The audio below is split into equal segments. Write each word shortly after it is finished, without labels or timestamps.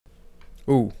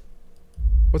Ooh.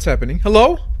 What's happening?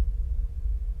 Hello?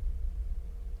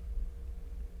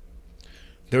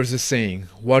 There's a saying,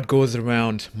 what goes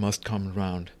around must come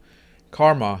around.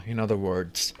 Karma, in other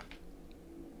words.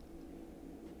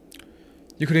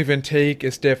 You could even take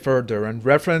a step further and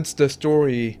reference the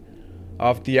story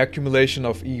of the accumulation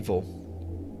of evil.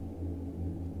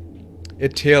 A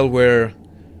tale where,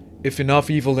 if enough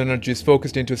evil energy is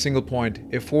focused into a single point,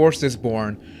 a force is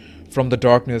born from the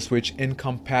darkness which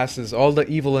encompasses all the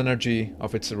evil energy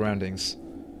of its surroundings.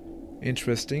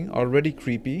 Interesting, already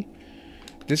creepy.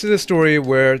 This is a story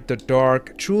where the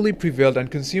dark truly prevailed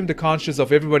and consumed the conscience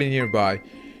of everybody nearby.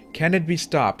 Can it be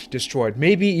stopped, destroyed,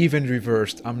 maybe even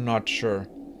reversed? I'm not sure.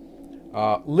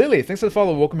 Lily, thanks for the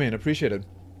follow. Welcome in. Appreciate it.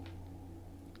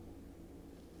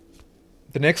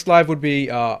 The next live would be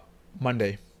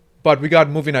Monday. But we got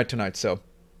movie night tonight, so.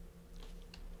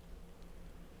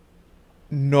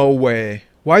 No way.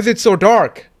 Why is it so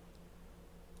dark?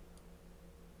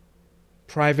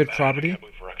 Private property? I can't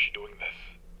believe we're actually doing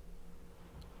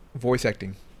this. Voice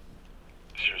acting.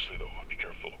 Seriously though, be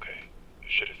careful, okay?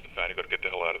 Shit is the fan, you gotta get the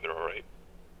hell out of there, alright?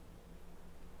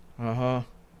 Uh-huh.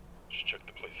 Just check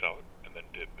the place out, and then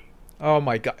dip. Oh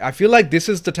my god. I feel like this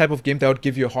is the type of game that would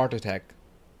give you a heart attack.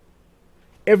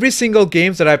 Every single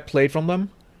games that I've played from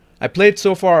them, I played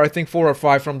so far I think 4 or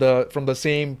 5 from the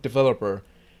same developer.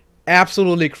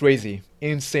 Absolutely crazy.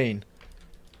 Insane.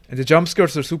 And the jump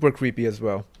scares are super creepy as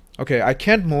well. Okay, I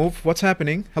can't move. What's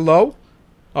happening? Hello?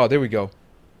 Oh, there we go.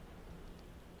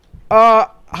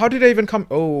 How did I even come?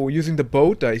 Oh, using the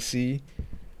boat, I see.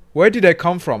 Where did I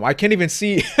come from? I can't even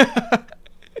see.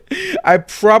 I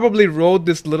probably rode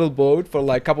this little boat for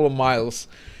like a couple of miles.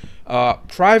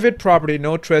 Private property,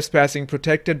 no trespassing,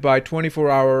 protected by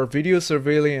 24-hour video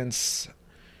surveillance.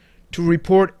 To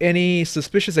report any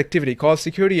suspicious activity, call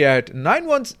security at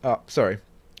 718.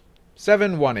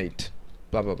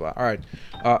 Blah, blah, blah. Alright.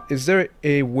 Is there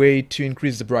a way to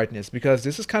increase the brightness? Because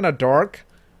this is kind of dark.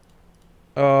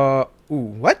 Ooh,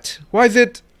 what? Why is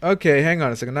it? Okay, hang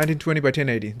on a second. 1920 by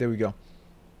 1080. There we go.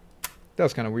 That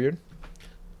was kind of weird.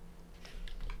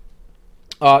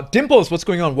 Dimples, what's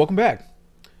going on? Welcome back.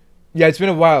 Yeah, it's been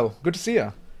a while. Good to see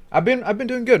ya. I've been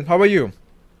doing good. How about you?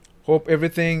 Hope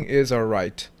everything is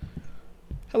alright.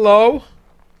 Hello?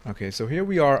 Okay, so here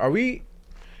we are. Are we...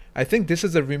 I think this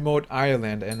is a remote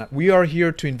island, and we are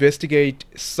here to investigate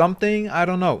something. I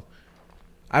don't know.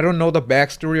 I don't know the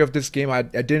backstory of this game. I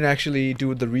didn't actually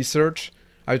do the research.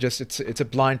 It's a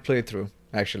blind playthrough,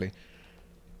 actually.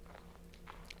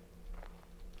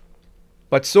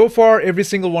 But so far, every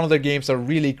single one of the games are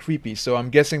really creepy, so I'm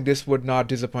guessing this would not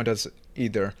disappoint us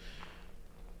either.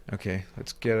 Okay,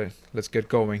 let's get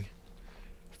going.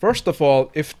 First of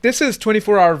all, if this is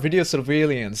 24-hour video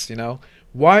surveillance, you know,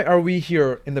 why are we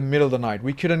here in the middle of the night?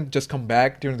 We couldn't just come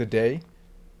back during the day?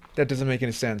 That doesn't make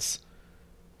any sense.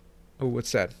 Oh,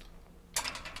 what's that?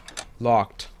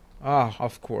 Locked. Ah,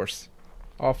 of course.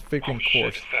 Of freaking course.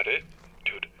 Shit, is that it?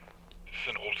 Dude, this is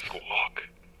an old school lock.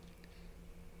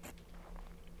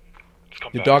 Let's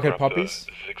come Your back dog and had grab puppies?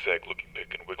 the zigzag looking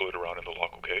pick and wiggle it around in the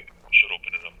lock, okay? Should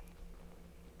open it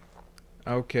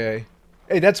up. Okay.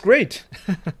 Hey, that's great!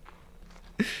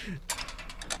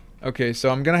 Okay, so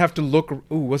I'm gonna have to look... Ooh,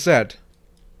 what's that?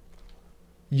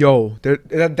 Yo,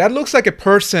 that looks like a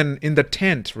person in the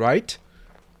tent, right?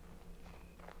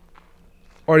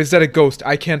 Or is that a ghost?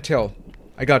 I can't tell.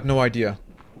 I got no idea.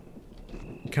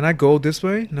 Can I go this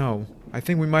way? No. I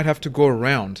think we might have to go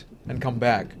around and come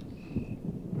back.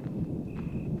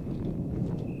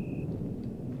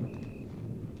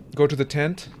 Go to the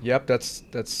tent? Yep,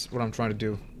 that's what I'm trying to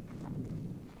do.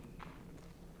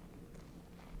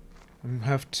 I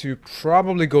have to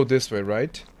probably go this way,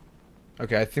 right?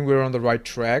 Okay, I think we're on the right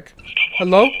track.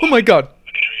 Hello? Oh my god!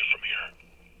 I can hear you from here.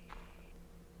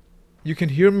 You can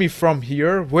hear me from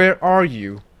here? Where are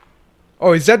you?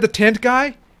 Oh, is that the tent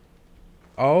guy?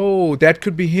 Oh, that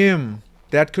could be him.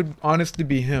 That could honestly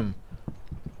be him.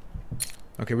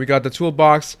 Okay, we got the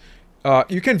toolbox.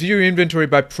 You can view your inventory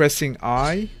by pressing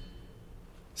I.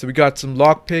 So we got some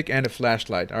lockpick and a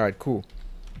flashlight. Alright, cool.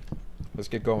 Let's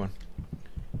get going.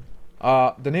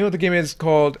 The name of the game is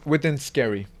called Within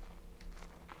Skerry.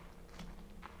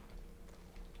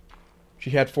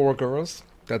 She had 4 girls.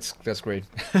 That's great.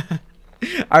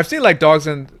 I've seen like dogs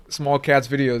and small cats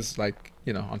videos like,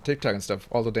 you know, on TikTok and stuff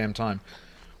all the damn time.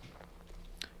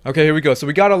 Okay, here we go. So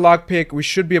we got a lockpick. We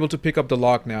should be able to pick up the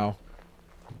lock now.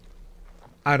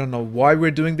 I don't know why we're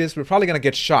doing this. We're probably gonna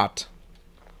get shot.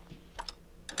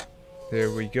 There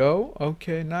we go.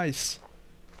 Okay, nice.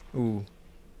 Ooh.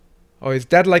 Oh, is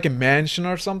that like a mansion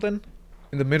or something?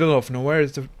 In the middle of nowhere?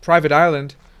 It's a private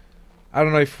island. I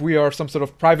don't know if we are some sort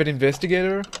of private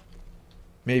investigator.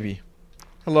 Maybe.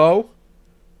 Hello?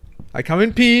 I come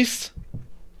in peace.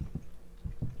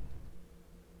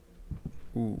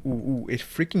 Ooh, ooh, ooh. A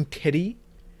freaking teddy?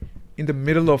 In the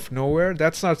middle of nowhere?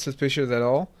 That's not suspicious at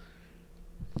all.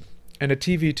 And a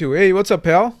TV too. Hey, what's up,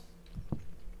 pal?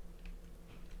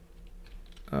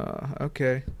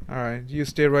 Okay. Alright. You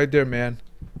stay right there, man.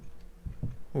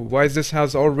 Ooh, why is this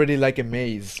house already like a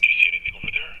maze? Do you see anything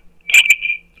over there? Talk to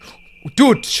me.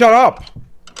 Dude, shut up!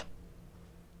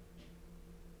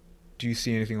 Do you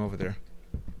see anything over there?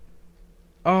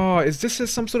 Oh, is this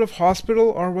some sort of hospital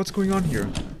or what's going on here?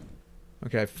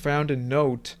 Okay, I found a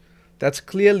note. That's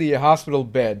clearly a hospital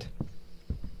bed.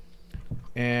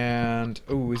 And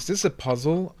oh, is this a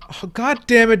puzzle? Oh, god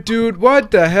damn it, dude! What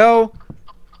the hell?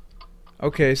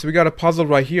 Okay, so we got a puzzle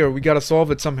right here. We gotta solve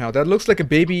it somehow. That looks like a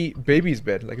baby's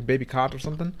bed, like a baby cot or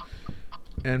something.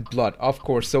 And blood, of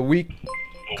course. So we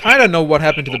kind of know what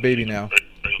happened to the baby now. Are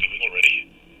you leaving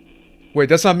already? Wait,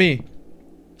 that's not me.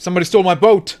 Somebody stole my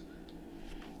boat.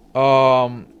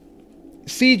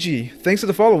 CG, thanks for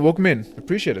the follow. Welcome in.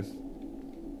 Appreciate it.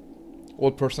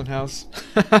 Old person house.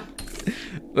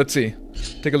 Let's see.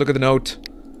 Take a look at the note.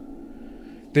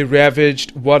 They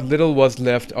ravaged what little was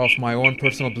left of my own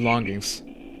personal belongings.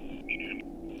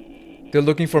 They're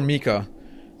looking for Mika.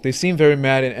 They seem very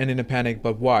mad and in a panic,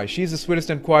 but why? She's the sweetest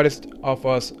and quietest of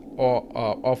us,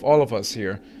 of all of us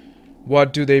here.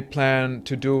 What do they plan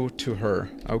to do to her?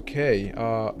 Okay,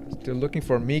 they're looking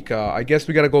for Mika. I guess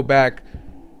we gotta go back.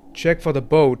 Check for the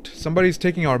boat. Somebody's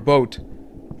taking our boat.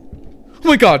 Oh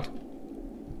my god!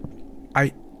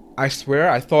 I swear,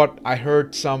 I thought I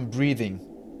heard some breathing.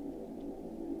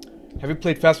 Have you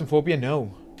played Phasmophobia?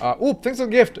 No. Oh, thanks for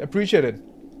the gift. Appreciate it.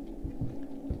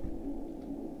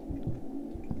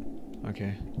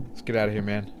 Okay, let's get out of here,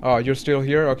 man. Oh, you're still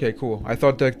here? Okay, cool. I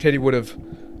thought the Teddy would have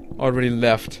already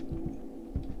left.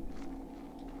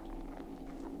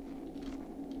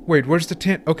 Wait, where's the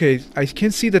tent? Okay, I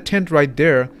can see the tent right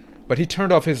there, but he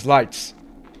turned off his lights.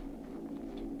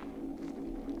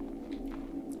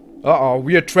 Uh-oh,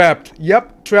 we are trapped.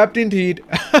 Yep, trapped indeed.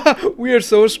 We are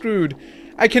so screwed.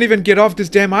 I can't even get off this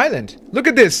damn island. Look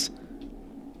at this.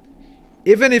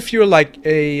 Even if you're like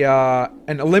a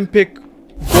an Olympic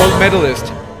gold medalist.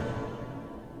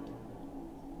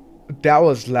 That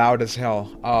was loud as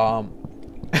hell.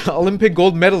 Olympic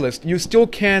gold medalist, you still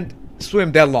can't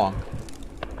swim that long.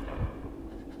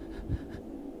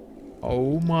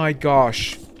 Oh my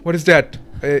gosh. What is that?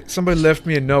 Somebody left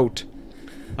me a note.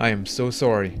 I am so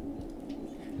sorry.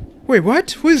 Wait,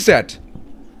 what? Who is that?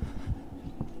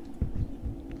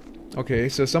 Okay,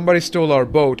 so somebody stole our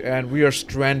boat and we are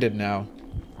stranded now.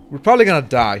 We're probably gonna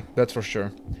die, that's for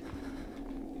sure.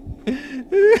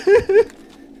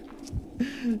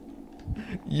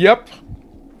 Yep.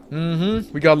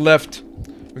 We got left.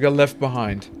 We got left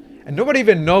behind. And nobody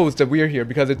even knows that we are here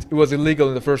because it was illegal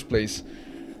in the first place.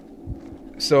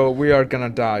 So we are gonna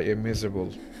die a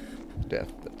miserable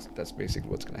death. That's basically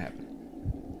what's gonna happen.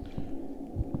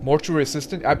 Mortuary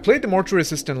assistant. I played the mortuary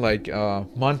assistant like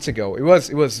months ago. It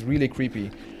was really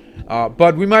creepy.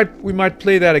 But we might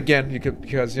play that again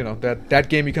because you know that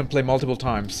game you can play multiple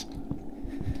times.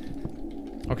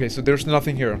 Okay, so there's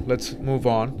nothing here. Let's move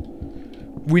on.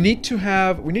 We need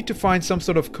to find some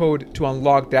sort of code to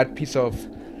unlock that piece of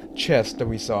chest that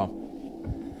we saw.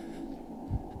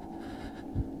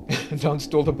 Don't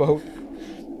stole the boat.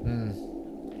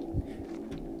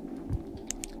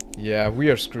 Yeah,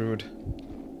 we are screwed.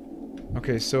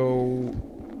 Okay, so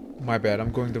my bad.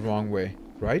 I'm going the wrong way,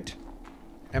 right?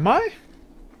 Am I?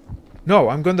 No,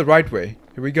 I'm going the right way.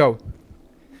 Here we go.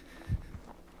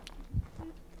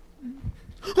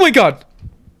 Oh my god!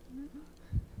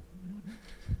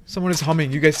 Someone is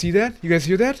humming. You guys see that? You guys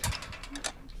hear that?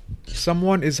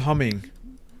 Someone is humming.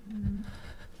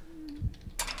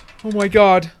 Oh my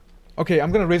god. Okay,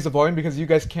 I'm gonna raise the volume because you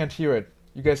guys can't hear it.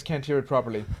 You guys can't hear it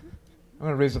properly. I'm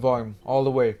gonna raise the volume all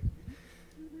the way.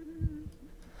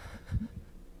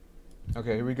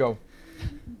 Okay, here we go.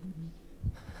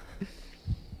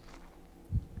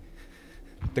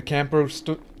 The camper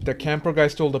guy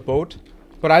stole the boat.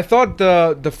 But I thought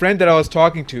the friend that I was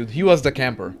talking to, he was the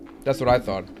camper. That's what I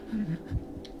thought.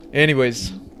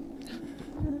 Anyways.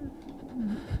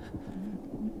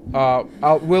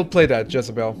 We'll play that,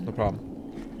 Jezebel. No problem.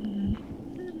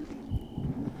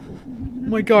 Oh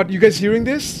my god, you guys hearing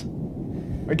this?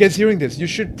 Are you guys hearing this? You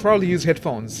should probably use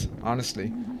headphones,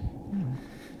 honestly.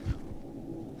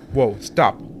 Whoa,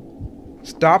 stop.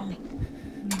 Stop.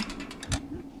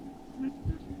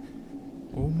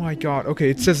 Oh my god. Okay,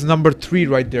 it says number 3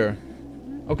 right there.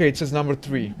 Okay, it says number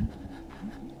 3.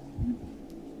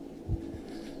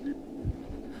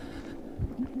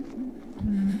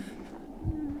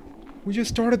 We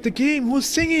just started the game. Who's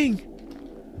singing?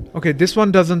 Okay, this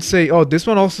one doesn't say... Oh, this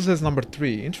one also says number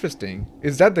 3. Interesting.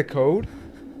 Is that the code?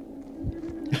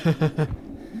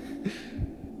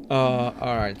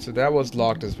 Alright, so that was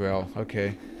locked as well.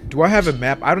 Okay. Do I have a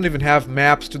map? I don't even have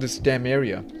maps to this damn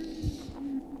area.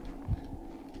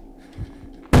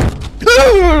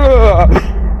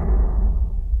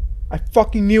 I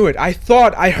fucking knew it. I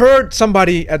heard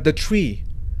somebody at the tree.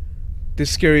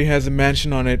 This Skerry has a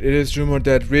mansion on it. It is rumored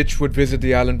that Rich would visit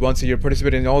the island once a year,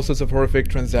 participating in all sorts of horrific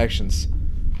transactions.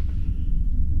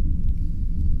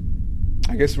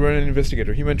 I guess we're an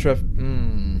investigator. Human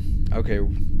okay.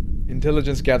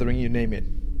 Intelligence gathering, you name it.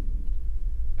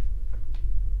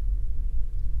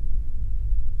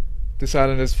 This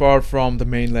island is far from the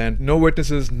mainland. No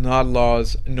witnesses, not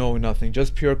laws, no nothing.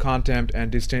 Just pure contempt and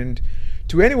disdain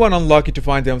to anyone unlucky to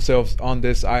find themselves on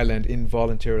this island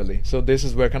involuntarily. So this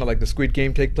is where kind of like the Squid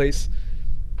Game take place.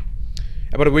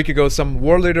 About a week ago, some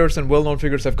world leaders and well-known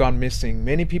figures have gone missing.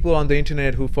 Many people on the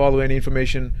internet who follow any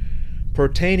information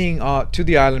pertaining to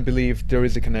the island believe there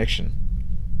is a connection.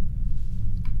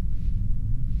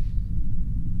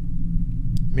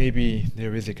 Maybe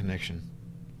there is a connection.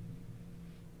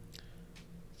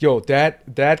 Yo,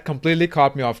 that completely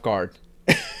caught me off guard.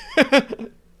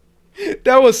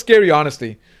 That was scary,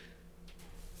 honestly.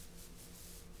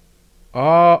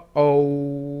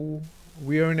 Uh-oh.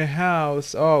 We are in a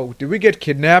house. Oh, did we get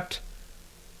kidnapped?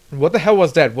 What the hell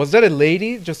was that? Was that a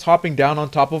lady just hopping down on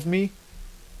top of me?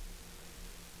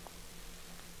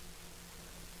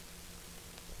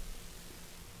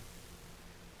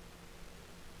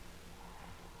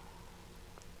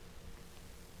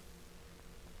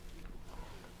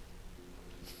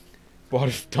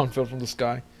 Water down fell from the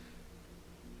sky.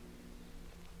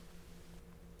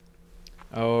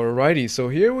 Alrighty, so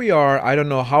here we are. I don't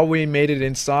know how we made it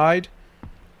inside,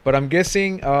 but I'm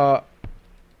guessing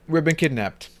we've been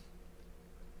kidnapped.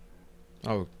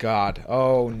 Oh god.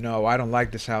 Oh no, I don't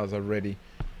like this house already.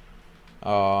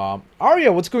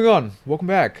 Arya, what's going on? Welcome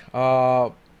back.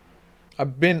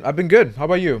 I've been good. How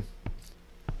about you?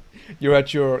 You're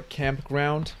at your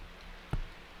campground.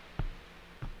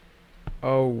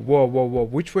 Oh, whoa, whoa, whoa.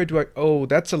 Which way do I... Oh,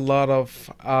 that's a lot of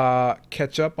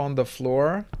ketchup on the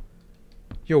floor.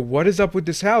 Yo, what is up with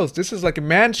this house? This is like a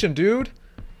mansion, dude.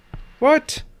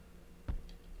 What?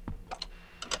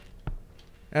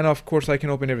 And of course I can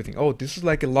open everything. Oh, this is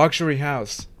like a luxury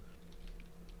house.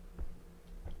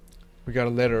 We got a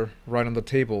letter right on the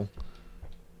table.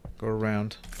 Go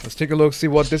around. Let's take a look, see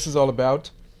what this is all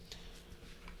about.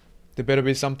 There better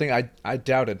be something. I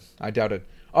doubt it. I doubt it.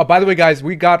 Oh, by the way, guys,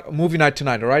 we got movie night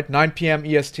tonight, alright? 9 p.m.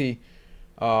 EST.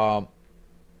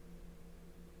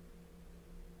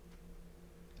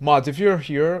 Mods, if you're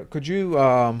here, could you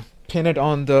pin it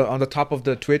on the top of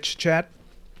the Twitch chat?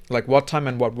 Like what time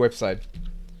and what website?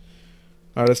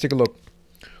 Alright, let's take a look.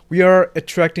 We are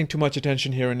attracting too much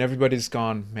attention here and everybody's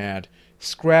gone mad.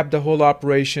 Scrap the whole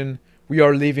operation. We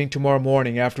are leaving tomorrow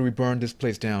morning after we burn this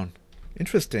place down.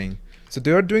 Interesting. So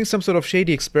they are doing some sort of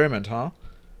shady experiment, huh?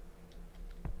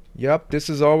 Yep, this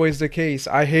is always the case.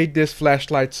 I hate this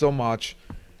flashlight so much.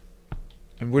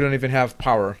 And we don't even have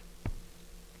power.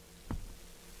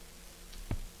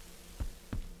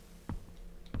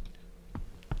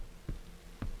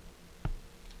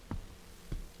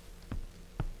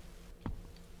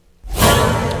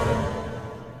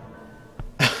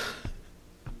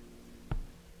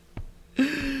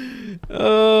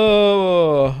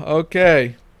 Oh,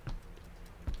 okay.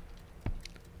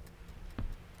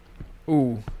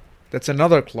 Ooh, that's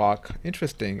another clock.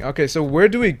 Interesting. Okay, so where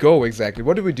do we go exactly?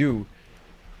 What do we do?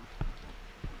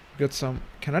 Got some...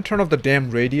 Can I turn off the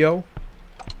damn radio?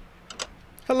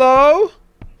 Hello?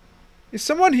 Is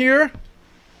someone here?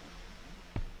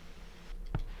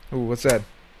 Ooh, what's that?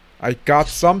 I got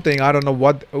something. I don't know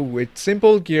what... Oh, it's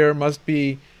simple gear must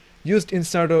be used in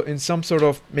some sort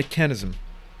of mechanism.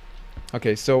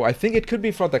 Okay, so I think it could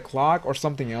be for the clock or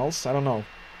something else. I don't know.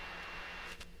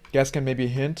 Guess can maybe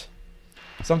hint.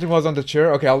 Something was on the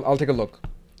chair. Okay, I'll take a look.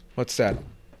 What's that?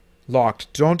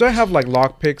 Locked. Don't I have like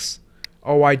lockpicks?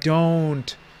 Oh, I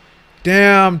don't.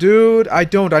 Damn, dude. I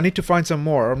don't. I need to find some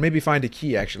more. Or maybe find a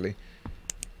key, actually.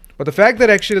 But the fact that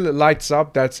it actually lights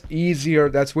up, that's easier.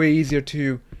 That's way easier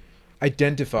to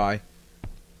identify.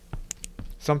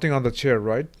 Something on the chair,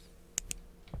 right?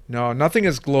 No, nothing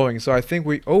is glowing, so I think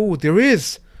we... Oh, there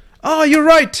is! Oh, you're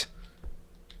right!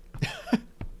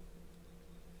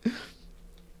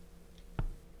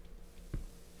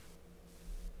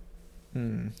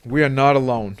 We are not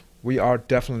alone. We are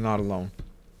definitely not alone.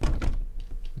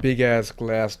 Big-ass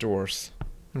glass doors.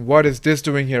 And what is this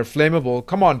doing here? Flammable.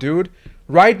 Come on, dude.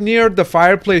 Right near the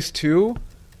fireplace, too?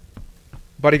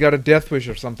 Buddy got a death wish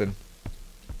or something.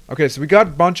 Okay, so we got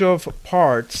a bunch of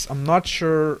parts. I'm not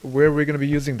sure where we're gonna be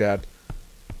using that.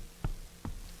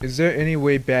 Is there any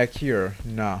way back here?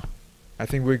 Nah. I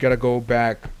think we gotta go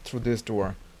back through this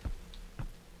door.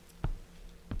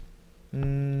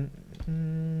 Davian,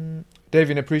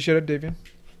 appreciate it, Davian.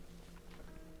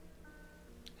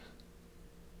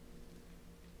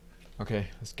 Okay,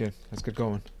 let's get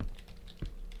going.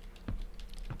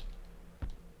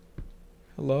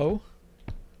 Hello?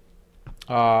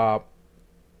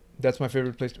 That's my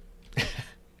favorite place to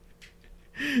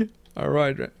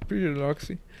Alright, appreciate it,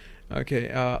 Oxy.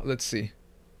 Okay, let's see.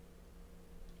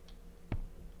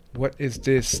 What is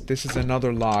this? This is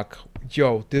another lock.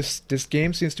 Yo, this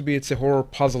game seems to be, it's a horror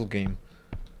puzzle game.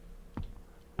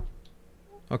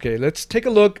 Okay, let's take a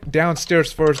look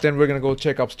downstairs first, then we're gonna go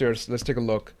check upstairs. Let's take a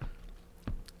look.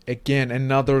 Again,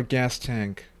 another gas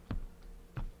tank.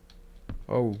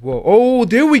 Oh, whoa. Oh,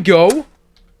 there we go!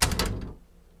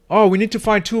 Oh, we need to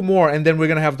find 2 more, and then we're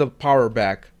gonna have the power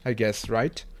back, I guess,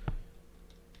 right?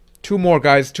 2 more,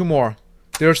 guys, 2 more.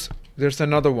 There's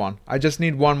another one. I just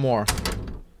need 1 more.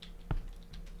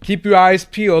 Keep your eyes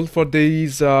peeled for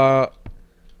these,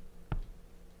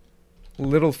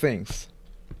 little things.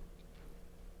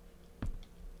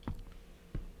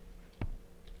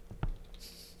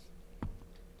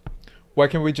 Why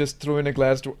can't we just throw in a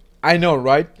glass door? I know,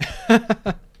 right?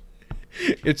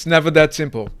 It's never that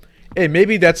simple. Hey,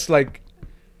 maybe that's like,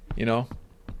 you know,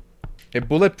 a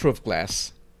bulletproof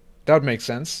glass. That would make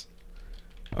sense.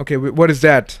 Okay, what is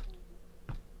that?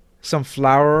 Some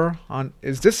flower on...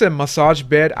 Is this a massage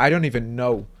bed? I don't even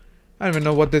know. I don't even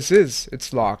know what this is.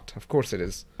 It's locked. Of course it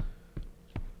is.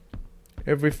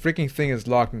 Every freaking thing is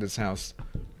locked in this house.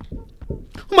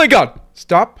 Oh my god!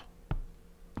 Stop.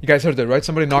 You guys heard that, right?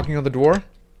 Somebody knocking on the door?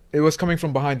 It was coming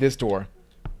from behind this door.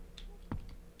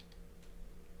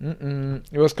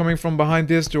 It was coming from behind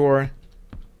this door.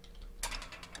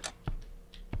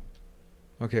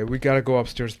 Okay, we gotta go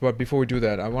upstairs, but before we do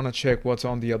that, I wanna check what's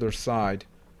on the other side.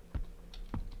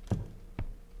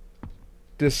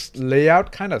 This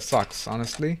layout kinda sucks,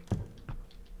 honestly.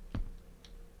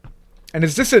 And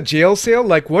is this a jail cell?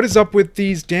 Like, what is up with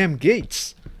these damn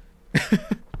gates?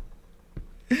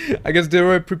 I guess they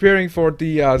were preparing for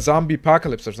the zombie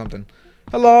apocalypse or something.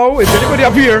 Hello? Is anybody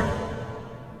up here?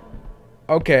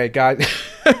 Okay, guys.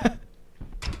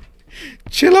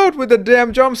 Chill out with the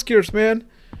damn jump scares, man.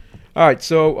 Alright,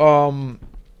 so,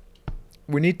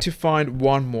 we need to find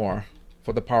 1 more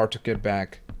for the power to get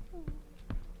back.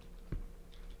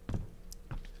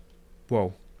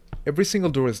 Whoa. Every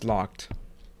single door is locked.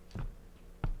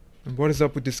 And what is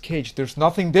up with this cage? There's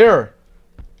nothing there!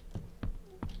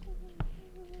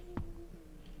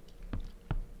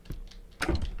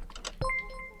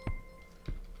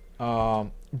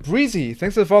 Breezy,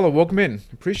 thanks for the follow. Welcome in.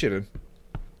 Appreciate it.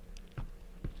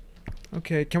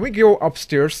 Okay, can we go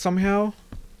upstairs somehow?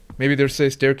 Maybe there's a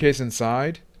staircase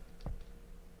inside?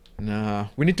 Nah.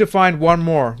 We need to find 1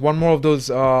 more. 1 more of those,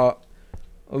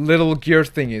 little gear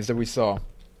thingies that we saw.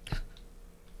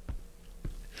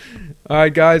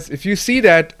 Alright, guys. If you see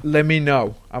that, let me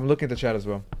know. I'm looking at the chat as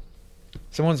well.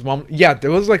 Someone's mom... Yeah,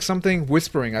 there was like something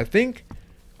whispering, I think.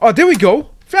 Oh, there we go!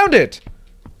 Found it!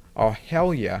 Oh,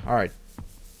 hell yeah. Alright.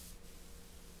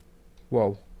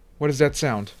 Whoa. What is that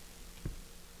sound?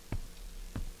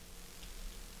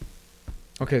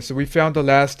 Okay, so we found the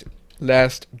last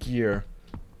gear.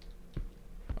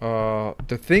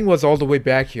 The thing was all the way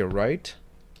back here, right?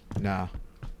 Nah.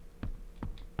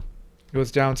 It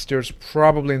was downstairs,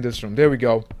 probably in this room. There we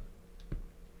go.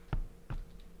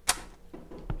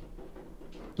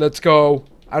 Let's go.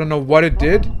 I don't know what it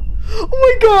did. Oh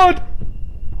my god!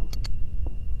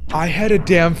 I had a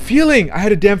damn feeling. I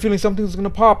had a damn feeling something was gonna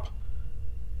pop.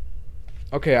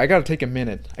 Okay, I gotta take a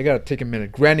minute.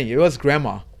 Granny, it was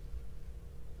grandma.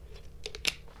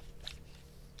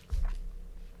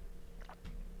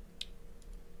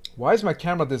 Why is my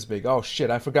camera this big? Oh shit,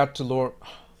 I forgot to lower...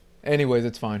 Anyways,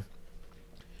 it's fine.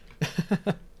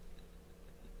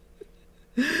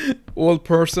 Old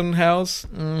person house?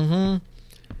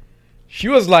 She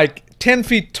was like 10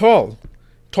 feet tall.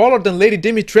 Taller than Lady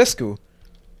Dimitrescu.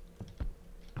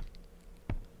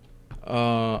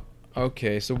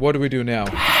 Okay, so what do we do now?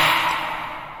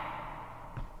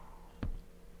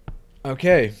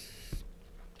 Okay.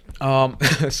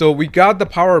 So we got the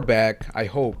power back, I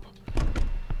hope.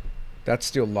 That's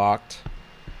still locked.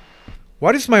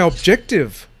 What is my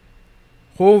objective?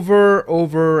 Hover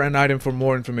over an item for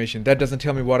more information. That doesn't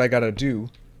tell me what I gotta do.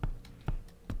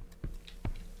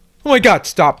 Oh my god,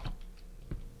 stop!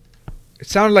 It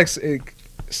sounded like a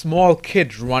small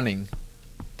kid running.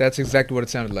 That's exactly what it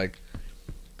sounded like.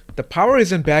 The power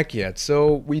isn't back yet,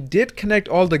 so we did connect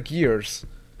all the gears.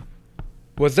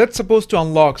 Was that supposed to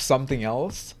unlock something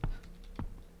else?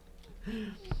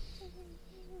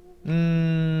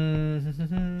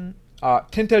 Tinted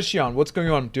Xian, what's going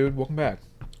on, dude? Welcome back.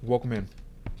 Welcome in.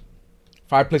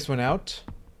 Fireplace went out.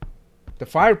 The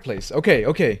fireplace. Okay,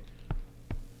 okay.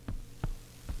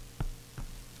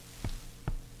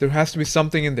 There has to be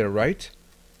something in there, right?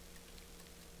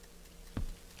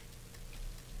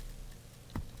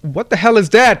 What the hell is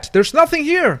that? There's nothing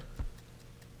here!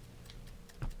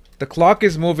 The clock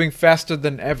is moving faster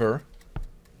than ever.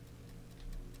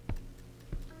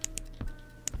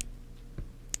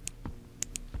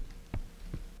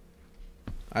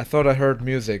 I thought I heard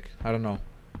music. I don't know.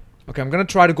 Okay, I'm gonna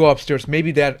try to go upstairs.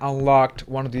 Maybe that unlocked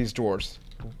one of these doors.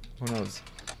 Who knows?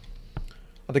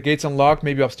 Are the gates unlocked?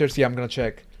 Maybe upstairs? Yeah, I'm gonna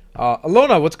check.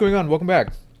 Alona, what's going on? Welcome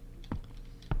back.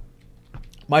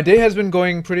 My day has been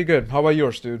going pretty good. How about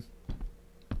yours, dude?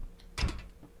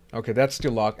 Okay, that's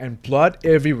still locked. And blood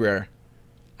everywhere.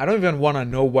 I don't even want to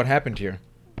know what happened here.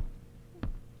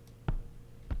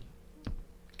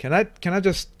 Can I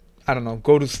just, I don't know,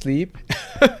 go to sleep?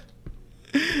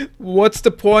 What's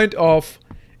the point of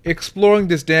exploring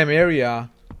this damn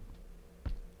area?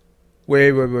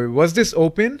 Wait. Was this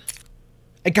open?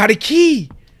 I got a key!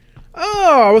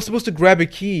 Oh, I was supposed to grab a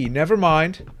key. Never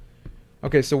mind.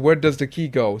 Okay, so where does the key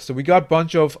go? So we got a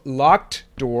bunch of locked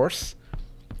doors.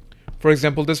 For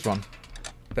example, this one.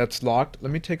 That's locked.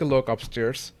 Let me take a look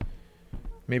upstairs.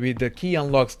 Maybe the key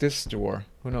unlocks this door.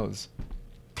 Who knows?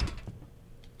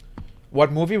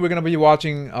 What movie? We're gonna be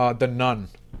watching The Nun.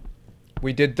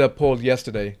 We did the poll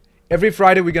yesterday. Every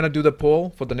Friday we're gonna do the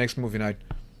poll for the next movie night.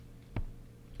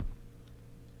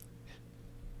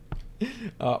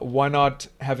 Why not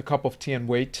have a cup of tea and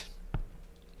wait?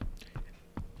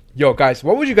 Yo, guys,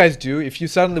 what would you guys do if you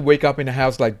suddenly wake up in a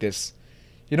house like this?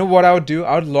 You know what I would do?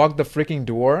 I would lock the freaking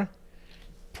door.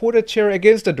 Put a chair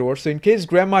against the door so in case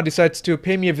grandma decides to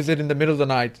pay me a visit in the middle of the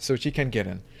night so she can get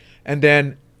in. And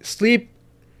then sleep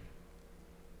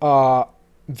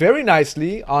very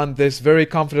nicely on this very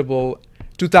comfortable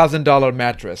 $2,000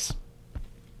 mattress.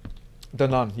 The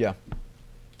Nun, yeah.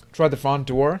 Try the front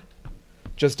door.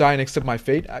 Just die and accept my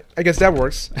fate. I guess that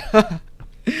works.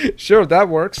 Sure, that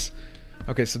works.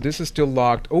 Okay, so this is still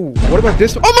locked. Oh, what about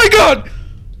this? Oh my god!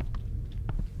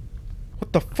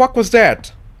 What the fuck was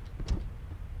that?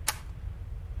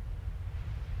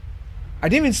 I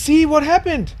didn't even see what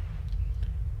happened.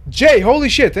 Jay, holy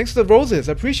shit, thanks for the roses.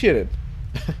 I appreciate it.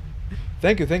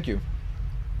 Thank you, thank you.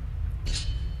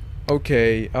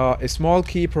 Okay, a small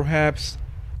key perhaps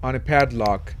on a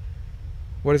padlock.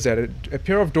 What is that? A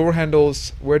pair of door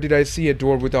handles. Where did I see a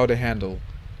door without a handle?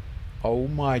 Oh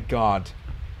my god.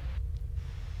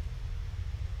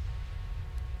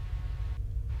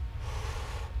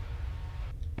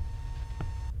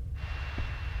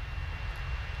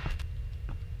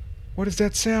 What is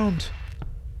that sound?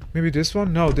 Maybe this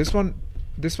one? No, this one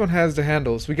has the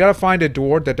handles. We gotta find a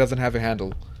door that doesn't have a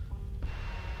handle.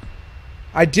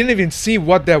 I didn't even see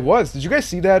what that was. Did you guys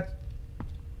see that?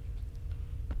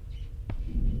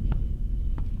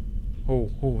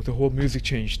 Oh, the whole music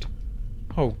changed.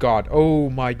 Oh god. Oh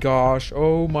my gosh.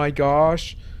 Oh my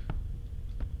gosh.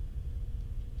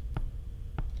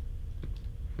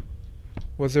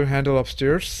 Was there a handle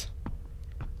upstairs?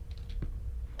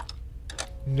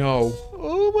 No.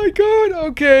 Oh my god.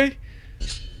 Okay.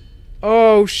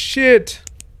 Oh shit.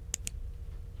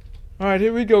 Alright,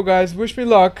 here we go, guys. Wish me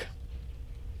luck.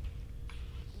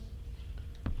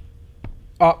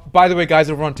 By the way, guys,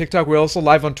 over on TikTok, we're also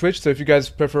live on Twitch, so if you guys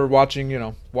prefer watching, you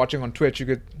know, watching on Twitch, you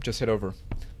could just head over.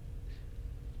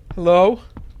 Hello?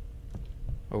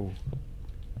 Oh.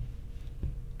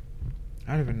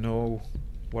 I don't even know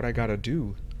what I gotta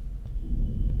do.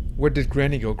 Where did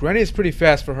Granny go? Granny is pretty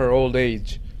fast for her old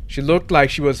age. She looked like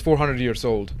she was 400 years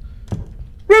old.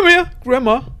 Grandma!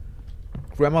 Grandma!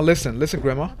 Grandma, listen. Listen,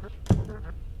 Grandma.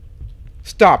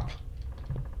 Stop!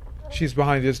 She's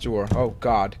behind this door. Oh,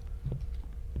 God.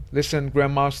 Listen,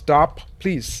 Grandma, stop.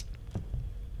 Please.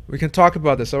 We can talk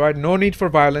about this, alright? No need for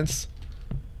violence.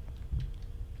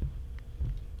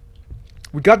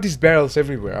 We got these barrels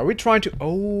everywhere. Are we trying to...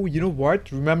 Oh, you know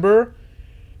what? Remember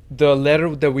the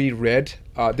letter that we read?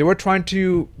 They were trying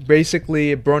to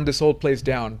basically burn this whole place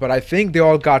down. But I think they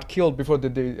all got killed before they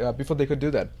could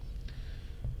do that.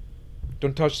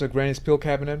 Don't touch the Granny's pill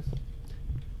cabinet.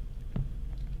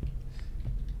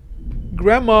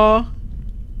 Grandma!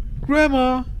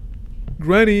 Grandma!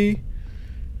 Granny!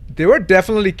 They were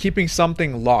definitely keeping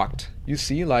something locked. You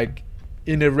see, like,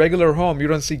 in a regular home, you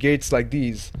don't see gates like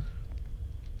these.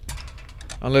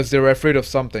 Unless they're afraid of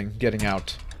something getting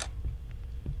out.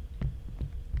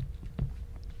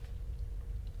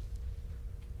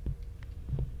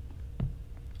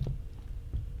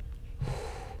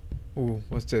 Ooh,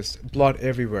 what's this? Blood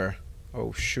everywhere.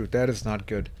 Oh shoot, that is not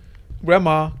good.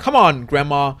 Grandma, come on,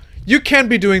 Grandma. You can't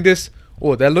be doing this.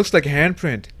 Oh, that looks like a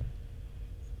handprint.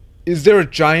 Is there a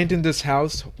giant in this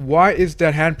house? Why is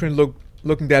that handprint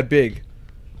looking that big?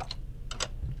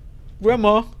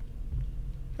 Grandma?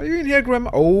 Are you in here,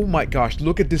 Grandma? Oh my gosh,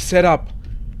 look at this setup.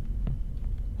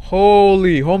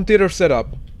 Holy, home theater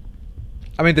setup.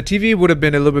 I mean, the TV would have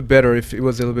been a little bit better if it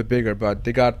was a little bit bigger, but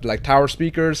they got like tower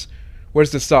speakers.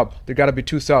 Where's the sub? There gotta be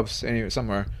 2 subs anyway,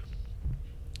 somewhere.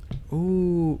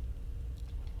 Ooh.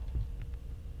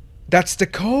 That's the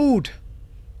code.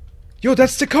 Yo,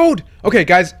 that's the code. Okay,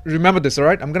 guys, remember this,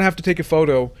 alright? I'm gonna have to take a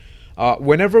photo.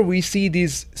 Whenever we see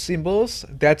these symbols,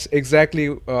 that's exactly...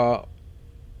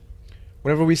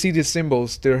 whenever we see these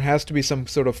symbols, there has to be some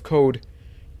sort of code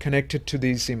connected to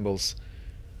these symbols.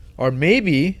 Or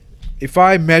maybe, if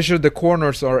I measure the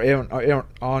corners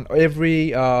on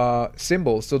every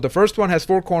symbol, so the first one has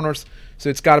 4 corners, so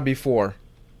it's gotta be 4.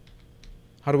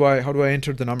 How do I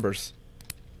enter the numbers?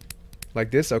 Like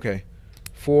this? Okay.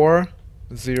 4,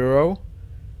 0,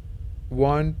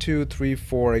 1, 2, 3,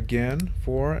 4 again.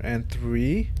 4 and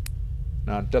 3.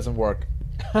 No, it doesn't work.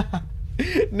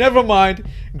 Never mind.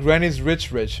 Granny's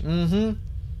rich.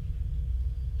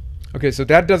 Okay, so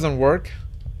that doesn't work.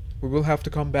 We will have to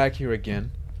come back here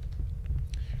again.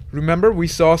 Remember, we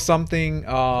saw something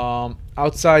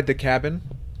outside the cabin.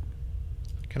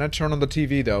 Can I turn on the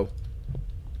TV though?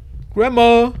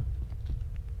 Grandma!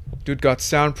 Dude got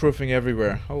soundproofing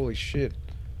everywhere. Holy shit.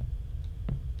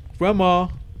 Grandma!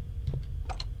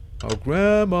 Oh,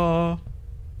 Grandma!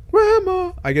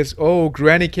 Grandma! I guess... Oh,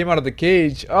 Granny came out of the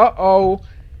cage. Uh-oh.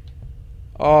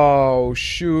 Oh,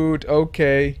 shoot.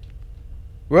 Okay.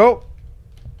 Well.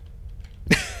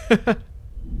 Oh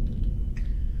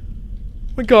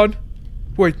my god.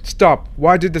 Wait, stop.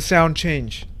 Why did the sound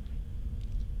change?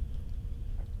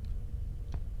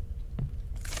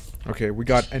 Okay, we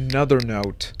got another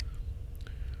note.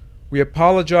 We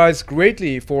apologize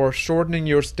greatly for shortening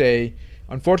your stay.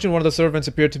 Unfortunately, one of the servants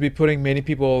appeared to be putting many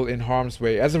people in harm's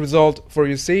way. As a result, for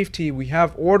your safety, we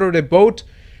have ordered a boat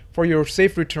for your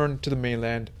safe return to the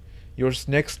mainland. Your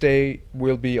next stay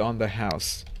will be on the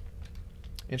house.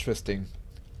 Interesting.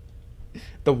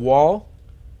 The wall?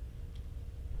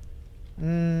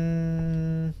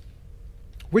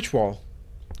 Which wall?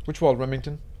 Which wall,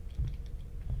 Remington?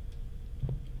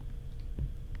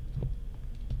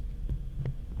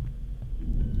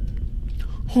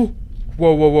 Oh.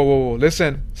 Whoa.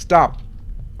 Listen. Stop.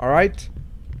 Alright?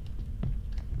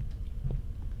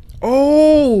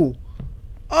 Oh!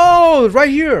 Oh, right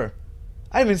here.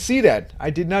 I didn't even see that. I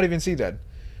did not even see that.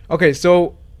 Okay,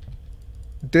 so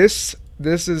this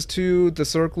is 2. The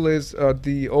circle is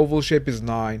the oval shape is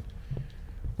 9.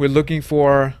 We're looking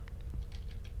for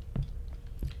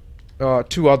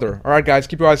 2 other. Alright guys,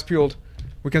 keep your eyes peeled.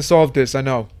 We can solve this, I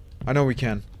know. I know we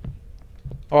can.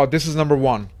 Oh, this is number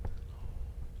 1.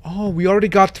 Oh, we already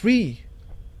got 3.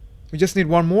 We just need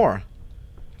 1 more.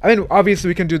 I mean, obviously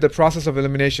we can do the process of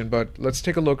elimination, but let's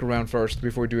take a look around first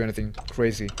before we do anything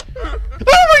crazy. Oh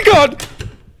my god!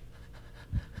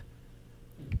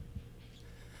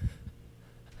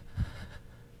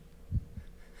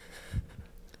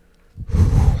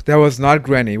 That was not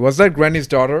Granny. Was that Granny's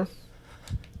daughter?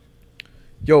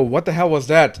 Yo, what the hell was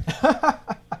that?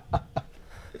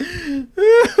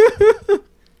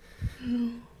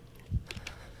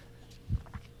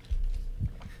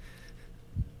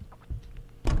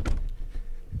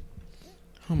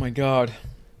 Oh my god.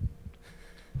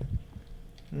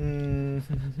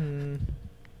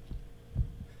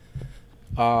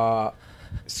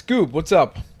 Scoob, what's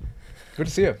up? Good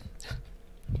to see you.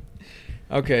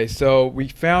 Okay, so we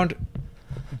found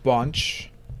a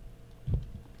bunch.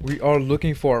 We are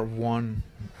looking for 1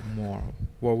 more.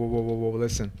 Whoa,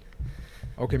 listen.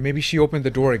 Okay, maybe she opened the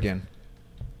door again.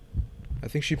 I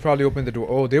think she probably opened the door.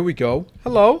 Oh, there we go.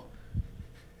 Hello?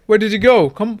 Where did you go?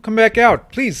 Come back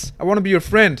out, please. I want to be your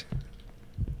friend.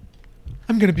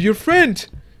 I'm gonna be your friend.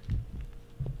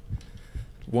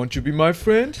 Won't you be my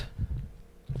friend?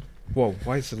 Whoa,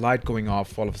 why is the light going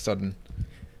off all of a sudden?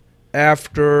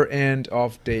 After end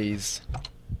of days.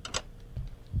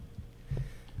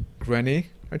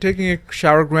 Granny? Are you taking a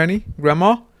shower, Granny?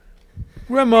 Grandma?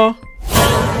 Grandma?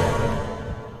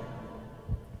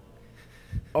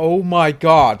 Oh my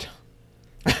god.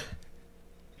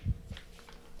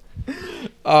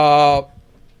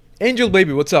 Angel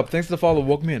Baby, what's up? Thanks for the follow,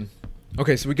 woke me in.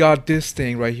 Okay, so we got this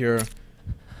thing right here.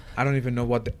 I don't even know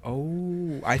what the...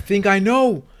 Oh, I think I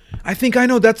know. I think I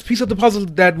know. That's a piece of the puzzle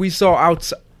that we saw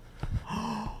outside.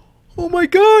 Oh my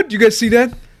god, you guys see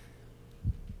that?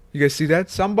 You guys see that?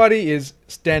 Somebody is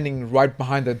standing right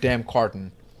behind the damn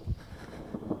carton.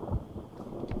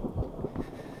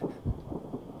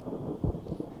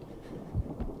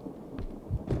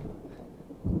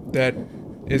 That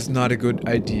is not a good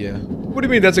idea. What do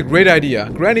you mean that's a great idea?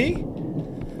 Granny?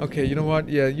 Okay, you know what?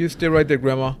 Yeah, you stay right there,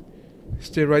 Grandma.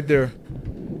 Stay right there.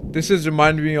 This is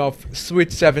reminding me of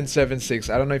Switch 776.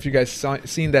 I don't know if you guys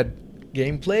seen that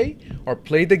gameplay or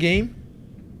played the game.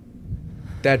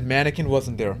 That mannequin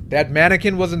wasn't there. That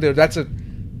mannequin wasn't there. That's a...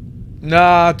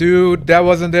 Nah, dude. That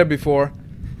wasn't there before.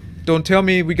 Don't tell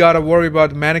me we gotta worry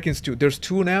about mannequins too. There's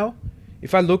 2 now?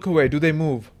 If I look away, do they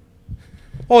move?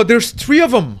 Oh, there's 3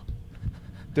 of them!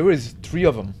 There is 3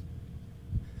 of them.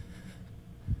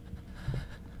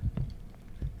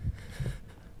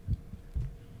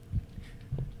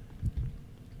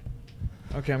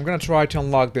 Okay, I'm gonna try to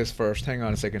unlock this first. Hang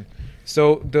on a second.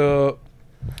 So,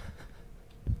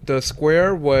 the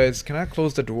square was... Can I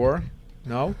close the door?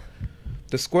 No?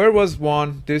 The square was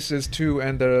 1, this is 2,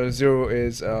 and the 0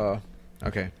 is,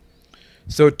 okay.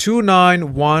 So 2,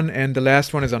 9, 1, and the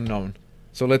last one is unknown.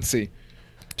 So let's see.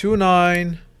 2,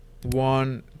 9,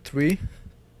 1, 3.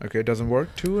 Okay, it doesn't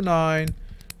work. 2, 9,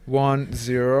 1,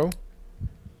 0.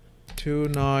 2,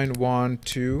 9, 1,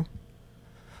 2.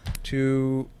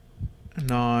 2,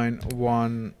 9,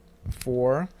 1,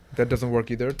 4. That doesn't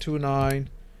work either. 2, 9,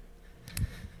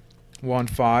 1,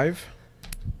 5.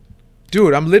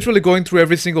 Dude, I'm literally going through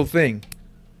every single thing.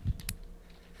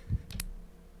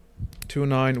 2,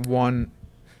 9, 1,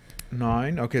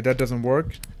 9. Okay, that doesn't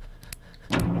work.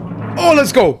 Oh,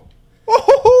 let's go!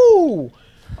 Oh,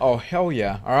 oh hell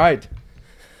yeah! All right,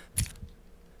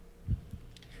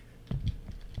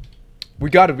 we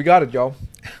got it, y'all.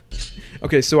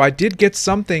 Okay, so I did get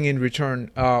something in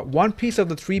return. 1 piece of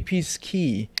the 3-piece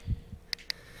key.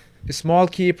 A small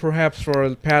key, perhaps for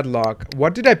a padlock.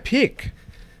 What did I pick?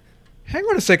 Hang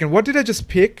on a second, what did I just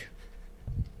pick?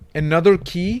 Another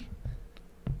key?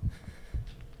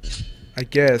 I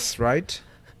guess, right?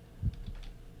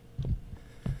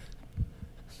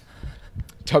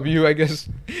 W, I guess.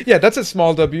 Yeah, that's a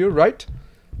small W, right?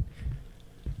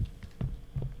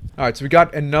 Alright, so we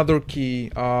got another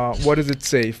key. What does it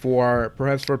say? For,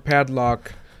 perhaps for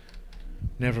padlock.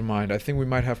 Never mind, I think we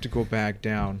might have to go back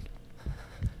down.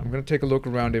 I'm gonna take a look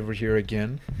around over here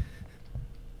again.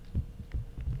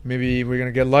 Maybe we're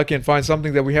gonna get lucky and find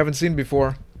something that we haven't seen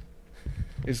before.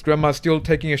 Is Grandma still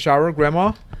taking a shower,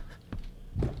 Grandma?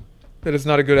 That is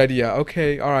not a good idea.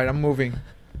 Okay, alright, I'm moving.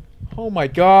 Oh my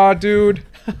god, dude.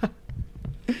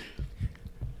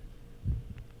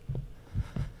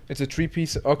 It's a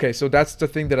 3-piece... Okay, so that's the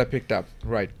thing that I picked up.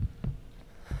 Right.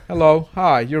 Hello.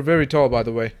 Hi, you're very tall, by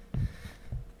the way.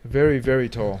 Very, very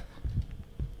tall.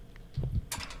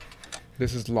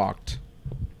 This is locked.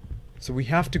 So we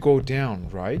have to go down,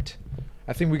 right?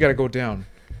 I think we gotta go down.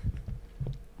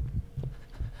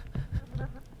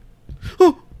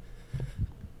 Oh!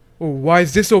 Oh, why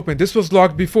is this open? This was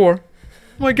locked before.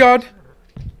 Oh my god!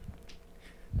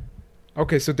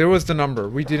 Okay, so there was the number.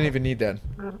 We didn't even need that.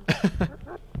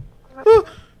 Oh,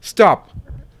 stop!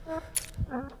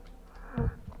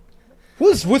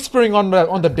 Who's whispering on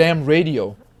the damn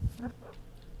radio?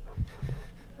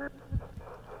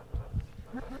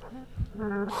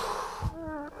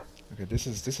 Okay, this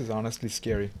is honestly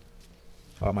scary.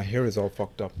 My hair is all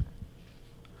fucked up.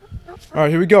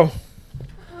 Alright, here we go.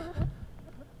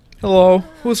 Hello,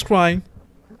 who's crying?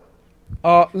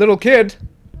 Little kid.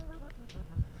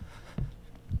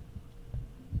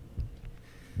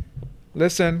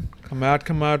 Listen, come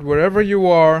out, wherever you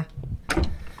are.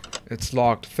 It's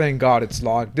locked. Thank God it's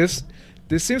locked. This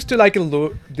seems to like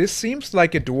this seems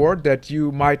like a door that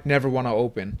you might never want to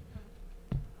open.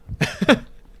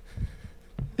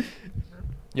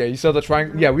 Yeah, you saw the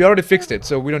triangle. Yeah, we already fixed it,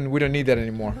 so we don't need that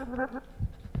anymore.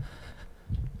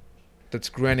 That's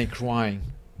Granny crying.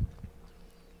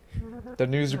 The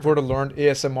news reporter learned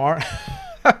ASMR.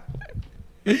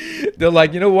 They're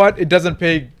like, you know what? It doesn't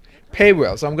pay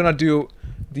well, so I'm gonna do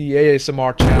the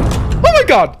ASMR channel. Oh my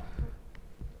god!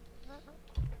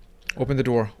 Open the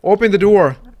door. Open the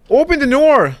door! Open the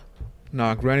door!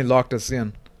 Nah, Granny locked us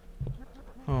in.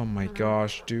 Oh my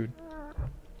gosh, dude.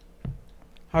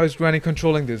 How is Granny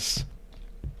controlling this?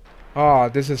 Ah,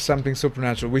 this is something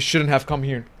supernatural. We shouldn't have come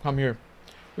here. Come here.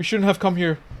 We shouldn't have come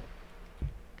here.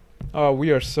 Oh,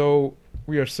 we are so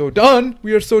done.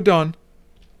 We are so done.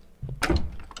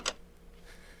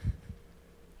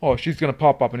 Oh, she's gonna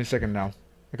pop up any second now.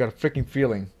 I got a freaking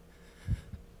feeling.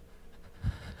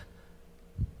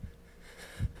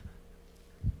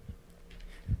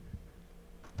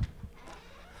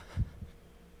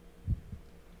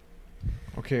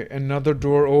 Okay, another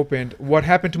door opened. What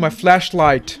happened to my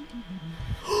flashlight?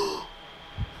 Oh!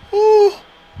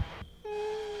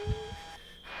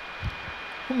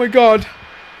 Oh my god.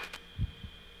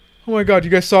 Oh my god, you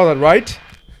guys saw that, right?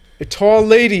 A tall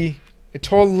lady. A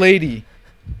tall lady.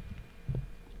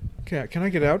 Okay, can I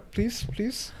get out, please?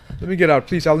 Please? Let me get out,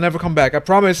 please. I'll never come back. I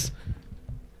promise.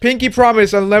 Pinky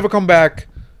promise, I'll never come back.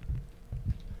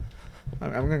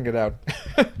 I'm gonna get out.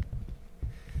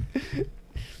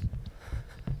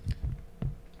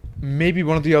 Maybe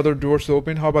one of the other doors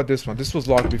open. How about this one? This was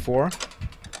locked before.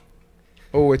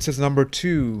 Oh, it says number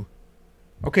 2.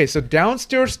 Okay, so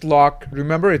downstairs lock.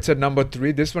 Remember, it said number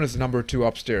 3. This one is number 2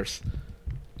 upstairs.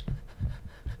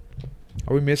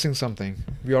 Are we missing something?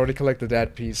 We already collected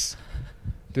that piece.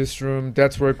 This room,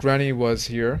 that's where Granny was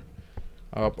here.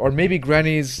 Or maybe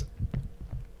Granny's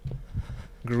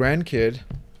grandkid.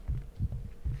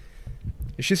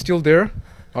 Is she still there?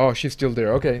 Oh, she's still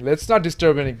there. Okay, let's not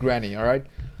disturb any Granny, alright?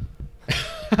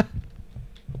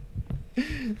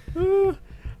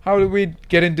 How did we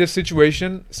get in this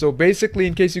situation? So basically,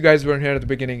 in case you guys weren't here at the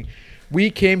beginning,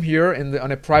 we came here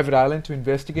on a private island to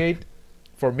investigate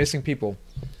for missing people.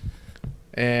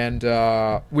 And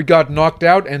we got knocked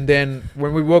out, and then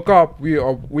when we woke up, we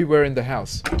were in the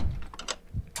house.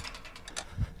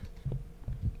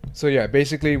 So yeah,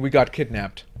 basically we got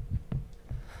kidnapped.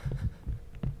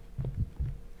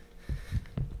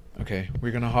 Okay,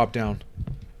 we're gonna hop down.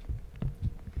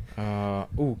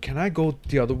 Ooh, can I go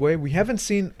the other way? We haven't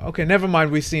seen... Okay, never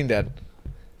mind, we've seen that.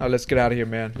 Oh, let's get out of here,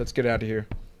 man. Let's get out of here.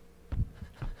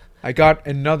 I got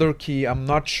another key. I'm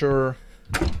not sure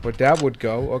where that would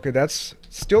go. Okay, that's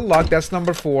still locked. That's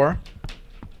number 4.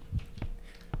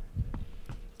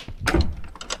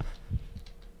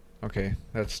 Okay,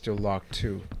 that's still locked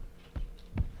too.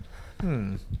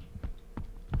 You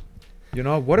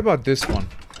know, what about this one?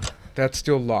 That's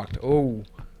still locked. Oh.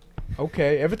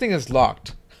 Okay, everything is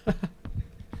locked.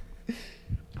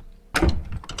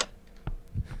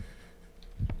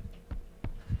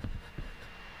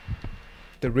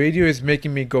 The radio is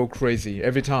making me go crazy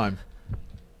every time.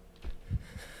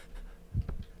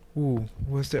 Ooh,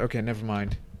 what's there? Okay, never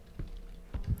mind.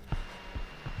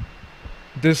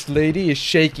 This lady is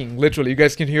shaking, literally. You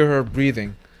guys can hear her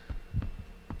breathing.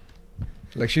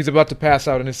 Like she's about to pass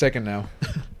out in a second now.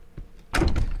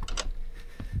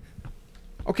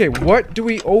 Okay, what do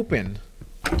we open?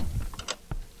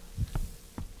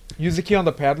 Use the key on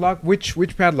the padlock? Which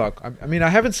padlock? I mean, I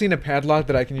haven't seen a padlock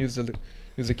that I can use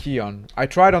a key on. I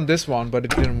tried on this one, but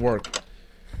it didn't work.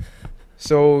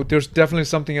 So there's definitely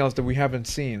something else that we haven't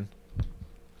seen.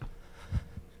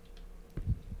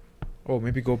 Oh,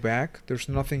 maybe go back? There's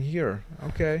nothing here.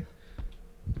 Okay.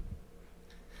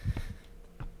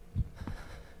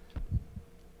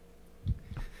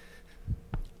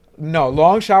 No,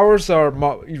 long showers are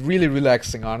really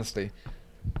relaxing, honestly.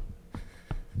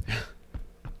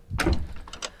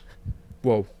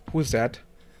 Whoa, who's that?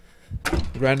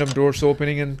 Random doors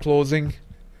opening and closing.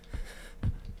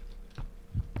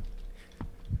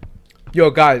 Yo,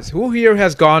 guys, who here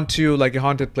has gone to like a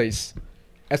haunted place?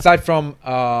 Aside from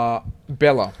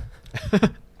Bella.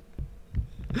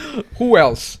 Who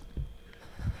else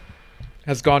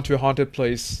has gone to a haunted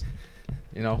place,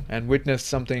 you know, and witnessed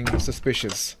something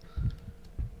suspicious?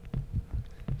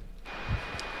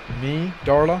 Me,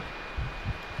 Darla?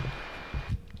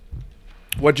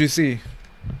 What'd you see?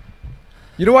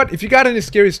 You know what? If you got any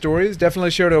scary stories,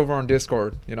 definitely share it over on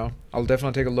Discord, you know. I'll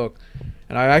definitely take a look.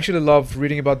 And I actually love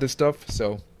reading about this stuff,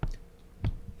 so...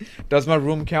 Does my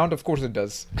room count? Of course it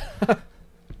does.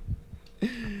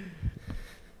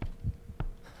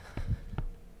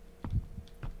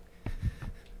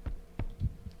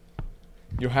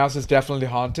 Your house is definitely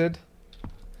haunted?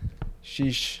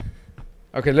 Sheesh.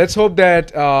 Okay, let's hope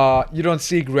that you don't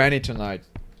see Granny tonight,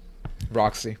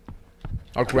 Roxy.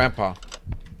 Or Grandpa.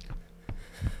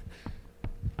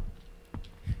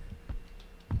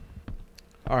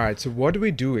 Alright, so what do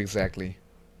we do exactly?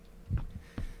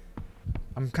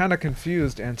 I'm kind of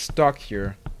confused and stuck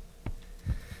here.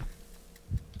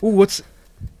 Ooh, what's...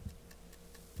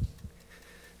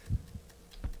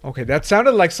 Okay, that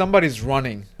sounded like somebody's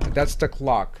running. That's the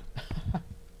clock.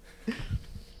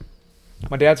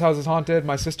 My dad's house is haunted.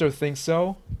 My sister thinks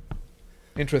so.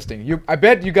 Interesting. I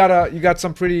bet you got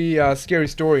some pretty scary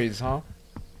stories, huh?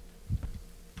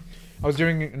 I was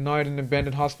during a night in an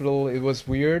abandoned hospital. It was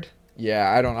weird.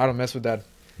 Yeah, I don't mess with that.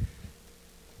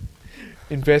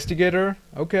 Investigator.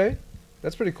 Okay,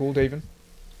 that's pretty cool, David.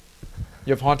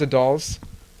 You have haunted dolls.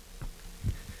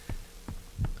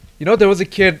 You know, there was a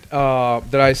kid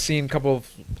that I seen a couple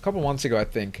months ago, I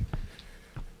think,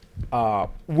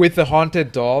 with a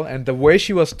haunted doll, and the way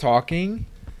she was talking,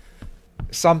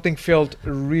 something felt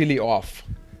really off.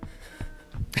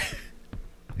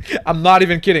 I'm not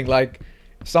even kidding, like,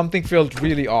 something felt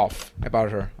really off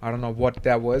about her. I don't know what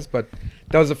that was, but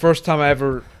that was the first time I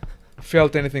ever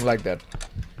felt anything like that.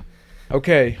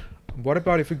 Okay, what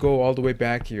about if we go all the way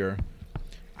back here?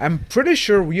 I'm pretty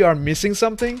sure we are missing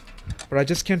something, but I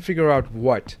just can't figure out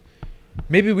what.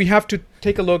 Maybe we have to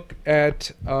take a look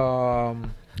at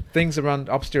things around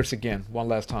upstairs again, one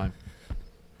last time.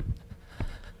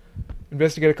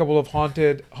 Investigate a couple of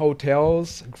haunted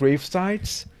hotels, grave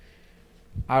sites.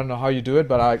 I don't know how you do it,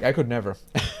 but I could never.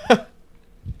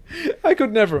 I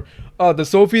could never. The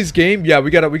Sophie's game, yeah,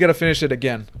 we gotta finish it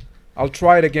again. I'll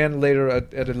try it again later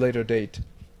at a later date.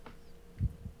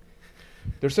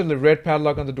 There's still a red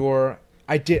padlock on the door.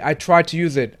 I tried to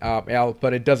use it, Al,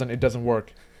 but it doesn't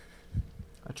work.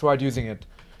 I tried using it.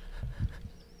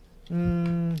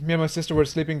 Me and my sister were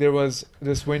sleeping. There was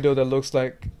this window that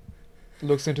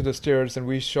looks into the stairs, and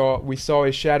we saw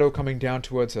a shadow coming down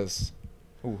towards us.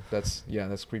 Ooh, that's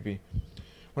creepy.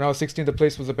 When I was 16, the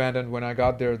place was abandoned. When I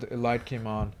got there, the light came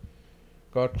on.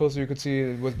 Got closer, you could see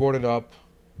it was boarded up.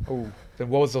 Oh, then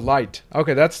what was the light?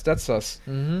 Okay, that's us.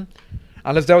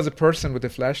 Unless that was a person with a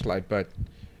flashlight, but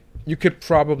you could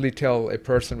probably tell a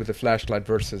person with a flashlight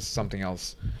versus something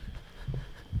else.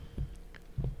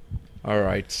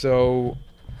 Alright, so...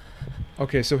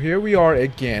 Okay, so here we are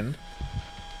again.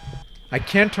 I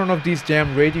can't turn off these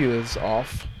damn radios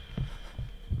off.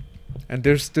 And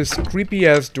there's this creepy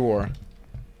ass door.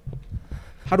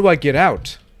 How do I get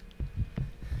out?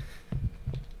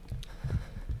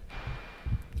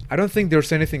 I don't think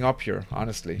there's anything up here,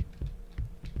 honestly.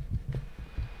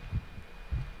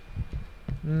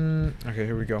 Okay,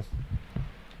 here we go.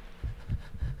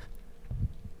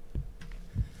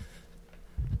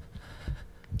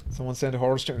 Someone sent a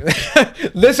horror story.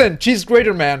 Listen, cheese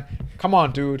grater man. Come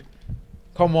on, dude.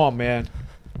 Come on, man.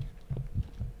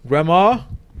 Grandma?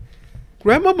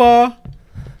 Grandmama!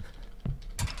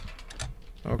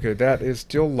 Okay, that is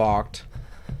still locked.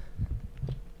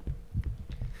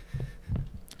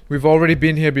 We've already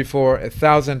been here before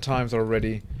 1,000 times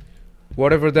already.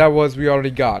 Whatever that was, we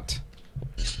already got.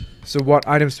 So what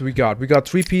items do we got? We got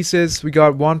 3 pieces. We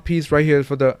got 1 piece right here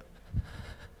for the...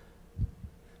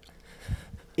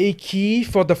 A key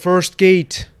for the first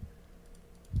gate.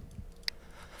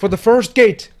 For the first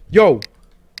gate. Yo.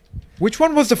 Which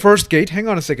one was the first gate? Hang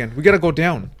on a second. We gotta go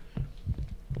down.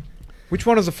 Which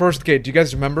one was the first gate? Do you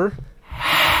guys remember?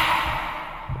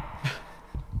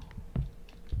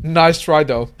 Nice try,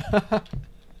 though.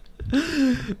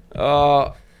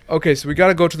 Okay, so we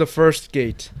gotta go to the first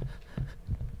gate.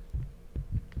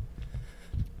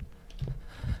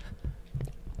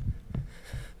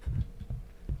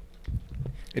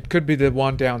 It could be the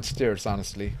one downstairs,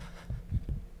 honestly.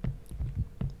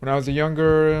 When I was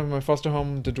younger, my foster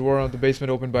home, the door of the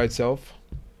basement opened by itself.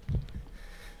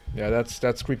 Yeah,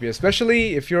 that's creepy.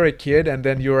 Especially if you're a kid and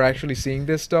then you're actually seeing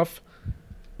this stuff.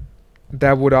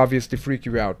 That would obviously freak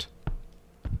you out.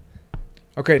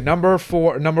 Okay, number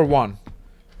 1.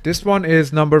 This one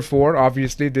is number 4.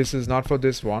 Obviously, this is not for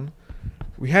this one.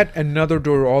 We had another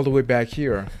door all the way back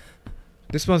here.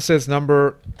 This one says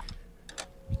number...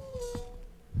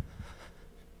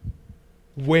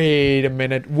 Wait a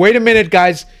minute,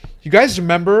 guys. You guys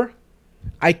remember?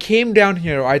 I came down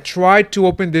here. I tried to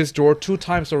open this door 2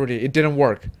 times already. It didn't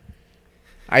work.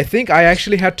 I think I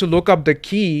actually had to look up the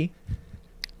key,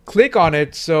 click on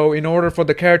it, so in order for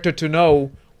the character to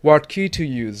know what key to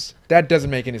use. That doesn't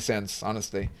make any sense,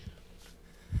 honestly.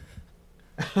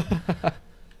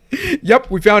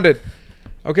 Yep, we found it.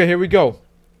 Okay, here we go.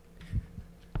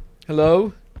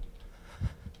 Hello?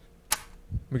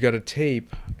 We got a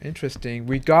tape. Interesting.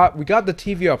 We got the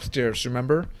TV upstairs,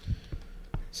 remember?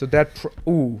 So that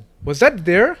ooh, was that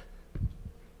there?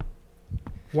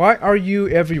 Why are you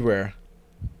everywhere?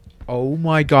 Oh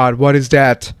my god, what is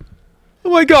that?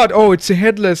 Oh my god, oh, it's a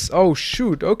headless. Oh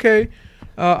shoot, okay.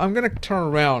 I'm gonna turn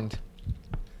around.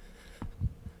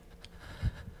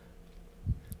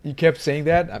 You kept saying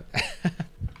that?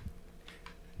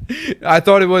 I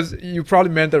thought it was, you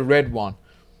probably meant the red one.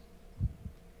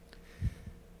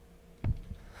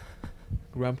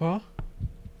 Grandpa?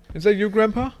 Is that you,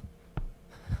 Grandpa?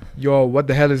 Yo, what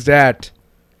the hell is that?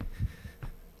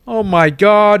 Oh my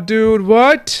god, dude,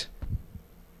 what?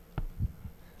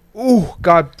 Ooh,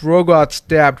 God, bro got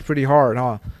stabbed pretty hard,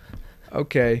 huh?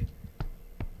 Okay.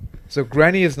 So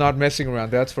Granny is not messing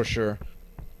around, that's for sure.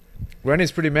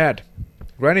 Granny's pretty mad.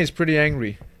 Granny's pretty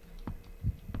angry.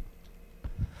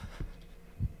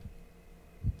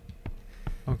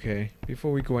 Okay,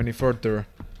 before we go any further...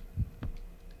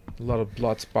 A lot of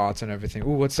blood spots and everything.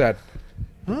 Ooh, what's that?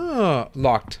 Ah,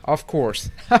 locked. Of course.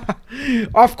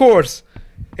 Of course.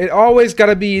 It always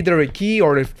gotta be either a key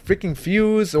or a freaking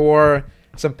fuse or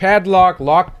some padlock,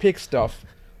 lockpick stuff.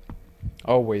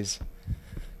 Always.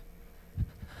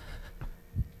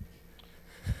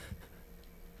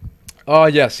 Oh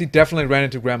yes, he definitely ran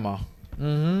into Grandma.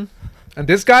 Mm-hmm. And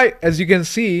this guy, as you can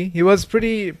see, he was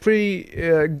pretty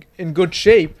in good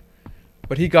shape,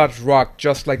 but he got rocked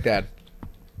just like that.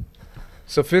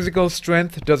 So physical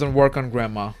strength doesn't work on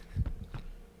Grandma.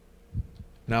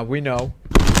 Now we know.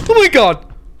 Oh my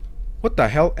god! What the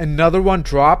hell? Another one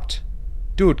dropped?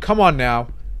 Dude, come on now.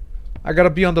 I gotta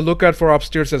be on the lookout for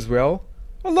upstairs as well.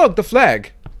 Oh look, the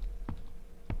flag.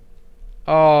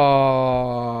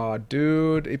 Oh,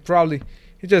 dude.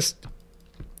 He just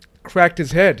cracked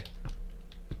his head.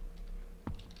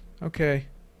 Okay.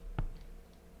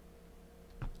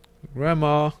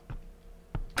 Grandma.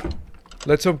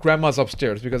 Let's hope Grandma's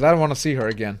upstairs because I don't want to see her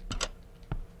again.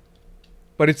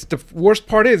 But it's the worst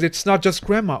part is it's not just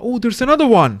Grandma. Oh, there's another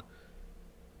one.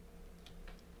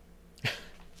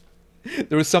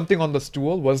 There was something on the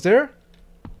stool, was there?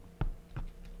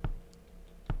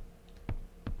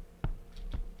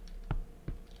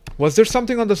 Was there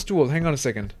something on the stool? Hang on a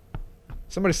second.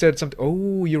 Somebody said something.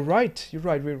 Oh, you're right. You're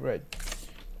right. You're right.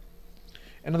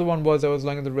 Another one was I was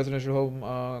lying in the residential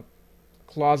home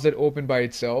closet open by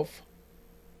itself.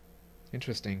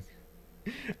 Interesting.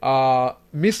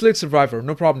 Mislead survivor.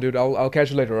 No problem, dude. I'll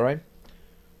catch you later, alright?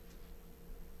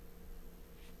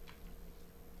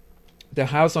 The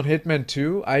house on Hitman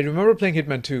 2. I remember playing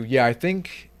Hitman 2. Yeah, I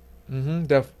think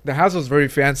the house was very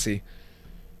fancy.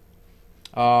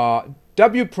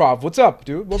 WProv, what's up,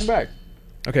 dude? Welcome back.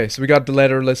 Okay, so we got the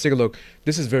letter. Let's take a look.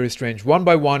 This is very strange. One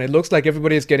by one, it looks like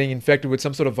everybody is getting infected with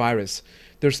some sort of virus.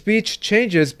 Their speech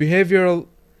changes, behavioral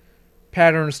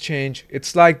patterns change.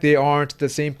 It's like they aren't the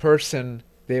same person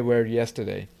they were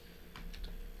yesterday.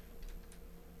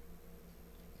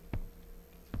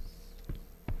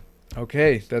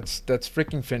 Okay, that's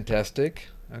freaking fantastic.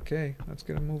 Okay, let's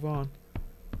get a move on.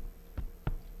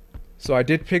 So I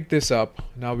did pick this up.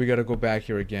 Now we gotta go back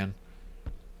here again.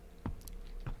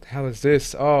 What the hell is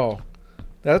this? Oh,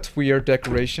 that's weird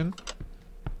decoration.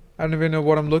 I don't even know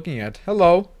what I'm looking at.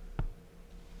 Hello.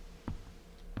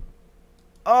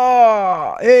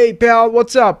 Oh, hey pal,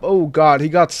 what's up? Oh god, he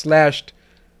got slashed.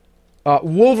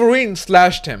 Wolverine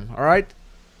slashed him, alright?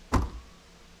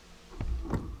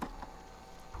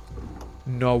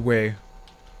 No way.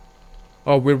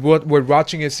 Oh, we're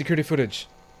watching his security footage.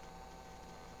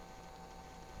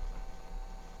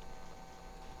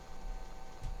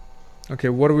 Okay,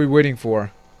 what are we waiting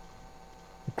for?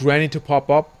 Granny to pop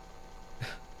up?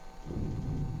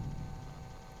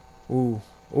 Ooh.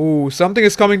 Ooh, something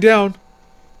is coming down.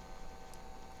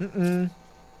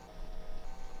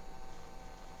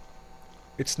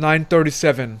 It's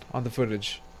 9:37 on the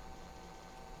footage.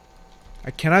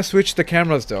 Can I switch the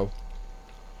cameras though?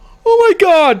 Oh my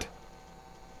god!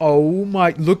 Oh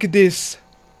my, look at this.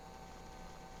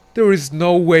 There is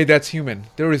no way that's human.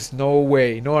 There is no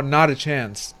way. No, not a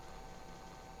chance.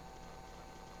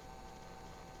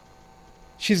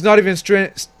 She's not even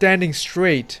standing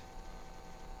straight.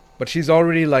 But she's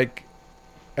already like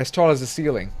as tall as the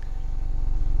ceiling.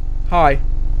 Hi.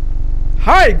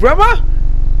 Hi, Grandma!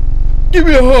 Give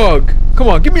me a hug! Come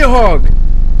on, give me a hug!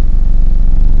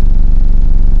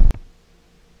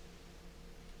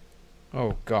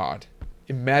 Oh god.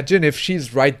 Imagine if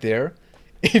she's right there.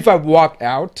 If I walk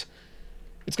out,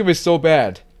 it's gonna be so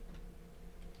bad.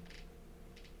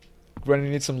 Granny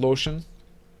needs some lotion.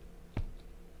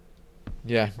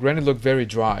 Yeah, Granny looked very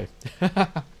dry.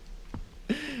 Oh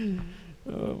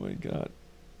my god.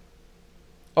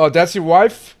 Oh, that's your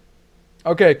wife?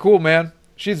 Okay, cool, man.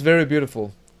 She's very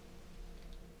beautiful.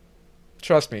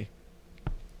 Trust me.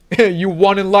 You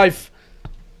won in life.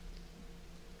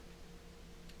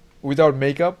 Without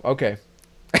makeup? Okay.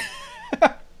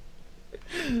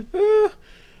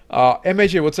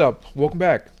 MHA, what's up? Welcome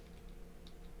back.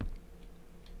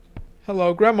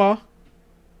 Hello, Grandma.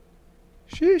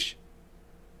 Sheesh.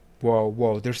 Whoa,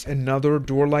 whoa, there's another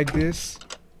door like this?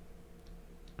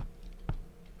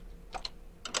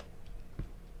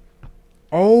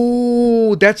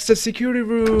 Oh, that's the security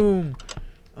room.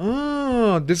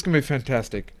 Oh, this is gonna be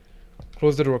fantastic.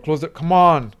 Close the door, close the... Come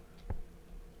on.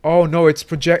 Oh, no,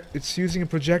 it's using a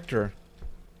projector.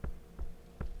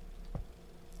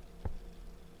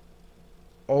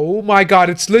 Oh my god,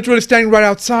 it's literally standing right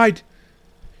outside.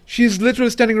 She's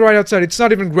literally standing right outside. It's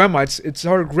not even Grandma, it's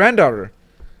her granddaughter.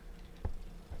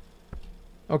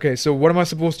 Okay, so what am I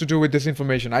supposed to do with this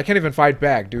information? I can't even fight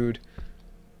back, dude.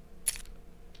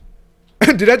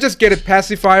 Did I just get a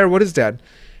pacifier? What is that?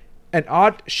 An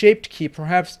odd-shaped key.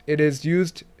 Perhaps it is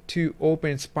used to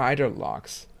open spider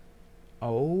locks.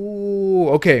 Oh,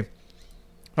 okay.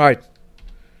 Alright.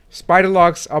 Spider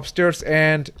locks upstairs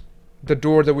and the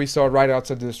door that we saw right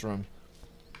outside this room.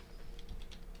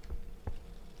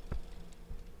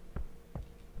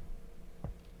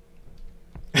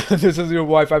 This is your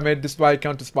wife. I made this spy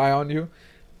account to spy on you.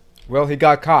 Well, he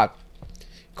got caught.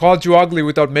 Called you ugly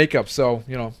without makeup, so,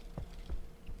 you know.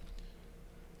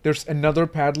 There's another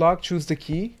padlock. Choose the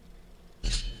key.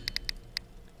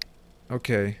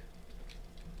 Okay.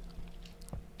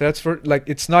 That's for, like,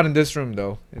 it's not in this room,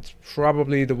 though. It's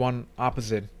probably the one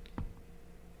opposite.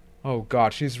 Oh,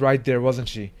 God. She's right there, wasn't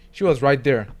she? She was right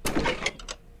there.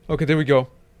 Okay, there we go.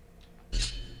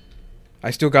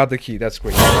 I still got the key. That's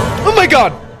great. Oh, my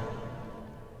God!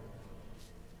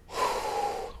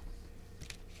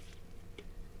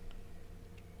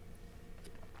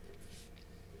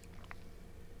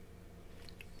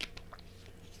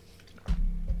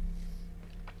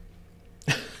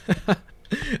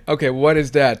 Okay, what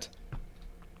is that?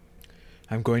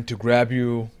 I'm going to grab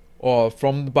you all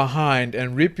from behind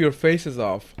and rip your faces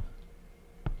off.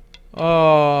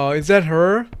 Oh, is that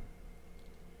her?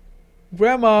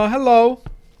 Grandma, hello.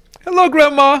 Hello,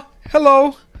 Grandma.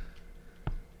 Hello.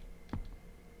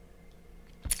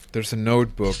 There's a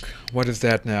notebook. What is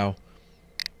that now?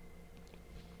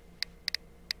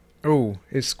 Oh,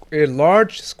 it's a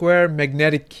large square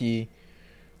magnetic key.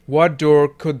 What door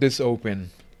could this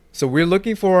open? So we're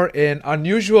looking for an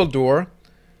unusual door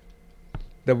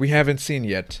that we haven't seen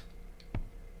yet.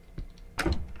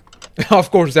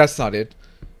 Of course, that's not it.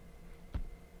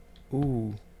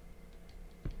 Ooh.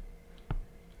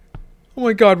 Oh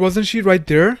my God, wasn't she right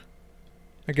there?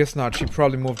 I guess not. She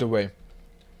probably moved away.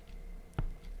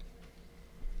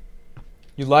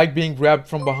 You like being grabbed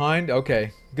from behind?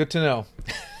 Okay, good to know.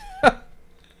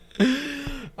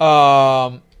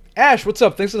 Ash, what's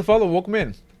up? Thanks for the follow. Welcome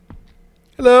in.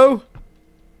 Hello.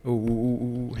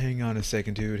 Ooh, hang on a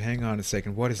second, dude. Hang on a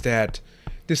second. What is that?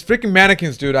 This freaking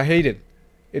mannequins, dude. I hate it.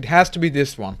 It has to be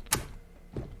this one.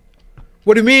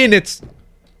 What do you mean it's...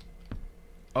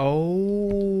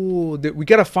 Oh, we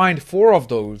gotta find 4 of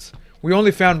those. We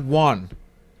only found 1.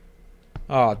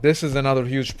 Ah, this is another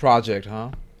huge project,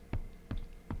 huh?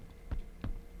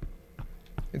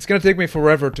 It's gonna take me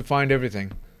forever to find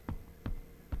everything.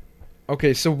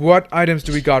 Okay, so what items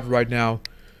do we got right now?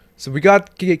 So we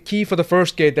got key for the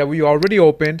first gate that we already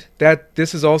opened.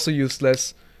 This is also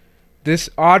useless. This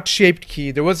odd-shaped key.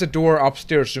 There was a door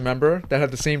upstairs, remember? That had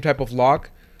the same type of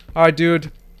lock. Alright,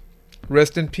 dude.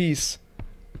 Rest in peace.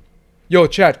 Yo,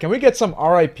 chat, can we get some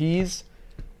RIPs?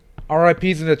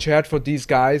 RIPs in the chat for these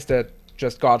guys that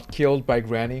just got killed by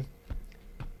Granny.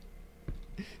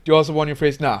 Do you also want your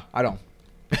face? Nah, I don't.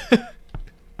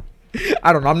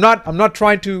 I don't know. I'm not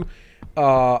trying to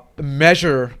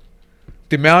measure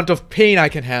the amount of pain I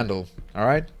can handle.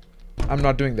 Alright? I'm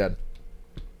not doing that.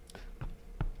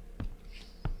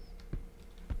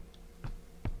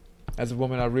 As a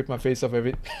woman, I rip my face off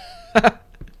every...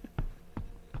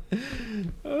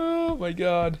 Oh my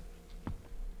God.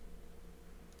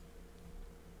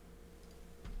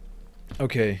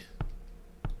 Okay.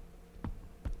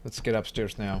 Let's get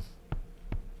upstairs now.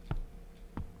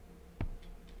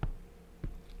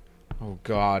 Oh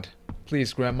God.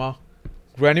 Please, Grandma.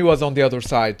 Granny was on the other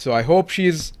side, so I hope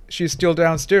she's still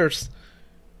downstairs.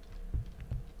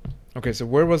 Okay, so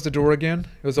where was the door again?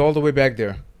 It was all the way back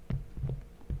there.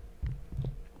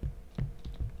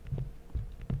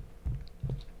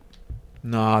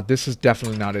 Nah, this is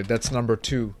definitely not it. That's number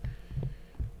 2.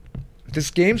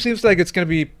 This game seems like it's gonna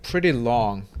be pretty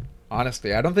long.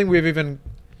 Honestly, I don't think we've even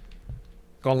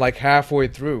gone like halfway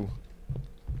through.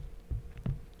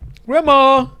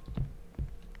 Grandma!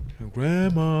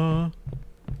 Grandma!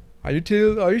 Are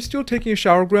you still taking a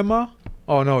shower, Grandma?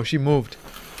 Oh no, she moved.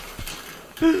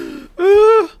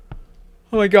 Oh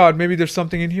my God, maybe there's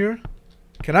something in here?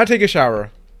 Can I take a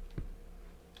shower?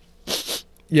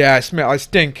 Yeah, I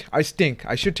stink. I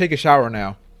should take a shower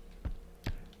now.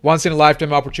 Once in a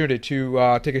lifetime opportunity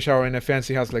to take a shower in a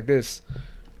fancy house like this.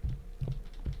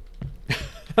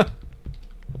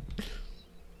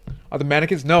 Are the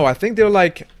mannequins? No, I think they're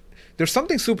like... There's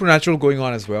something supernatural going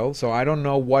on as well, so I don't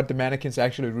know what the mannequins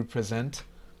actually represent.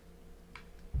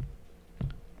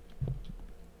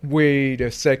 Wait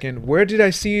a second. Where did I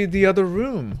see the other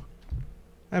room?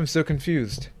 I'm so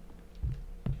confused.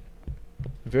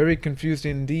 Very confused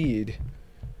indeed.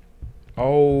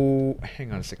 Oh,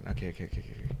 hang on a second. Okay.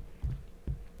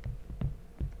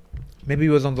 Maybe it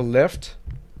was on the left.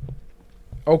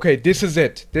 Okay, this is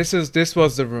it. This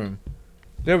was the room.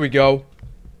 There we go.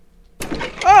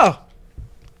 Oh!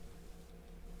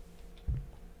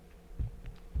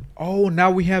 Oh, now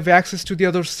we have access to the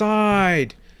other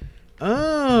side.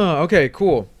 Ah, okay,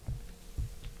 cool.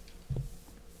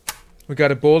 We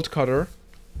got a bolt cutter.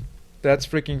 That's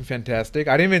freaking fantastic.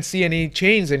 I didn't even see any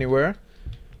chains anywhere.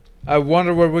 I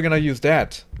wonder where we're gonna use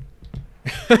that.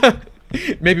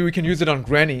 Maybe we can use it on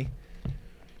Granny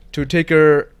to take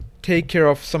care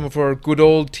of some of her good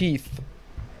old teeth.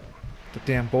 The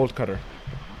damn bolt cutter.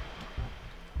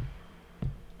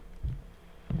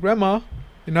 Grandma,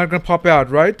 you're not gonna pop out,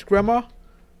 right, Grandma?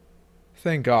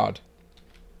 Thank God.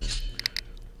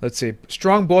 Let's see.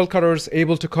 Strong bolt cutters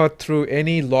able to cut through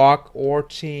any lock or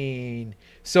chain.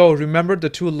 So remember the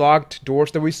 2 locked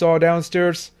doors that we saw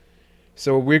downstairs?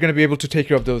 So we're gonna be able to take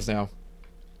care of those now.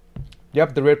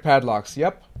 Yep, the red padlocks.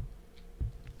 Yep.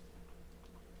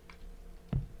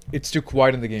 It's too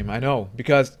quiet in the game, I know.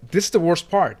 Because this is the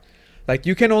worst part. Like,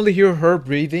 you can only hear her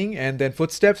breathing and then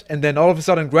footsteps, and then all of a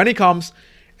sudden Granny comes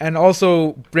and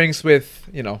also brings with,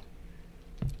 you know,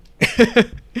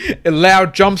 a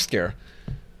loud jump scare.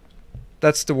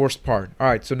 That's the worst part.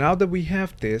 Alright, so now that we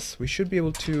have this, we should be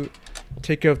able to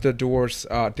take care of the doors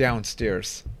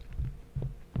downstairs.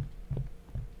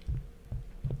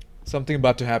 Something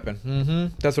about to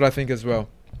happen. That's what I think as well.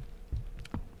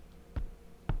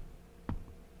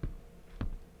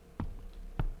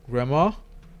 Grandma?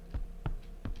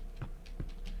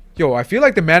 Yo, I feel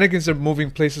like the mannequins are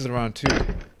moving places around too.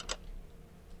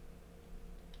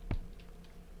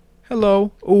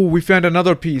 Hello. Oh, we found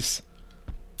another piece.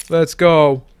 Let's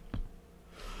go.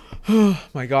 Oh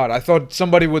my God, I thought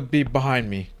somebody would be behind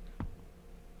me.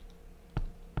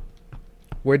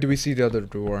 Where do we see the other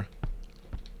door?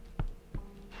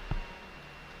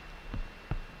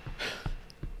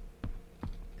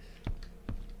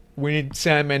 We need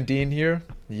Sam and Dean here.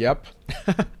 Yep.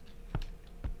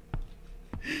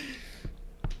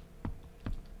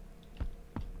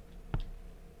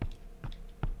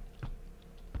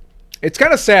 It's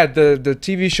kind of sad the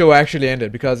TV show actually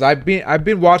ended because I've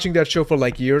been watching that show for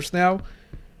like years now.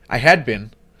 I had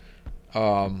been,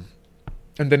 and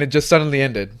then it just suddenly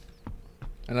ended.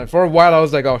 And then for a while I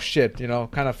was like, oh shit, you know,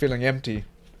 kind of feeling empty.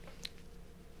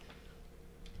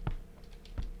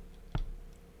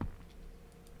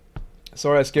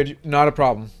 Sorry, I scared you. Not a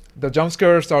problem. The jump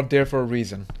scares are there for a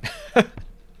reason.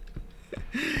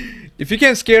 If you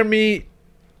can scare me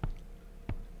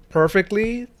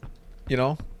perfectly, you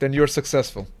know, then you're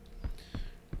successful.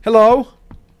 Hello?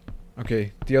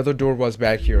 Okay, the other door was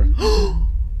back here.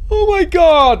 Oh my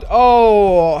God!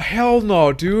 Oh, hell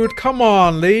no, dude. Come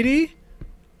on, lady.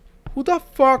 Who the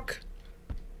fuck?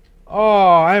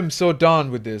 Oh, I am so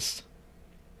done with this.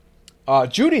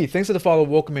 Judy, thanks for the follow.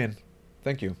 Welcome in.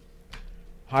 Thank you.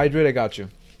 Hydrate, I got you.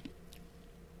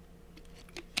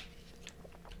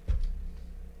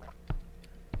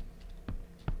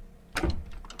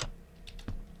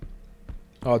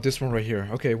 Oh, this one right here.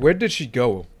 Okay, where did she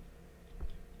go?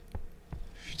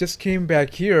 She just came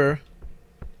back here.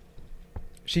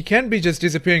 She can't be just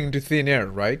disappearing into thin air,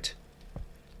 right?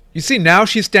 You see, now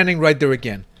she's standing right there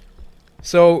again.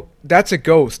 So, that's a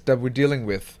ghost that we're dealing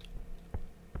with.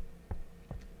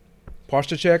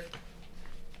 Posture check.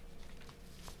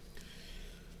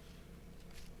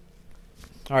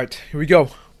 Alright, here we go.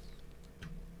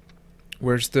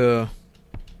 Where's the...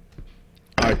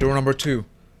 Alright, door number 2.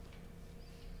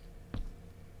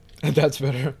 That's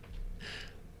better.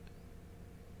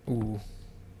 Ooh.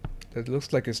 That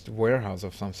looks like it's a warehouse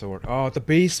of some sort. Oh, the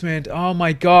basement. Oh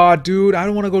my God, dude. I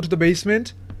don't want to go to the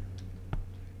basement.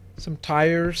 Some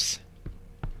tires.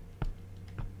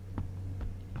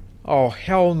 Oh,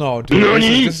 hell no, dude.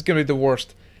 This is gonna be the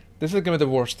worst. This is gonna be the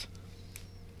worst.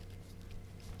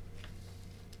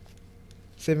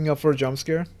 Saving up for a jump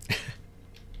scare?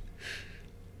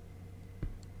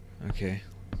 Okay,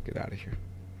 let's get out of here.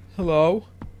 Hello?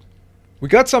 We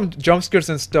got some jump scares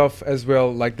and stuff as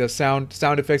well, like the sound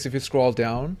effects if you scroll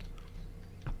down.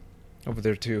 Over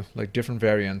there too, like different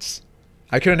variants.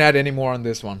 I couldn't add any more on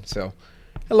this one, so.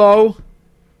 Hello?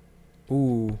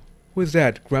 Ooh, who is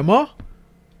that? Grandma?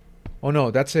 Oh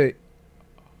no, that's a...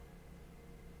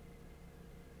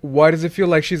 Why does it feel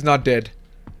like she's not dead?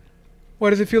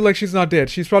 Why does it feel like she's not dead?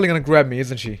 She's probably gonna grab me,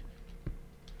 isn't she?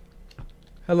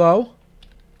 Hello?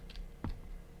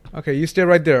 Okay, you stay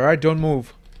right there, alright? Don't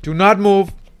move. Do not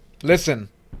move. Listen.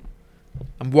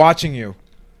 I'm watching you.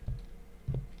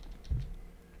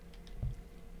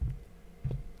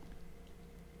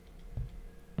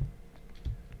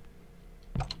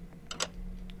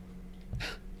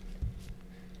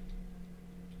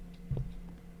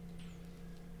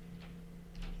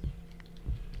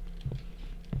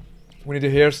 We need a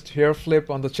hair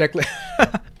flip on the checklist.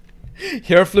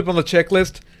 Hair flip on the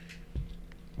checklist.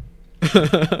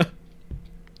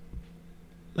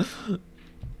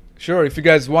 Sure, if you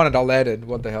guys want it, I'll add it.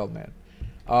 What the hell, man.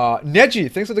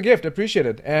 Neji, thanks for the gift. Appreciate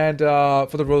it. And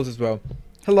for the rose as well.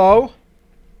 Hello?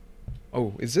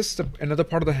 Oh, is this another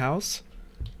part of the house?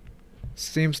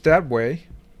 Seems that way.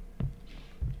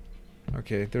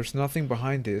 Okay, there's nothing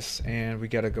behind this, and we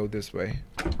gotta go this way.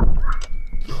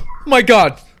 My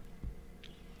god!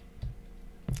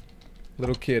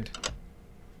 Little kid.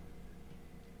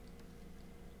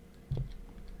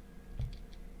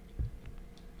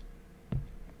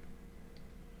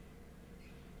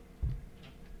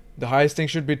 The highest thing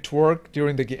should be twerk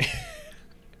during the game.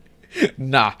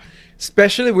 Nah.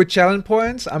 Especially with challenge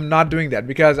points, I'm not doing that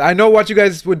because I know what you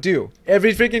guys would do.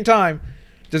 Every freaking time,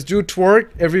 just do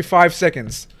twerk every 5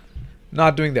 seconds.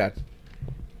 Not doing that.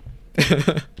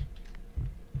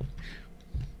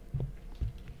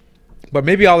 But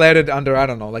maybe I'll add it under, I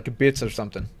don't know, like a bits or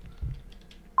something.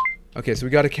 Okay, so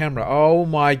we got a camera. Oh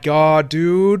my god,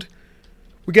 dude.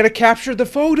 We gotta capture the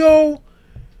photo.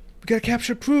 We gotta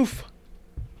capture proof.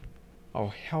 Oh,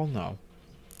 hell no.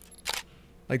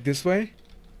 Like this way?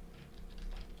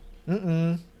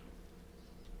 Mm-mm.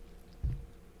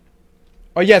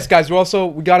 Oh yes, guys,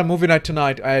 we got a movie night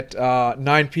tonight at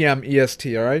 9 p.m.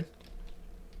 EST, alright?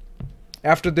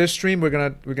 After this stream, we're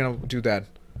gonna do that.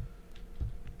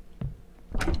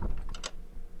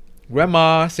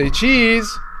 Grandma, say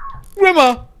cheese!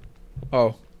 Grandma!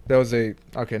 Oh, that was a...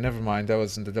 Okay, never mind. That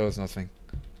was nothing.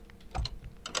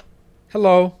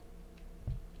 Hello.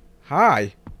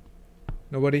 Hi.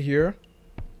 Nobody here?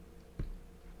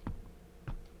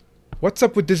 What's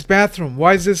up with this bathroom?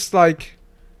 Why is this like...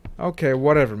 Okay,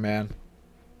 whatever, man.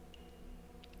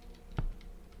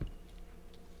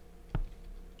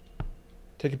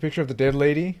 Take a picture of the dead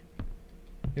lady?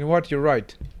 You know what? You're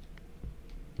right.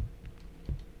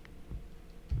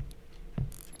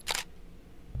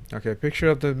 Okay, picture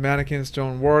of the mannequins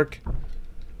don't work.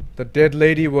 The dead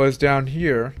lady was down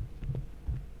here.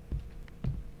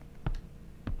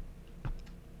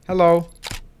 Hello.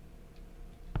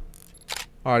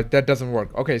 Alright, that doesn't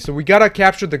work. Okay, so we gotta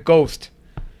capture the ghost.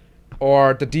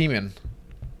 Or the demon.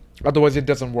 Otherwise it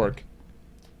doesn't work.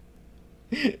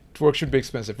 Twerk should be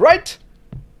expensive. Right?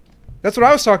 That's what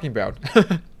I was talking about.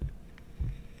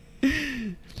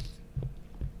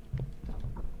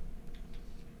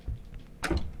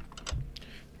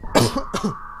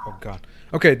 Oh god.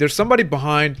 Okay, there's somebody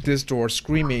behind this door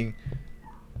screaming.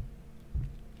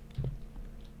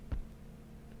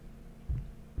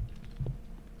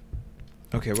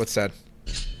 Okay, what's that?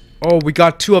 Oh, we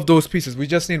got 2 of those pieces. We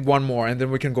just need 1 more and then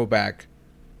we can go back.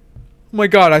 Oh my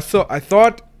god, I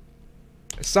thought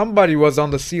somebody was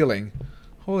on the ceiling.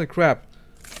 Holy crap.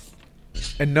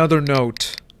 Another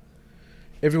note.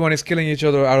 Everyone is killing each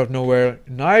other out of nowhere.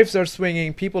 Knives are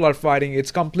swinging. People are fighting.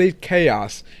 It's complete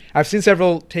chaos. I've seen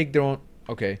several take their own...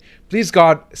 Okay. Please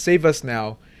God, save us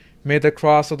now. May the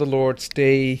cross of the Lord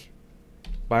stay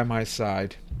by my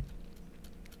side.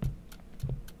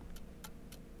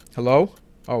 Hello?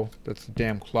 Oh, that's the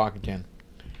damn clock again.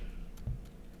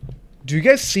 Do you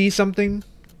guys see something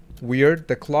weird?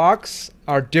 The clocks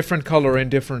are different color in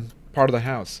different part of the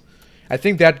house. I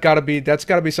think that's gotta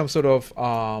be some sort of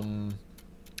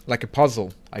like a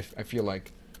puzzle. I feel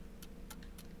like.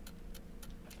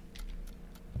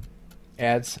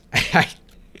 Ads.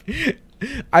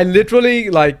 I literally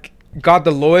like got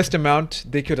the lowest amount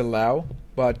they could allow,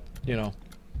 but you know,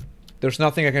 there's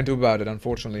nothing I can do about it,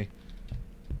 unfortunately.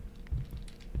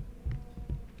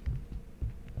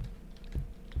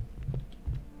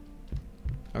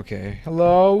 Okay,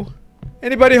 hello?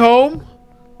 Anybody home?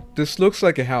 This looks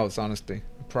like a house, honestly.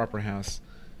 A proper house.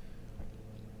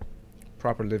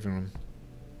 Proper living room.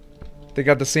 They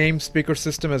got the same speaker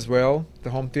system as well,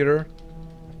 the home theater.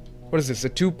 What is this, a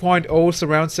 2.0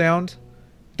 surround sound?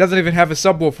 Doesn't even have a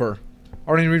subwoofer.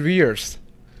 Or any rears.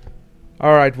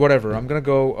 Alright, whatever. I'm gonna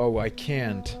go... Oh, I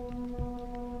can't.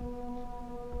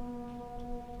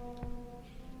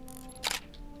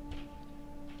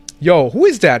 Yo, who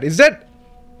is that? Is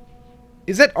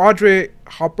that Audrey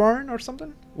Hepburn or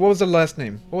something? What was her last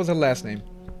name? What was her last name?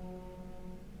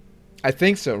 I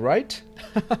think so, right?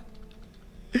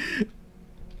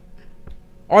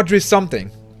 Audrey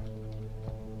something.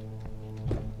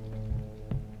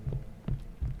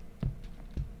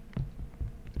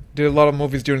 Did a lot of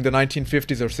movies during the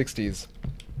 1950s or 60s.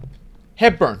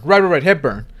 Hepburn. Right,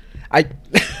 Hepburn.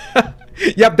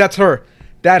 Yep, that's her.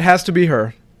 That has to be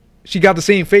her. She got the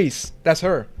same face. That's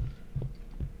her.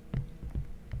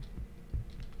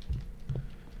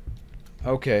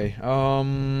 Okay,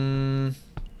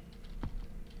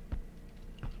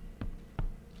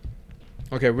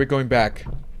 okay, we're going back.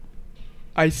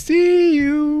 I see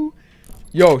you.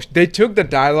 Yo, they took the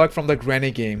dialogue from the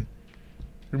Granny game.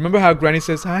 Remember how Granny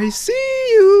says, I see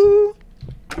you?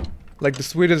 Like the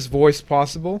sweetest voice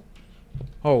possible.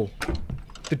 Oh.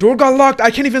 The door got locked.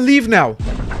 I can't even leave now.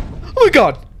 Oh my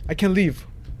god. I can't leave.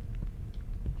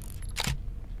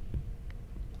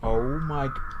 Oh my...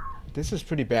 This is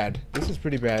pretty bad. This is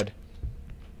pretty bad.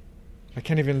 I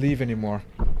can't even leave anymore.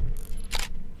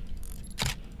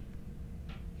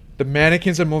 The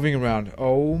mannequins are moving around.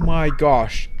 Oh my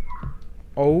gosh.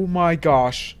 Oh my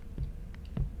gosh.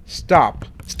 Stop.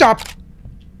 Stop!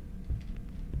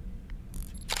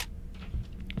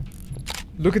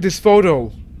 Look at this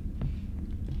photo.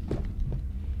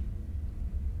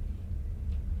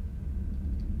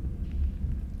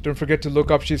 Don't forget to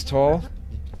look up, she's tall.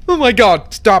 Oh my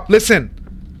god, stop, listen!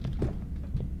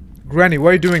 Granny, why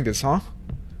are you doing this, huh?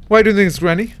 Why are you doing this,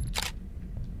 Granny?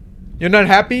 You're not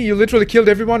happy? You literally killed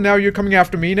everyone, now you're coming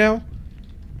after me now?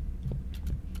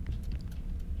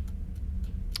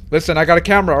 Listen, I got a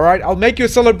camera, alright? I'll make you a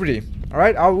celebrity,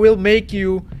 alright? I will make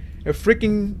you a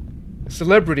freaking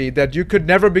celebrity that you could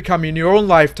never become in your own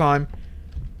lifetime.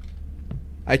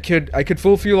 I could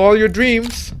fulfill all your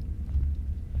dreams.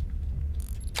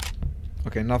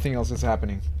 Okay, nothing else is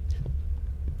happening.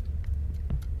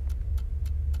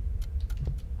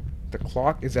 The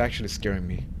clock is actually scaring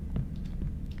me.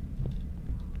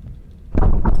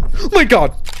 Oh my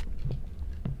god!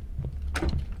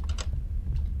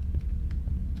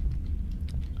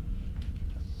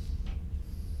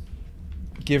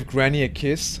 Give Granny a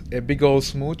kiss? A big old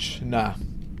smooch? Nah.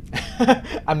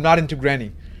 I'm not into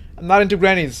Granny. I'm not into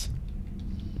grannies.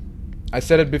 I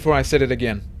said it before, I said it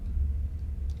again.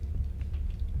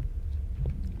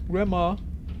 Grandma.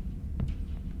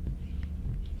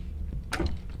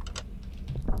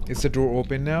 Is the door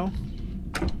open now?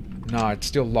 Nah, it's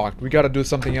still locked. We gotta do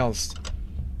something else.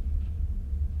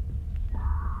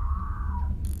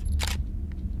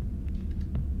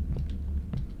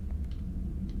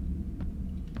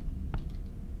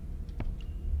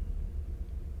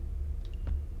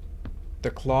 The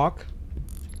clock?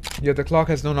 Yeah, the clock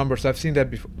has no numbers. I've seen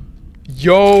that before.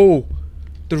 Yo!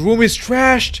 The room is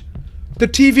trashed! The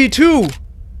TV too!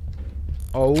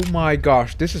 Oh my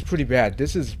gosh, this is pretty bad.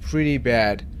 This is pretty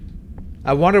bad.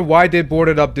 I wonder why they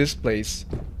boarded up this place.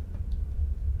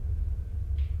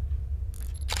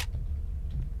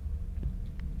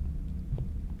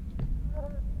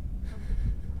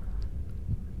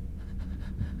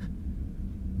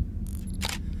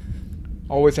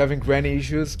 Always having granny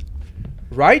issues.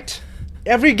 Right?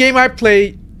 Every game I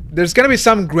play, there's gonna be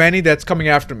some granny that's coming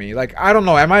after me. Like, I don't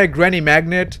know, am I a granny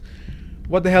magnet?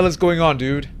 What the hell is going on,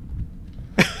 dude?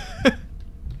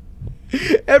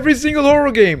 Every single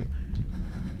horror game.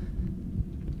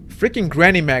 Freaking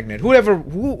granny magnet. Whoever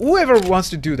wants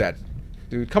to do that.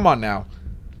 Dude, come on now.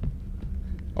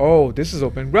 Oh, this is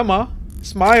open. Grandma,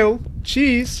 smile,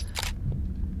 cheese.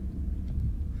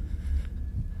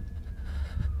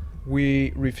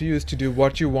 We refuse to do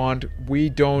what you want. We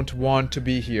don't want to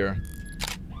be here.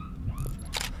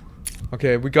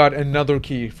 Okay, we got another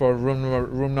key for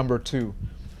room number 2.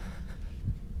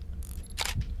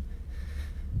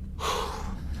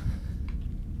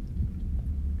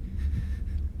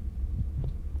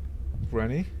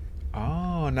 Granny?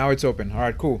 Oh, now it's open.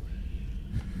 Alright, cool.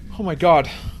 Oh my god.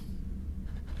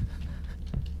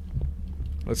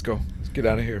 Let's go. Let's get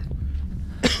out of here.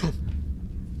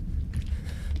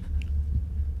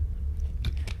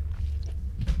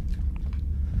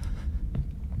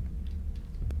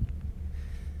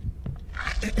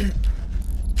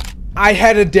 I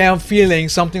had a damn feeling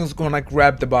something was gonna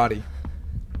grab the body.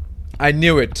 I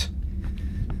knew it.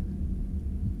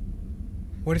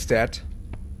 What is that?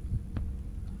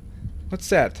 What's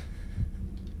that?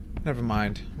 Never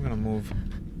mind. I'm gonna move.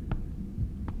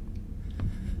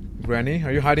 Granny?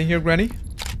 Are you hiding here, Granny?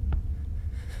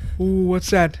 Ooh, what's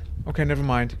that? Okay, never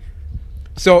mind.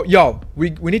 So, yo,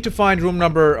 we need to find room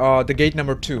number, the gate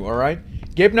number 2,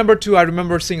 alright? Gate number 2, I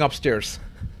remember seeing upstairs.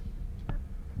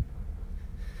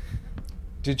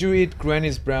 Did you eat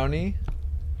Granny's brownie?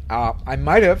 I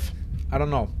might have. I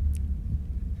don't know.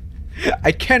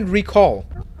 I can't recall.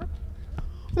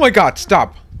 Oh my god,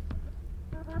 stop.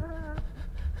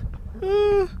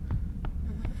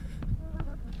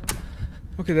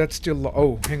 Okay, that's still...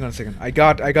 Oh, hang on a second. I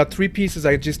got 3 pieces.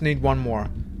 I just need 1 more.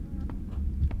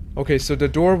 Okay, so the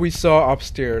door we saw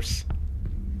upstairs.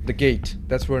 The gate.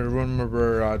 That's where room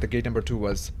number... the gate number 2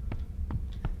 was.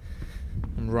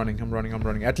 I'm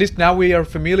running. At least now we are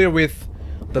familiar with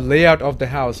the layout of the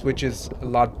house, which is a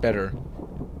lot better.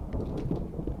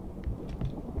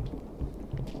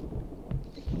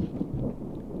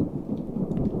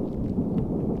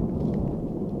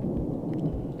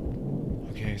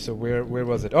 so where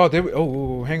was it? Oh, there we,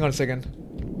 oh, hang on a second.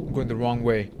 I'm going the wrong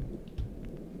way.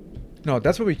 No,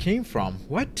 that's where we came from.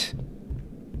 What?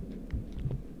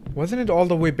 Wasn't it all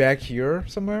the way back here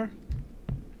somewhere?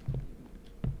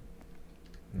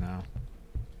 No.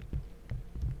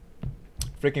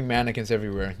 Freaking mannequins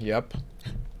everywhere. Yep.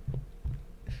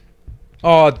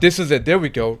 Oh, this is it. There we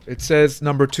go. It says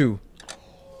number 2.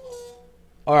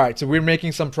 Alright, so we're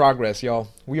making some progress, y'all.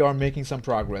 We are making some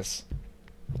progress.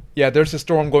 Yeah, there's a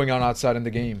storm going on outside in the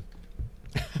game.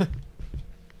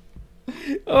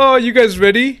 Oh, you guys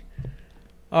ready?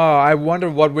 Oh, I wonder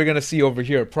what we're gonna see over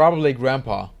here. Probably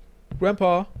Grandpa.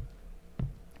 Grandpa.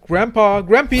 Grandpa.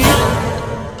 Grampy!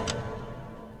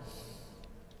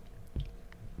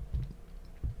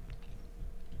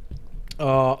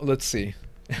 Let's see.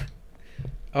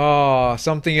 Oh,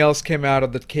 something else came out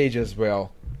of the cage as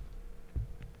well.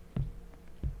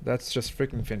 That's just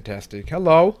freaking fantastic.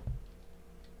 Hello?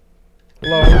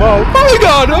 Hello, hello. Oh my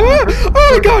god!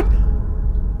 Oh my god!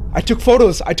 I took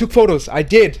photos. I took photos. I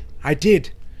did. I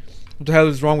did. What the hell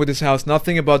is wrong with this house?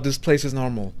 Nothing about this place is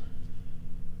normal.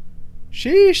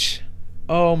 Sheesh.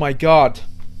 Oh my god.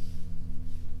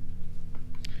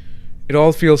 It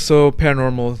all feels so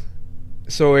paranormal.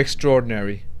 So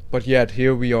extraordinary. But yet,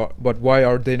 here we are. But why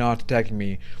are they not attacking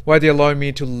me? Why are they allowing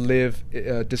me to live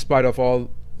despite of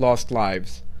all lost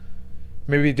lives?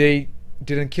 Maybe they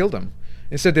didn't kill them.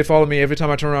 Instead, they follow me. Every time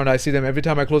I turn around, I see them. Every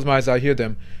time I close my eyes, I hear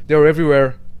them. They are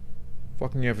everywhere.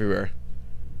 Fucking everywhere.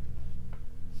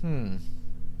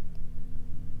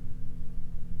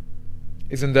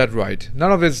 Isn't that right?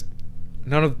 None of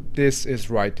this is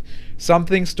right.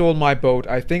 Something stole my boat.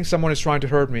 I think someone is trying to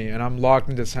hurt me, and I'm locked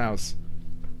in this house.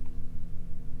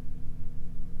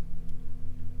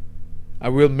 I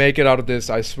will make it out of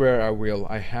this. I swear I will.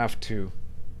 I have to.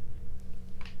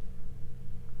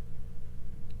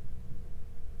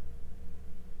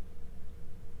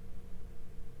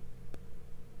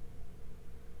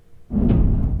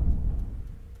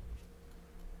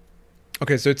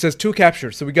 Okay, so it says 2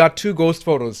 captured. So we got 2 ghost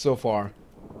photos so far.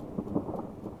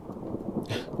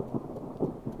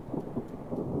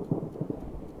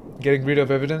 Getting rid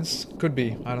of evidence? Could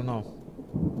be. I don't know.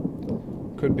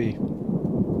 Could be.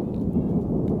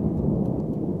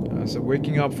 So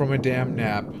waking up from a damn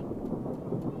nap.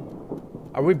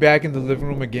 Are we back in the living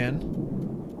room again?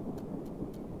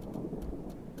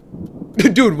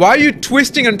 Dude, why are you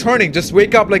twisting and turning? Just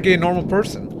wake up like a normal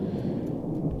person.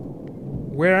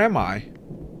 Where am I?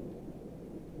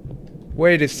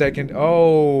 Wait a second.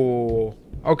 Oh.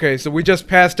 Okay, so we just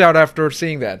passed out after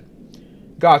seeing that.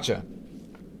 Gotcha.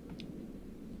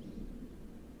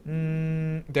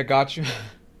 That got you.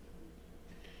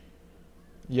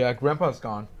 Yeah, Grandpa's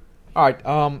gone. Alright,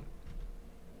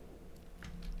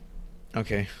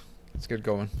 okay, let's get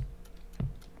going.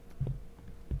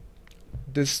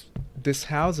 This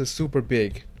house is super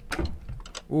big.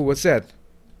 Ooh, what's that?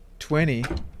 20?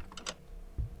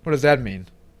 What does that mean?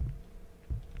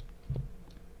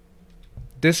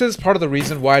 This is part of the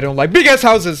reason why I don't like big-ass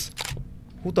houses!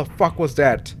 Who the fuck was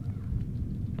that?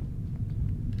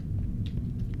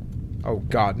 Oh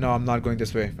god, no, I'm not going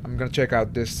this way. I'm gonna check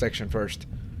out this section first.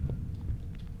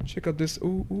 Check out this.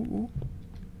 Ooh, ooh, ooh.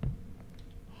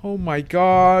 Oh my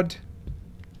god.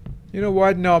 You know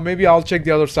what? No, maybe I'll check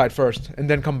the other side first and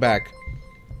then come back.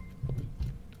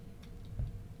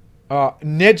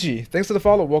 Neji, thanks for the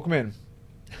follow. Welcome in.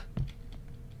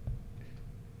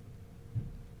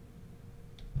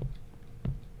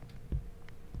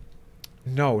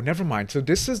 No, never mind. So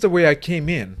this is the way I came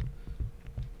in.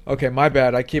 Okay, my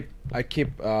bad. I keep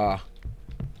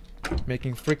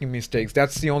making freaking mistakes.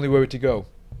 That's the only way to go.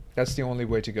 That's the only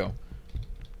way to go.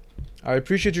 I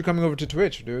appreciate you coming over to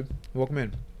Twitch, dude. Welcome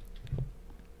in.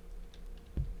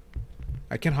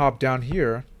 I can hop down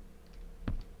here.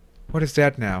 What is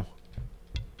that now?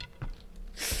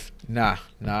 Nah.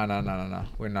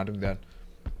 We're not doing that.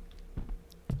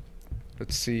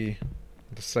 Let's see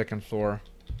the second floor.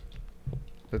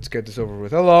 Let's get this over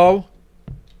with. Hello!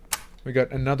 We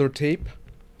got another tape.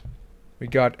 We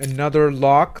got another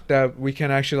lock that we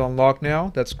can actually unlock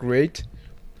now. That's great.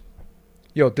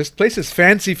 Yo, this place is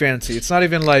fancy. It's not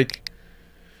even like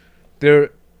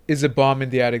there is a bomb in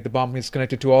the attic. The bomb is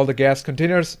connected to all the gas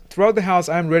containers throughout the house.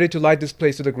 I'm ready to light this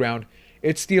place to the ground.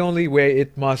 It's the only way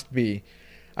it must be.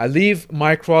 I leave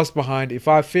my cross behind. If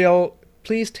I fail,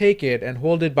 please take it and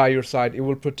hold it by your side. It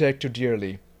will protect you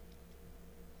dearly.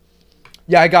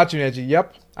 Yeah, I got you, Neji.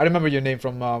 Yep. I remember your name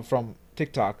from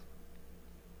TikTok.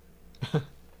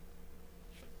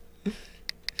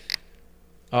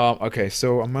 Okay,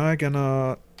 so am I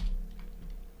gonna...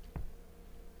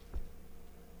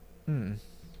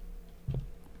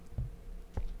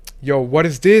 Yo, what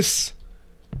is this?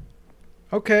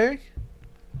 Okay.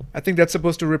 I think that's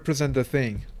supposed to represent the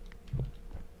thing.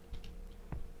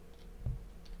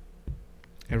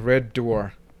 A red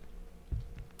door.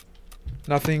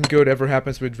 Nothing good ever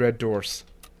happens with red doors.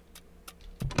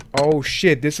 Oh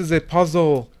shit, this is a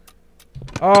puzzle.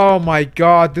 Oh my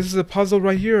god, this is a puzzle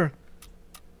right here.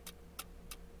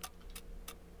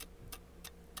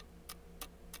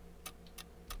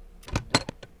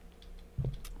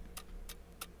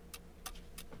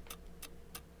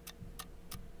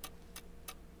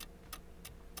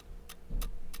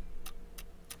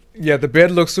 Yeah, the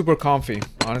bed looks super comfy,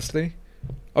 honestly.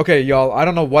 Okay, y'all, I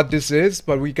don't know what this is,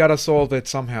 but we gotta solve it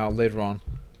somehow later on.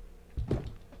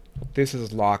 This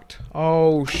is locked.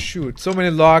 Oh, shoot. So many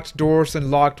locked doors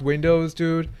and locked windows,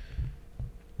 dude.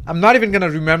 I'm not even gonna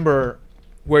remember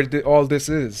where all this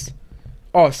is.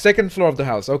 Oh, second floor of the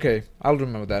house. Okay, I'll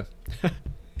remember that.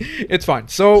 It's fine.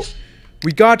 So,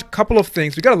 we got a couple of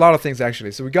things. We got a lot of things,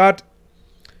 actually. So, we got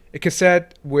a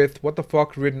cassette with what the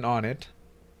fuck written on it.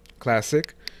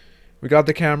 Classic. We got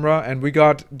the camera, and we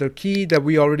got the key that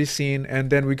we already seen, and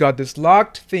then we got this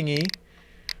locked thingy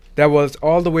that was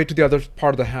all the way to the other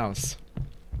part of the house.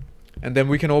 And then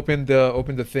we can open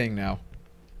the thing now.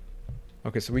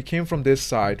 Okay, so we came from this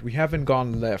side. We haven't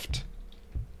gone left.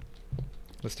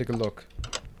 Let's take a look.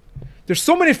 There's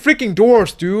so many freaking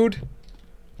doors, dude.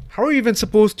 How are you even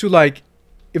supposed to, like...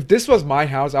 If this was my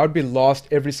house, I would be lost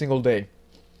every single day.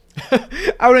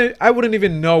 I wouldn't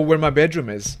even know where my bedroom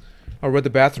is. Or where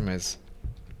the bathroom is.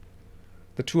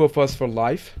 The two of us for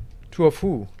life? Two of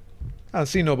who? I don't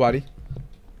see nobody.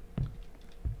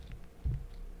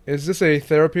 Is this a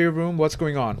therapy room? What's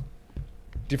going on?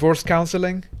 Divorce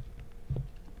counseling?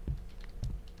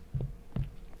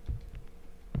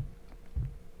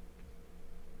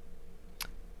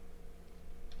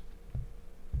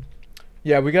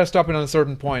 Yeah, we gotta stop it on a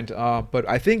certain point. But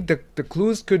I think the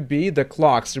clues could be the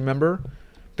clocks, remember?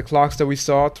 The clocks that we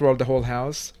saw throughout the whole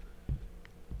house.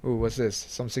 Ooh, what's this?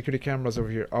 Some security cameras over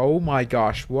here. Oh my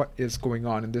gosh, what is going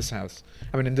on in this house?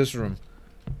 I mean, in this room.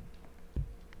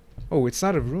 Oh, it's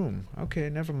not a room. Okay,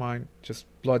 never mind. Just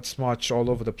blood smudge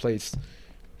all over the place.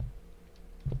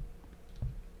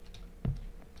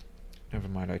 Never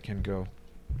mind, I can go.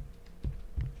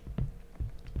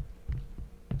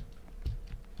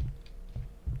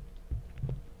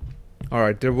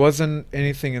 Alright, there wasn't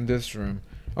anything in this room.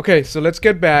 Okay, so let's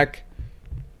get back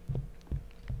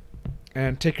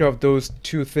and take care of those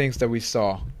two things that we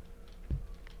saw.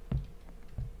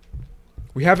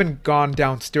 We haven't gone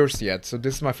downstairs yet, so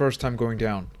this is my first time going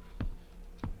down.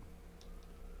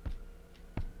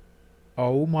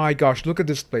 Oh my gosh, look at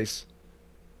this place.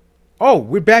 Oh,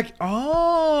 we're back.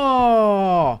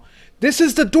 Oh, this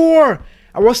is the door.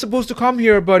 I was supposed to come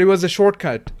here, but it was a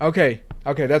shortcut. Okay,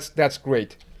 okay, that's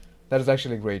great. That is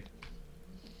actually great.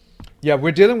 Yeah,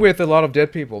 we're dealing with a lot of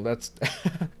dead people. That's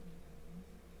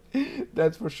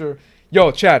that's for sure.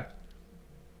 Yo, chat.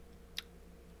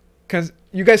 Cause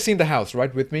you guys seen the house,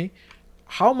 right, with me?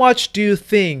 How much do you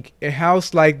think a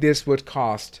house like this would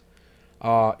cost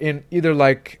in either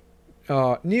like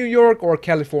New York or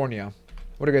California?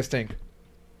 What do you guys think?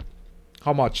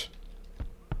 How much?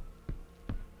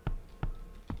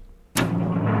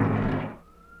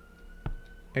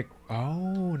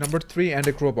 Oh, number 3 and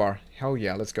a crowbar. Hell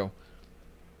yeah, let's go.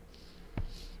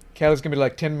 Cali's gonna be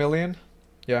like 10 million.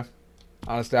 Yeah,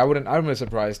 honestly, I wouldn't be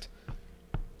surprised.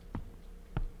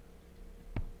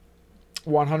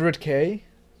 100k?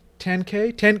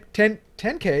 10k?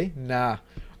 10k? Nah.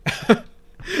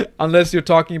 Unless you're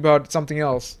talking about something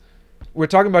else. We're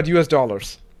talking about US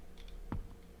dollars.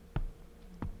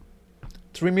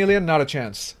 3 million? Not a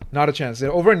chance. Not a chance.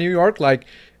 Over in New York, like,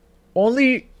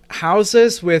 only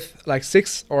houses with like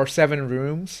 6 or 7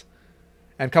 rooms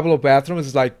and a couple of bathrooms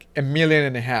is like $1.5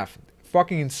 million.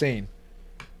 Fucking insane.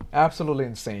 Absolutely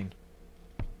insane.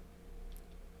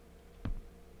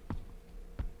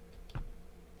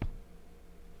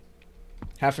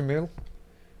 $500,000?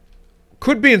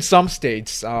 Could be in some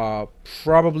states.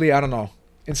 Probably, I don't know.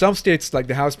 In some states, like,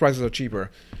 the house prices are cheaper.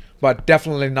 But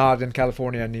definitely not in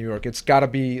California and New York. It's gotta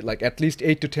be like at least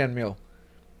 8 to 10 mil.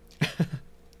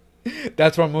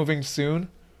 That's why I'm moving soon.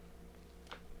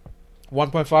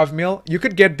 1.5 mil. You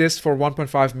could get this for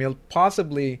 1.5 mil,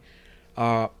 possibly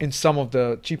in some of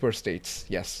the cheaper states.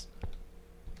 Yes.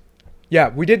 Yeah,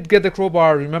 we did get the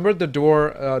crowbar. Remember the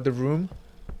door, the room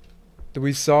that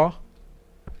we saw?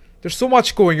 There's so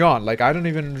much going on. Like, I don't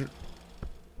even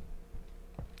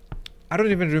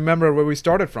remember where we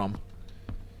started from.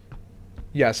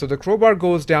 Yeah, so the crowbar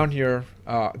goes down here,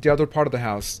 the other part of the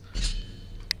house.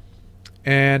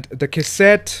 And the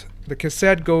cassette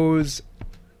goes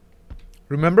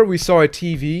Remember we saw a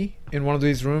TV in one of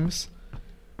these rooms?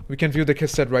 We can view the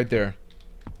cassette right there.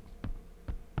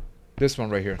 This one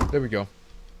right here. There we go.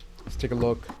 Let's take a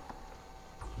look.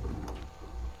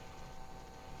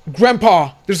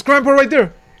 Grandpa! There's Grandpa right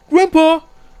there! Grandpa!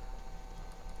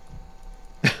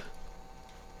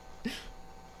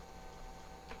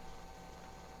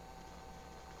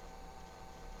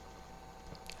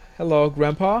 Hello,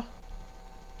 Grandpa.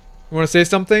 You want to say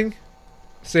something?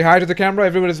 Say hi to the camera.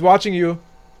 Everybody's watching you.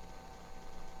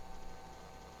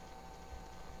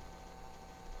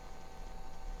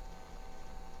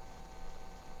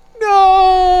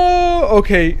 No!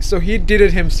 Okay, so he did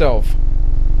it himself.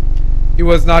 It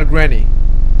was not Granny.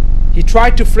 He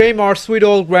tried to frame our sweet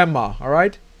old grandma,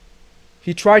 alright?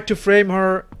 He tried to frame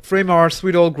our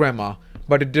sweet old grandma,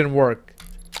 but it didn't work.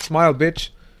 Smile, bitch.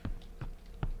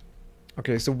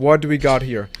 Okay, so what do we got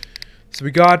here? So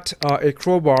we got a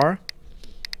crowbar.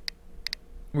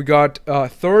 We got a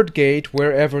third gate,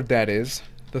 wherever that is.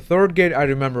 The third gate, I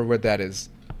remember where that is.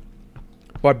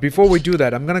 But before we do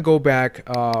that, I'm gonna go back,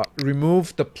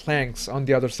 remove the planks on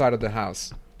the other side of the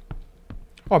house.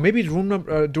 Oh, maybe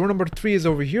door number 3 is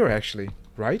over here, actually.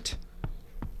 Right?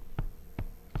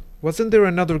 Wasn't there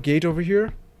another gate over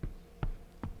here?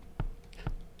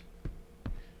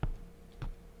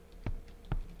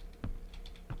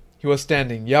 He was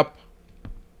standing. Yup.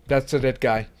 That's the dead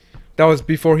guy. That was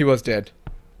before he was dead.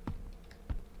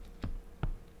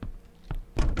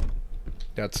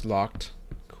 That's locked.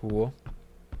 Cool.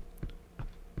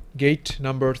 Gate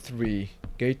number 3.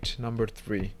 Gate number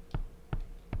 3.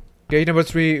 Gate number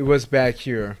 3 was back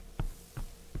here.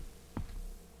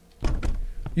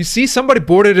 You see, somebody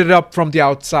boarded it up from the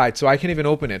outside, so I can't even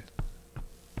open it.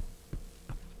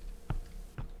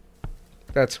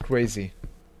 That's crazy.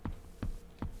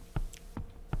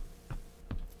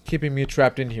 Keeping me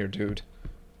trapped in here, dude.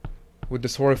 With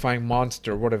this horrifying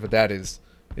monster, whatever that is.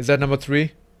 Is that number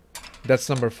 3? That's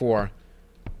number 4.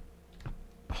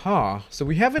 Huh. So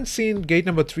we haven't seen gate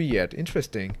number 3 yet.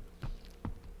 Interesting.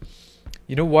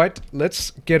 You know what?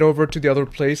 Let's get over to the other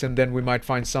place and then we might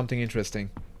find something interesting.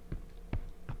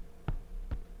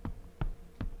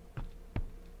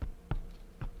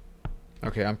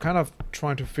 Okay, I'm kind of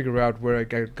trying to figure out where I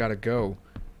gotta go.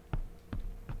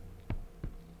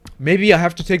 Maybe I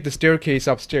have to take the staircase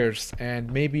upstairs,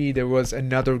 and maybe there was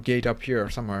another gate up here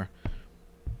somewhere.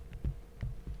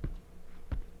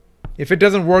 If it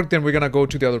doesn't work, then we're gonna go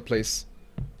to the other place.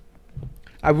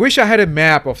 I wish I had a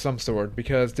map of some sort,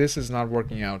 because this is not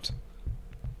working out.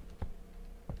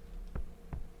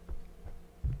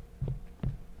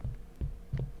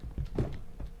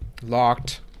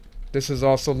 Locked. This is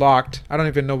also locked. I don't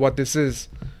even know what this is.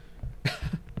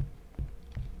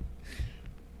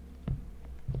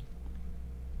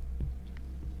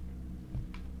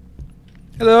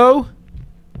 Hello?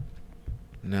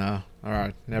 No.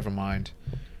 Alright, never mind.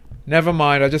 Never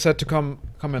mind, I just had to come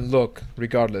and look,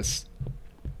 regardless.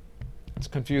 It's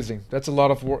confusing. That's a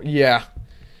lot of work. Yeah.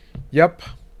 Yep.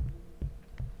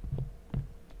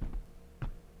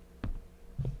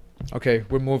 Okay,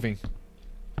 we're moving.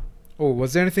 Oh,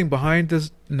 was there anything behind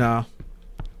this? Nah.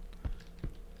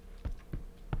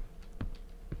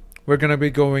 We're gonna be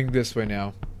going this way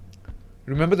now.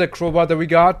 Remember the crowbar that we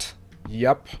got?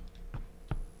 Yep.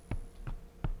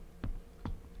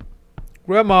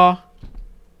 Grandma!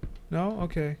 No?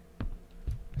 Okay.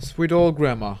 Sweet old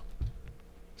grandma.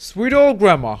 Sweet old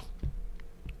grandma!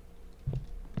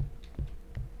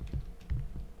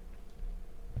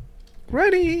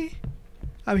 Granny!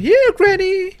 I'm here,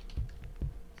 Granny!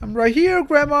 I'm right here,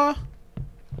 Grandma!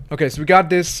 Okay, so we got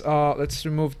this. Let's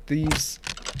remove these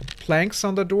planks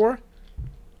on the door.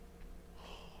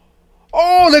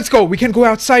 Oh, let's go! We can go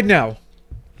outside now!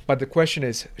 But the question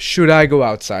is, should I go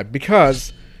outside?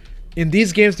 Because in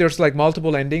these games, there's like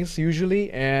multiple endings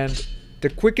usually, and the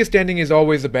quickest ending is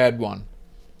always a bad one.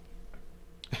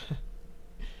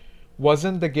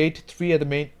 Wasn't the gate 3 at the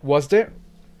main... Was there?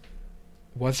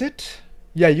 Was it?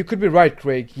 Yeah, you could be right,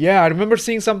 Craig. Yeah, I remember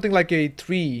seeing something like a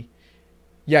 3.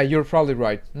 Yeah, you're probably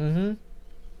right. You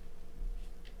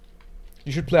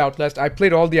should play Outlast. I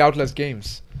played all the Outlast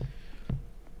games.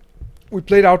 We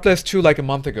played Outlast 2 like a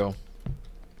month ago.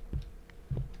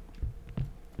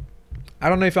 I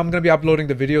don't know if I'm going to be uploading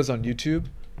the videos on YouTube.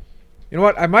 You know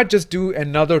what? I might just do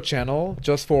another channel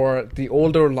just for the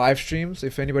older live streams.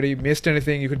 If anybody missed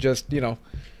anything, you could just, you know,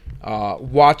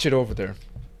 watch it over there.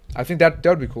 I think that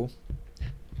would be cool.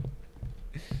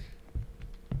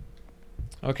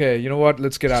 Okay, you know what?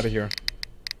 Let's get out of here.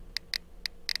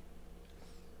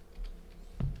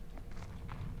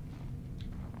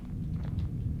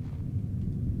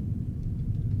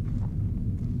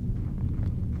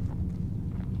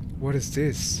 what is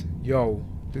this? Yo,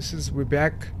 this is... We're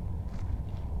back.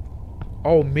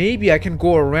 Oh, maybe I can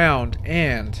go around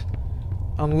and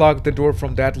unlock the door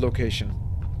from that location.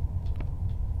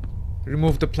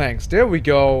 Remove the planks. There we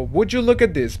go. Would you look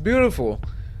at this? Beautiful.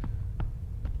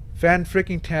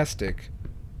 Fan-freaking-tastic.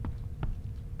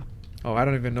 Oh, I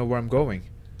don't even know where I'm going.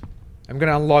 I'm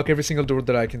gonna unlock every single door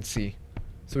that I can see.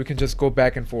 So we can just go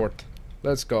back and forth.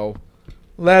 Let's go.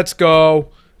 Let's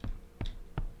go!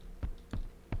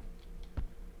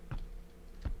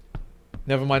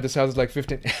 Never mind, this house is like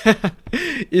 15.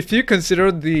 If you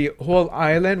consider the whole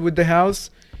island with the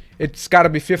house, it's gotta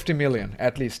be 50 million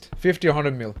at least. 50 or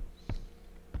 100 mil.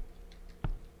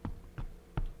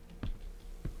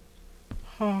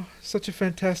 Oh, such a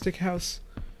fantastic house.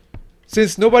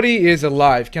 Since nobody is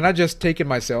alive, can I just take it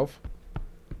myself?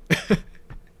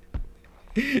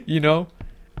 You know?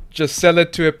 Just sell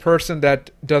it to a person that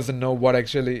doesn't know what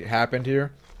actually happened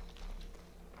here.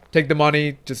 Take the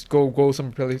money, just go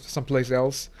someplace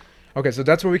else. Okay, so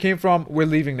that's where we came from. We're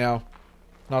leaving now.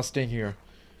 Not staying here.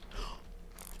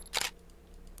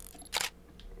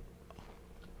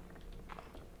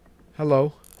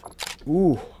 Hello.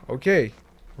 Ooh, okay.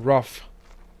 Rough.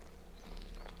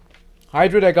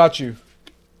 Hydrate, I got you.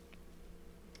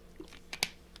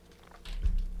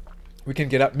 We can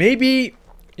get up. Maybe,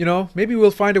 you know, maybe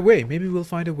we'll find a way. Maybe we'll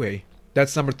find a way.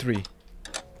 That's number 3.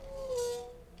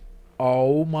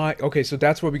 Oh my... Okay, so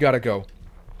that's where we gotta go.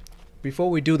 Before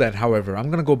we do that, however,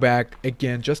 I'm gonna go back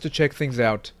again just to check things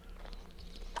out.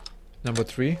 Number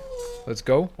 3. Let's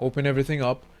go. Open everything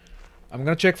up. I'm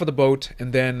gonna check for the boat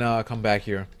and then come back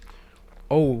here.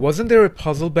 Oh, wasn't there a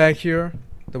puzzle back here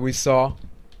that we saw?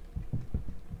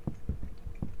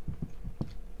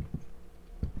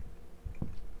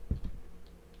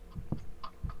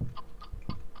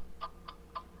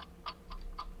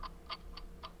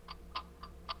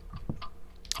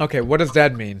 Okay, what does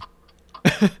that mean?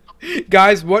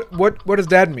 Guys, what does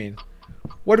that mean?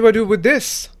 What do I do with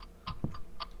this?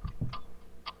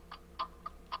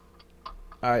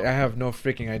 I have no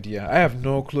freaking idea. I have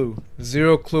no clue.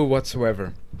 Zero clue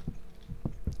whatsoever.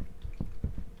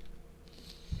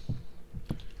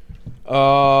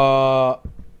 I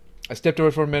stepped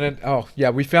away for a minute. Oh, yeah,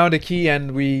 we found a key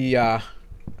and we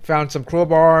found some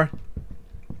crowbar.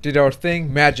 Did our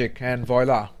thing, magic, and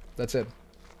voila. That's it.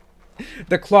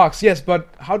 The clocks, yes, but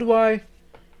how do I...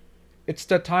 It's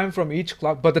the time from each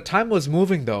clock, but the time was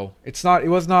moving though. It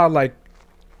was not like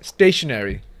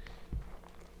stationary.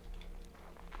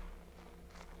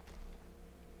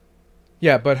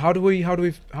 Yeah, but how do we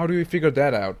figure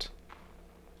that out?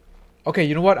 Okay,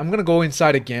 you know what? I'm gonna go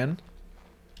inside again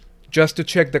just to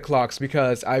check the clocks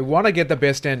because I want to get the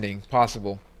best ending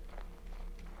possible.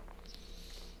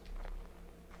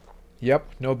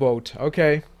 Yep, no boat.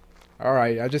 Okay.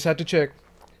 Alright, I just had to check.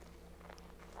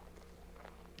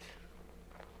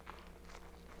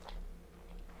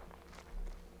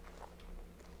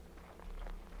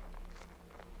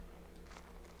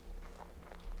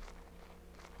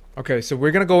 Okay, so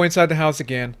we're gonna go inside the house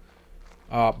again.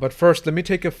 But first, let me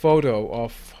take a photo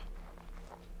of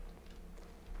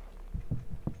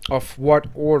what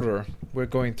order we're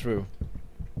going through.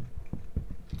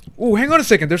 Ooh, hang on a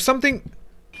second. There's something...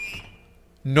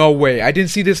 No way. I didn't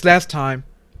see this last time.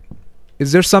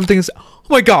 Is there something... Oh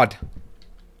my god!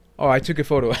 Oh, I took a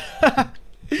photo. I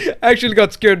actually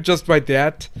got scared just by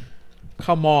that.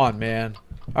 Come on, man.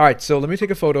 Alright, so let me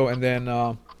take a photo and then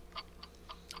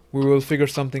we will figure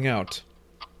something out.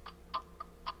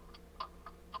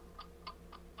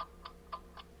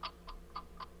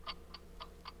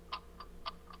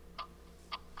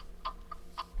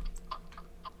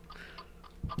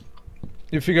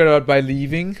 You figured it out by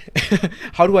leaving?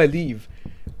 How do I leave?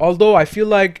 Although I feel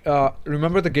like,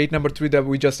 remember the gate number 3 that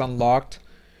we just unlocked?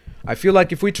 I feel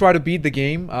like if we try to beat the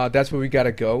game, that's where we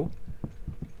gotta go.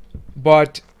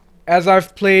 But as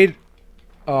I've played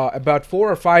about 4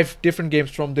 or 5 different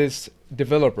games from this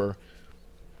developer,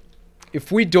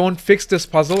 if we don't fix this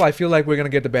puzzle, I feel like we're gonna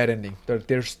get the bad ending.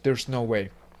 There's no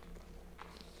way.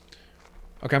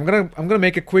 Okay, I'm gonna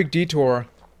make a quick detour.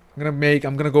 I'm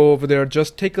gonna go over there,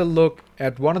 just take a look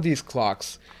at one of these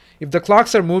clocks. If the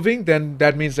clocks are moving, then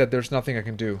that means that there's nothing I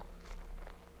can do.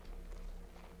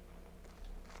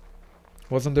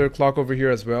 Wasn't there a clock over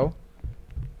here as well?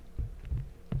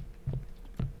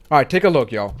 Alright, take a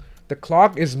look, y'all. The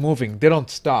clock is moving. They don't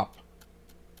stop.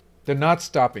 They're not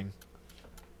stopping.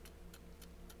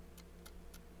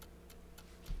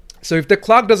 So if the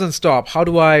clock doesn't stop, how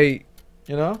do I,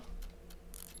 you know,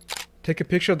 take a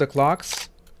picture of the clocks?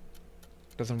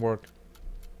 Doesn't work.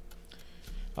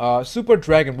 Super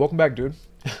Dragon, welcome back, dude.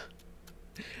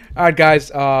 Alright,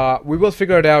 guys. We will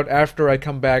figure it out after I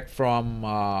come back from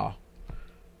my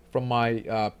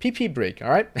PP break.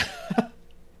 Alright?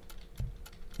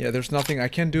 Yeah, there's nothing I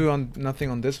can do on nothing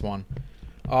on this one.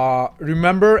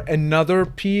 Remember another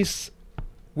piece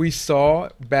we saw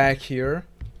back here?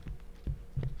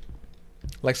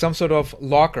 Like some sort of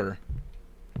locker.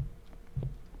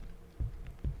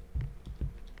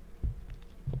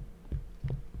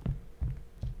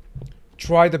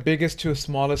 Try the biggest to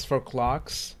smallest for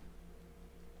clocks.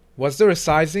 Was there a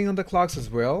sizing on the clocks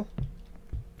as well?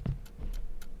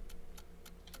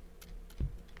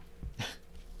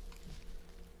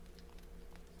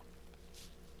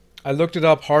 I looked it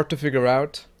up, hard to figure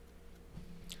out.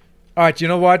 Alright, you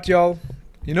know what, y'all?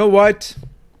 You know what?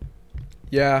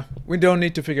 Yeah, we don't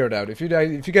need to figure it out. If you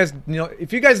guys know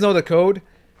the code,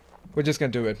 we're just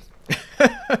gonna do it.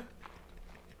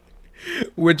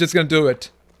 We're just gonna do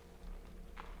it.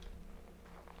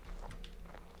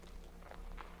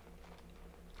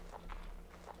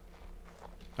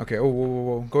 Okay, oh, whoa, whoa,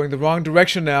 whoa. Going the wrong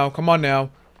direction now. Come on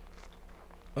now.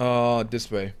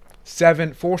 This way.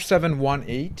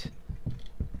 4718.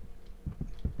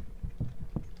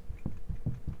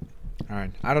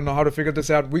 Alright, I don't know how to figure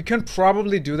this out. We can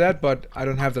probably do that, but I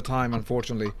don't have the time,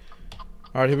 unfortunately.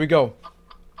 Alright, here we go.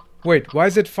 Wait, why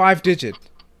is it 5-digit?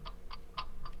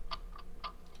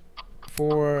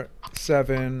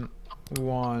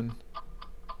 471.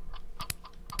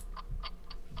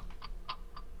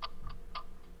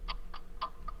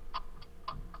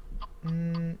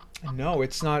 No,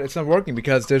 it's not working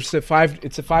because there's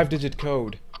it's a 5-digit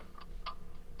code.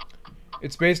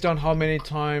 It's based on how many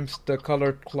times the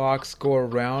colored clocks go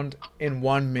around in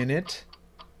 1 minute.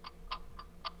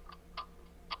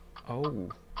 Oh,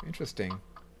 interesting.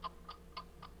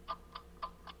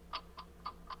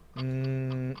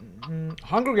 Hunger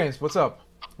Games, what's up?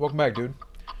 Welcome back, dude.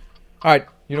 Alright,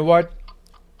 you know what?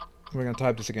 We're gonna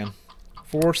type this again.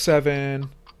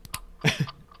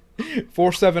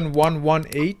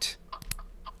 47118.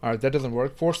 Alright, that doesn't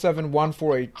work.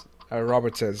 47148,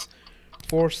 Robert says.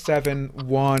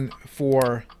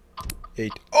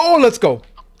 47148. Oh, let's go.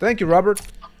 Thank you, Robert.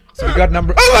 So we got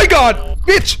number. Oh my god!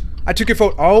 Bitch! I took your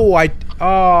photo. Oh, I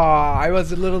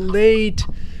was a little late.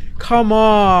 Come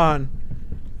on.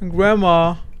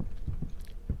 Grandma.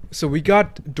 So we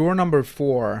got door number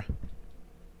 4.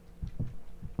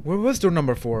 Where was door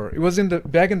number 4? It was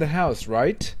back in the house,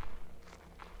 right?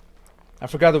 I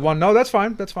forgot the one. No, that's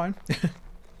fine. That's fine.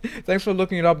 Thanks for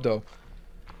looking it up, though.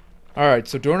 Alright,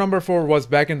 so door number 4 was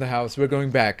back in the house. We're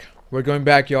going back. We're going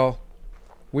back, y'all.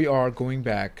 We are going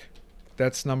back.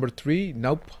 That's number 3.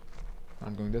 Nope.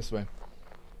 I'm going this way.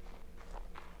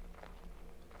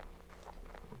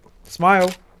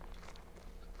 Smile.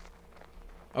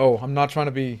 Oh, I'm not trying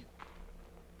to be...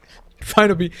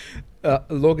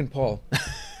 Logan Paul.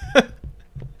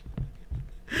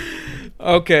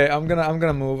 Okay, I'm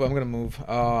gonna move.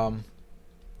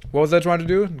 What was I trying to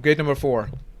do? Gate number 4.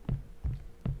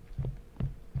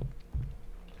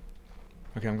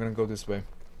 Okay, I'm gonna go this way.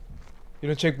 You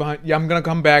don't check behind. Yeah, I'm gonna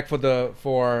come back for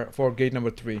gate number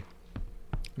 3.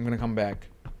 I'm gonna come back.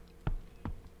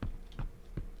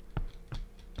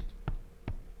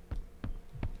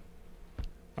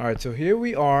 Alright, so here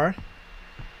we are.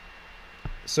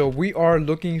 So we are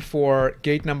looking for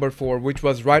gate number 4, which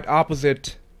was right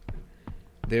opposite.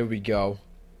 There we go.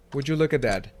 Would you look at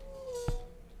that?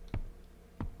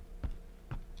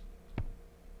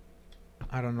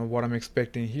 I don't know what I'm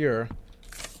expecting here.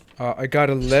 I got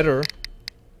a letter.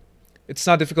 It's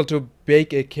not difficult to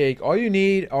bake a cake. All you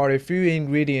need are a few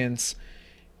ingredients.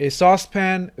 A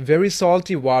saucepan, very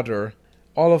salty water,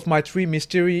 all of my 3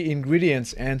 mystery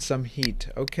ingredients, and some heat.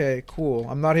 Okay, cool.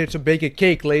 I'm not here to bake a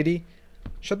cake, lady.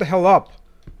 Shut the hell up.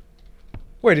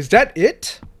 Wait, is that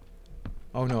it?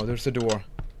 Oh no, there's a door.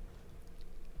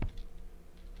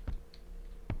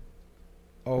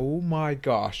 Oh my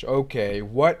gosh. Okay,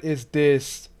 what is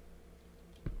this?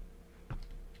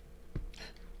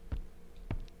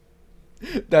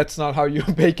 That's not how you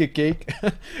bake a cake.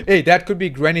 Hey, that could be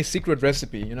Granny's secret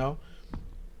recipe, you know?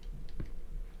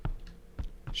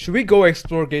 Should we go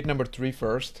explore gate number 3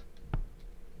 first?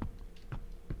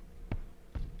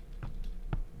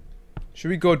 Should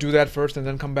we go do that first and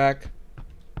then come back?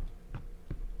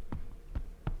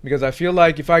 Because I feel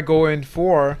like if I go in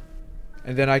 4,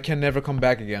 and then I can never come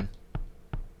back again.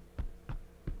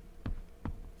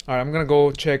 Alright, I'm gonna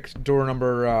go check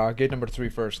gate number 3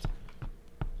 first.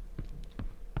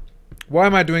 Why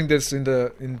am I doing this in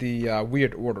the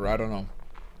weird order? I don't know.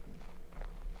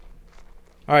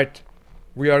 Alright,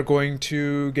 we are going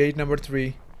to gate number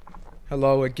 3.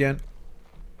 Hello again.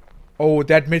 Oh,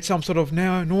 that made some sort of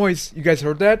noise. You guys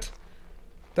heard that?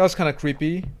 That was kind of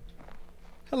creepy.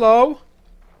 Hello?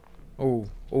 Oh,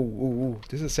 oh.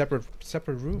 This is a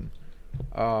separate room.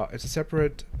 It's a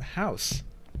separate house.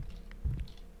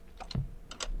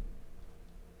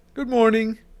 Good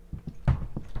morning.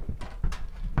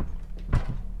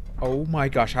 Oh my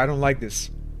gosh, I don't like this.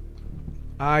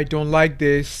 I don't like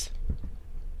this.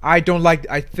 I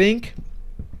think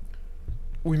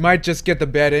we might just get the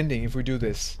bad ending if we do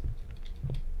this.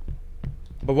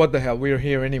 But what the hell, we're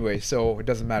here anyway, so it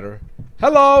doesn't matter.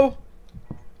 Hello!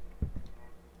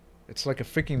 It's like a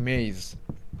freaking maze.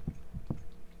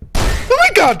 Oh my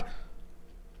god!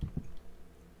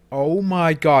 Oh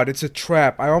my god, it's a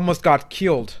trap. I almost got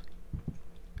killed.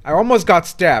 I almost got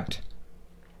stabbed.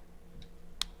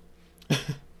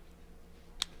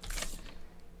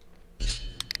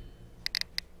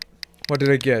 What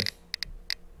did I get?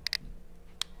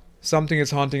 Something is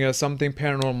haunting us, something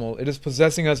paranormal. It is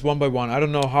possessing us one by one. I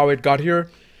don't know how it got here,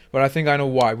 but I think I know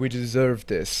why. We deserve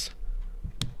this.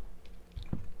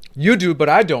 You do, but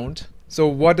I don't. So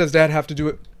what does that have to do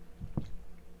with...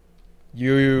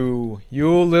 You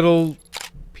little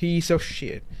piece of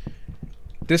shit.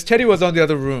 This teddy was on the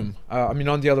other room.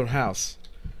 On the other house.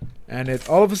 And it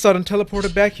all of a sudden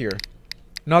teleported back here.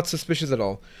 Not suspicious at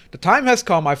all. The time has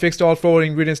come. I fixed all 4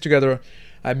 ingredients together.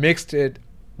 I mixed it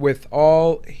with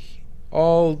all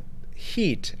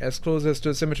heat as close as to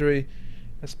the cemetery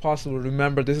as possible.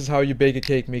 Remember, this is how you bake a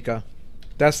cake, Mika.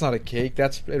 That's not a cake.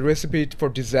 That's a recipe for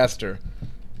disaster.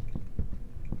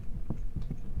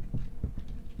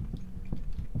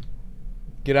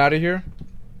 Get out of here.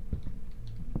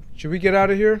 Should we get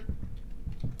out of here?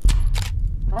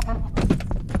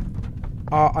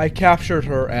 I captured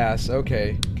her ass.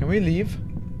 Okay. Can we leave?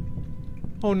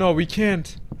 Oh no, we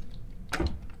can't.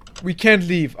 We can't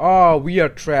leave. Oh, we are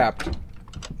trapped.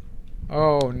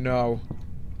 Oh no.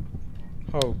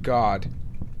 Oh god.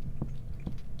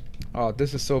 Oh,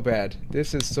 this is so bad.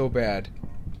 This is so bad.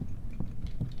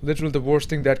 Literally the worst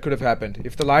thing that could have happened.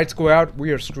 If the lights go out,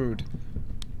 we are screwed.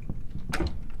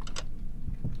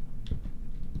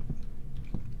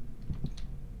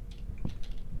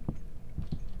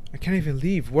 I can't even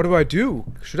leave. What do I do?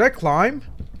 Should I climb?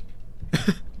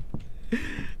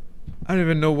 I don't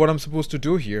even know what I'm supposed to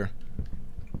do here.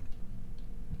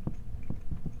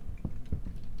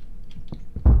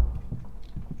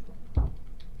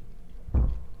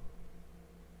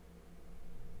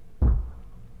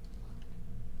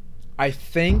 I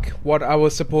think what I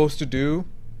was supposed to do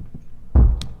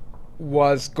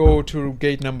was go to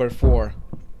gate number 4.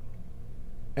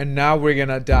 And now we're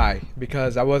gonna die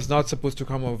because I was not supposed to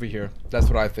come over here. That's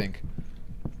what I think.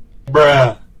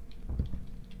 Bruh.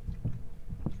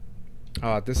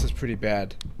 This is pretty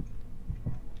bad.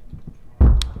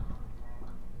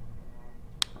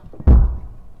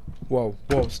 Whoa,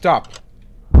 whoa, stop.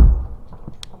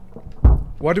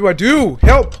 What do I do?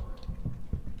 Help!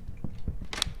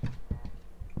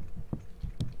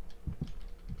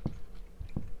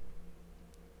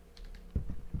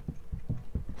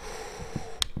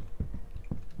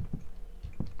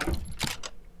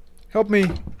 Help me.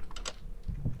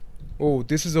 Oh,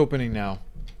 this is opening now.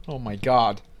 Oh my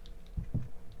god.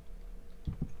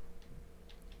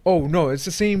 Oh no, it's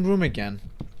the same room again.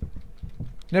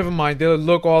 Never mind, they'll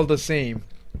look all the same.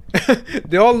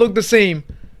 They all look the same.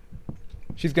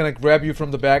 She's gonna grab you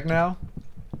from the back now?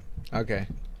 Okay.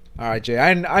 Alright, Jay.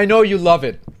 I know you love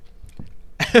it.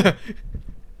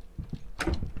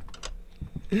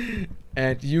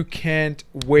 And you can't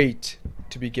wait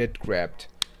to get grabbed.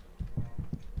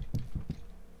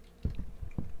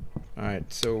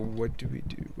 Alright, so what do we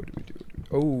do? What do we do?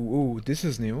 Oh, this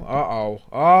is new. Uh-oh.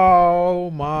 Oh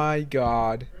my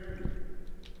god.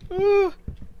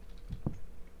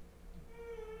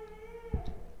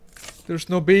 There's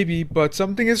no baby, but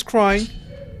something is crying.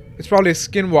 It's probably a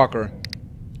skinwalker.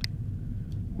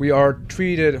 We are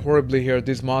treated horribly here.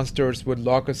 These monsters would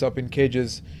lock us up in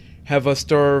cages, have us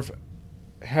serve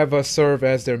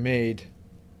as their maid.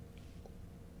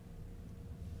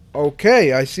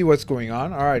 Okay, I see what's going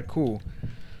on. Alright, cool.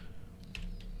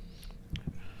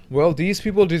 Well, these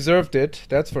people deserved it,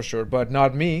 that's for sure, but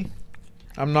not me.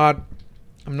 I'm not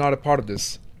a part of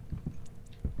this.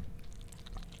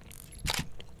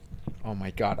 Oh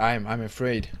my god, I'm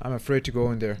afraid. I'm afraid to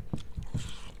go in there.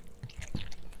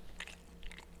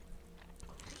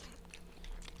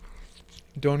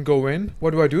 Don't go in?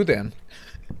 What do I do then?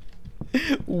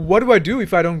 What do I do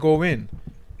if I don't go in?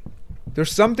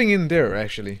 There's something in there,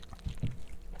 actually.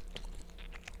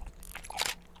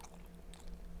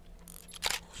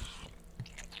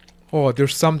 Oh,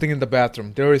 there's something in the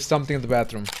bathroom. There is something in the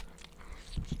bathroom.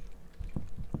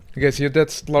 You guys hear that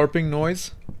slurping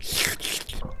noise?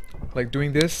 Like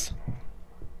doing this?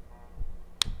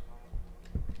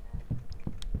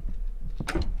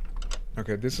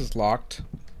 Okay, this is locked.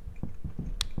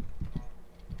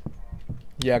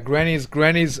 Yeah, Granny's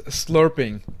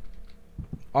slurping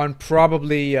on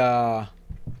probably the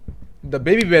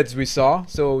baby beds we saw,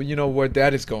 so you know where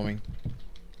that is going.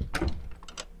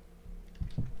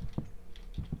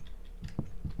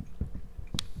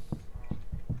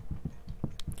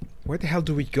 Where the hell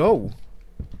do we go?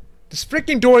 This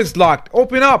freaking door is locked.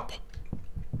 Open up!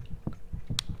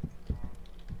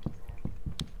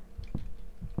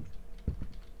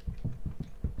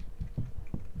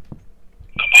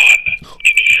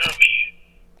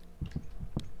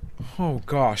 Oh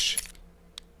gosh.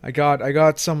 I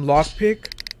got some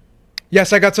lockpick.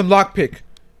 Yes, I got some lockpick.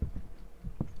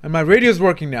 And my radio's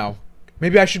working now.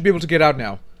 Maybe I should be able to get out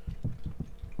now.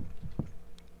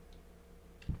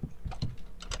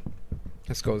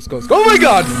 Let's go, let's go, let's go. Oh my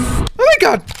god! Oh my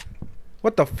god!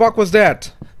 What the fuck was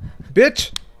that?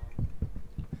 Bitch!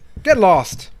 Get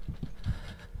lost!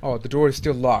 Oh, the door is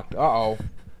still locked. Uh-oh.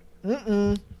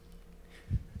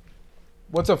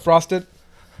 What's up, Frosted?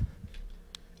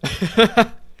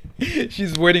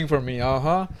 She's waiting for me,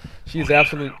 She's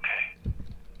absolutely... Okay.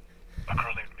 A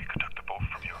girl named Mika took the boat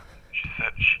from you. She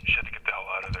said she had to get the hell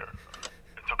out of there.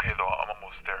 It's okay though, I'm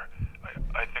almost there.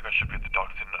 I think I should be at the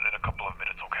docks in a couple of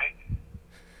minutes, okay?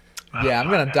 Yeah, I'm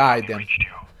gonna die then.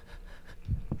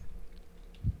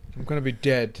 I'm gonna be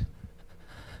dead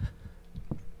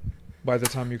by the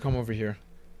time you come over here.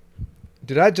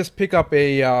 Did I just pick up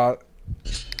a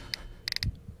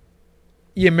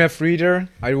EMF reader?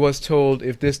 I was told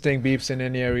if this thing beeps in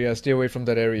any area, stay away from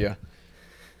that area.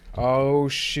 Oh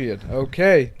shit.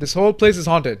 Okay, this whole place is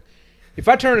haunted. If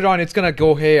I turn it on, it's gonna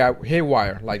go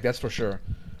haywire, like that's for sure.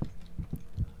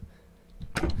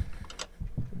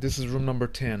 This is room number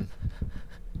 10.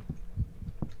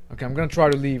 Okay, I'm gonna try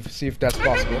to leave, see if that's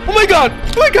possible. Oh my god!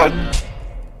 Oh my god!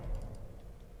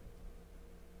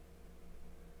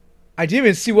 I didn't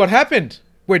even see what happened.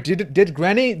 Wait, did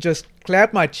Granny just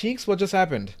clap my cheeks? What just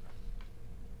happened?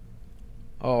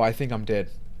 Oh, I think I'm dead.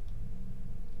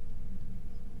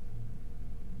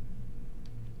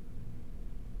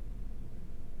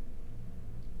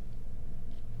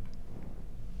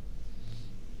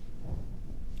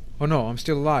 Oh no, I'm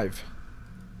still alive.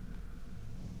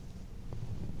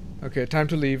 Okay, time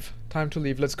to leave. Time to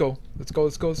leave. Let's go. Let's go,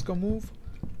 let's go, let's go. Move.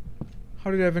 How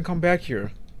did I even come back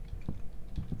here?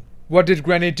 What did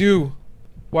Granny do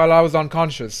while I was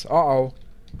unconscious? Uh-oh.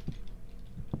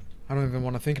 I don't even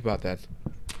want to think about that.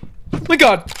 Oh my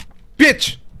god!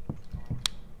 Bitch!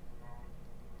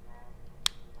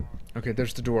 Okay,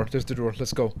 there's the door. There's the door.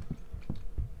 Let's go.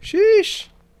 Sheesh!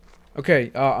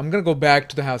 Okay, I'm gonna go back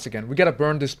to the house again. We gotta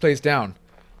burn this place down.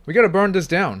 We gotta burn this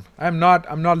down. I'm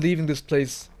not leaving this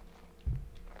place.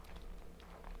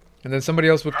 And then somebody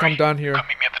else would come down here. Come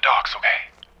meet me at the docks, okay?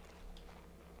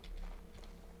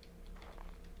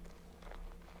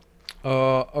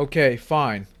 Okay,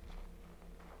 fine.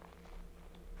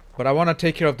 But I want to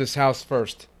take care of this house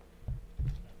first.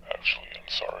 Actually, I'm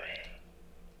sorry.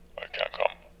 I can't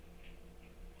come.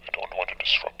 I don't want to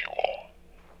disrupt you all.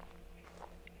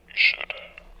 You should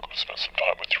go spend some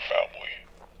time with your family.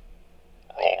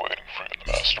 We're all waiting for you in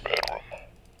the master bedroom.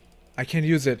 I can't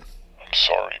use it. I'm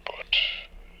sorry, but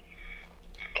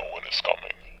no one is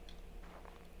coming.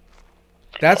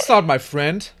 Goodbye. That's not my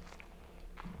friend.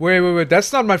 Wait,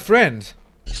 that's not my friend.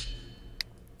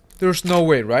 There's no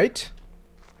way, right?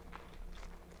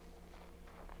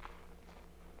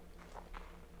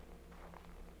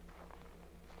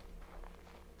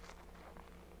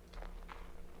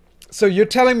 So you're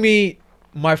telling me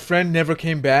my friend never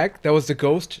came back? That was the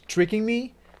ghost tricking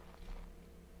me?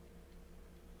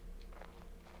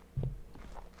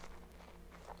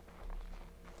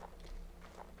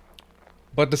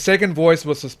 But the second voice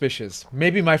was suspicious.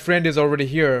 Maybe my friend is already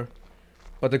here,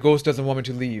 but the ghost doesn't want me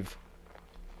to leave.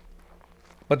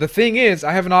 But the thing is,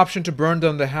 I have an option to burn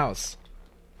down the house.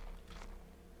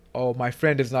 Oh, my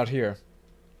friend is not here.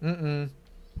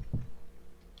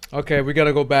 Okay, we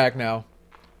gotta go back now.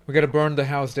 We gotta burn the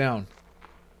house down.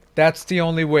 That's the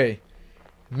only way.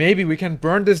 Maybe we can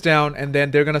burn this down and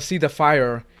then they're gonna see the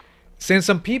fire, send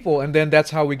some people, and then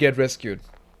that's how we get rescued.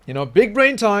 You know, big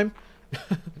brain time.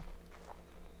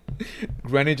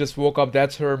 Granny just woke up.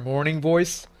 That's her morning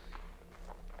voice.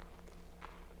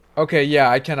 Okay, yeah,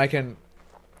 I can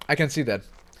see that.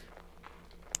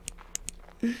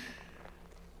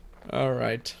 All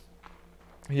right.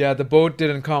 Yeah, the boat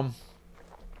didn't come.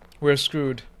 We're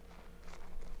screwed.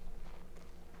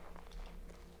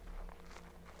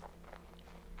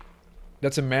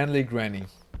 That's a manly granny.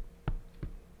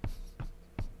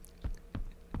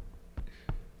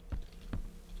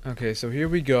 Okay, so here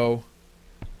we go.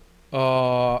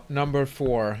 Number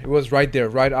 4. It was right there,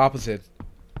 right opposite.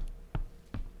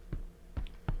 I'm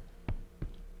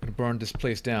gonna burn this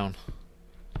place down.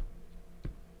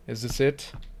 Is this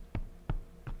it?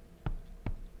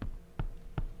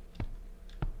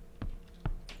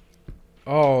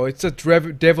 Oh, it's a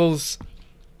devil's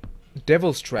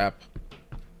trap.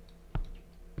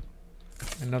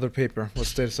 Another paper.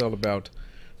 What's this all about?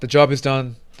 The job is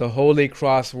done. The Holy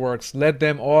Cross works. Let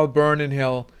them all burn in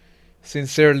hell.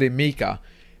 Sincerely, Mika.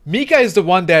 Mika is the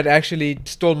one that actually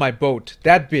stole my boat.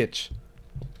 That bitch.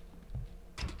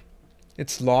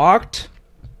 It's locked?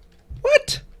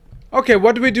 What? Okay,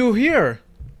 what do we do here?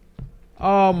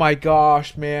 Oh my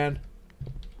gosh, man.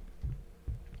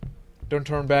 Don't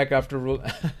turn back after rule.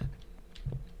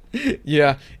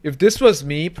 Yeah, if this was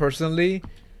me personally,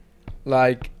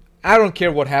 like, I don't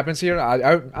care what happens here.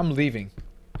 I'm leaving.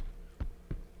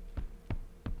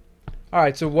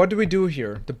 Alright, so what do we do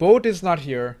here? The boat is not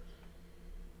here.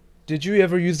 Did you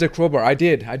ever use the crowbar? I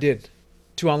did.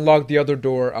 To unlock the other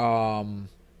door on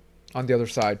the other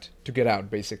side. To get out,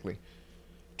 basically.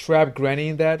 Trap Granny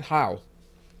in that? How?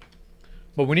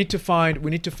 But we need to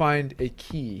find a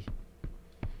key.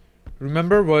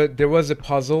 Remember what there was a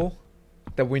puzzle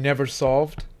that we never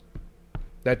solved?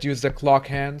 That used the clock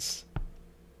hands?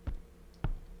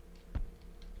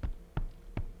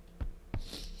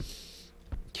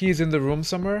 Keys in the room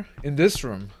somewhere? In this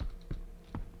room.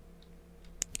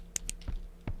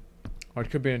 Or it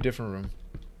could be in a different room.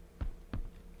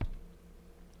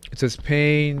 It says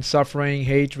pain, suffering,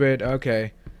 hatred.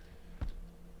 Okay.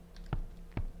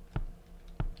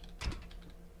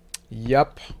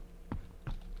 Yup.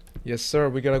 Yes, sir.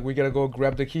 We gotta go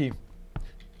grab the key.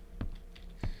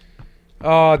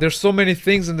 There's so many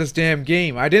things in this damn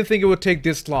game. I didn't think it would take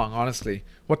this long, honestly.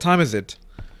 What time is it?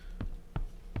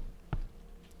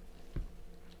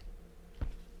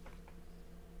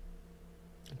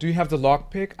 Do you have the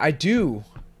lockpick? I do.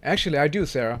 Actually, I do,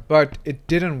 Sarah. But it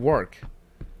didn't work.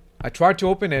 I tried to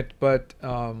open it, but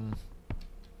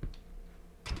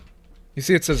you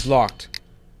see it says locked.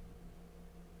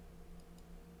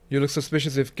 You look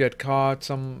suspicious if get caught.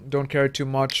 Some don't carry too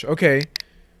much. Okay.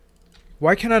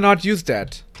 Why can I not use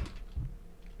that?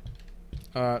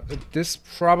 This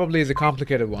probably is a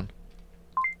complicated one.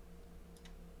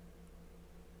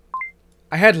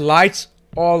 I had lights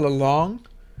all along.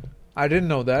 I didn't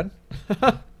know that.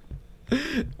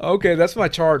 Okay, that's my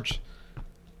charge.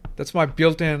 That's my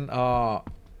built-in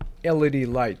LED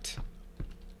light.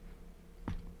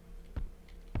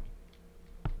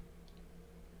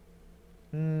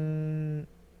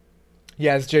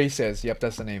 Yeah, as Jay says. Yep,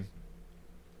 that's the name.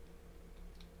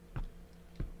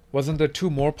 Wasn't there 2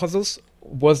 more puzzles?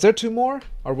 Was there 2 more?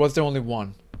 Or was there only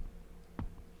 1?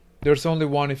 There's only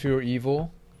 1 if you're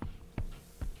evil.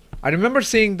 I remember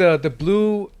seeing the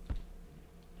blue...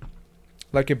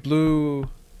 like a blue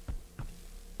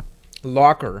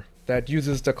locker that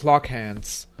uses the clock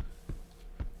hands.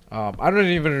 I don't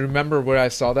even remember where I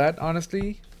saw that,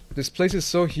 honestly. This place is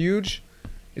so huge,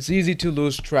 it's easy to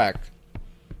lose track.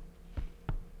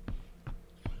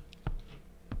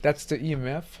 That's the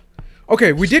EMF.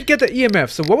 Okay, we did get the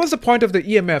EMF. So what was the point of the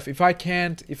EMF if I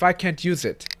can't use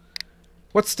it?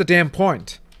 What's the damn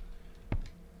point?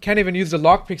 Can't even use the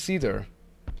lockpicks either.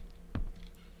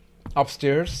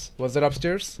 Upstairs? Was it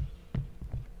upstairs?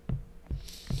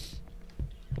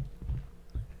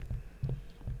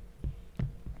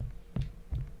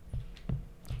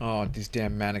 Oh, these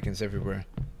damn mannequins everywhere.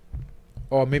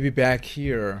 Oh, maybe back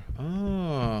here.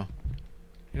 Oh.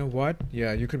 You know what?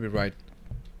 Yeah, you could be right.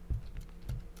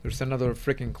 There's another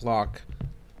freaking clock.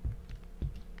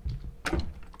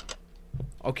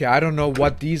 Okay, I don't know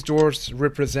what these doors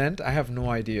represent. I have no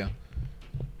idea.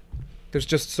 There's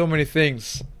just so many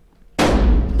things.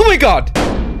 Oh my god!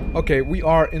 Okay, we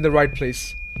are in the right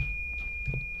place.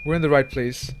 We're in the right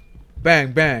place.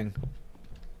 Bang, bang.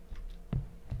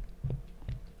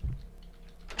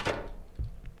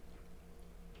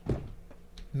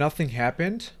 Nothing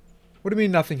happened? What do you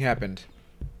mean nothing happened?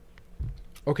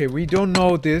 Okay, we don't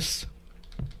know this.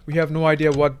 We have no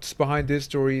idea what's behind this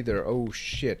door either. Oh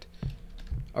shit.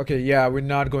 Okay, yeah, we're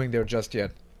not going there just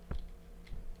yet.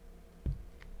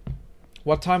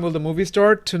 What time will the movie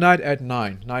start? Tonight at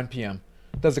 9 p.m.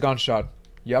 That's a gunshot.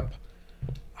 Yep.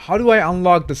 How do I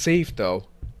unlock the safe though?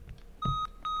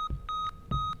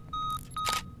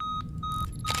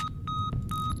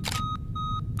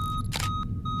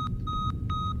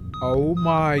 Oh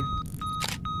my...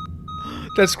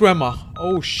 That's grandma.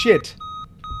 Oh shit.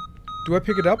 Do I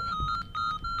pick it up?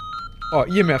 Oh,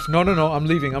 EMF. No, no, no. I'm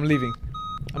leaving. I'm leaving.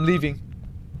 I'm leaving.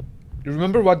 You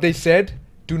remember what they said?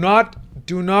 Do not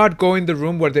go in the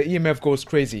room where the EMF goes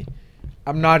crazy.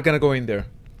 I'm not gonna go in there.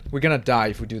 We're gonna die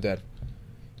if we do that.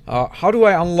 How do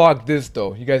I unlock this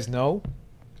though? You guys know?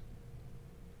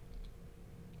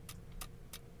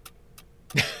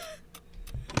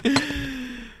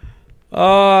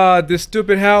 Ah, this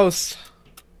stupid house.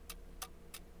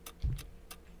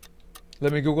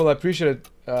 Let me Google. I appreciate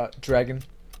it, Dragon.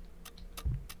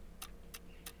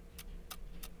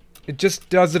 It just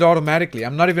does it automatically.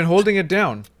 I'm not even holding it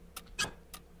down.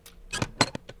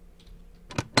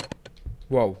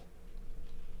 Whoa.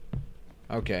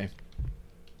 Okay.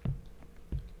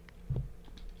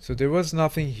 So there was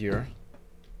nothing here.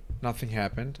 Nothing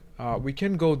happened. We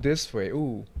can go this way.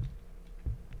 Ooh.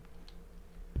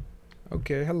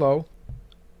 Okay, hello.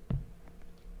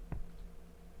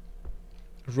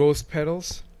 Rose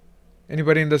petals.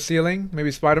 Anybody in the ceiling?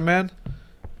 Maybe Spider-Man?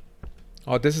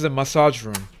 Oh, this is a massage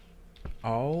room.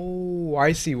 Oh,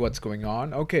 I see what's going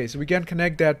on. Okay, so we can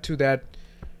connect that to that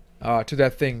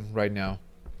thing right now.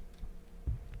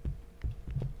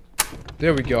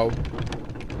 There we go.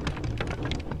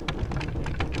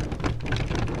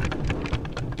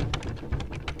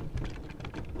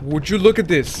 Would you look at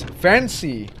this?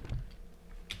 Fancy.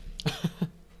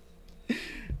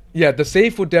 Yeah, the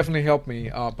safe would definitely help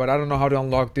me, but I don't know how to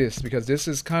unlock this because this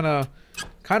is kind of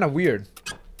weird.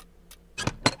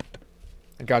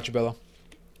 I got you, Bella.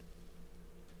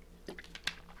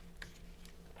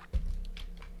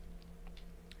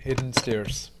 Hidden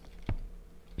stairs.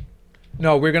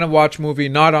 No, we're gonna watch movie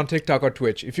not on TikTok or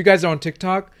Twitch. If you guys are on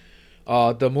TikTok,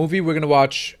 the movie we're gonna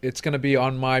watch, it's gonna be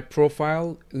on my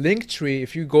profile Linktree.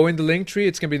 If you go in the Linktree,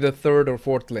 it's gonna be the 3rd or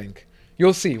 4th link.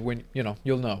 You'll see when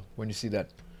you'll know when you see that.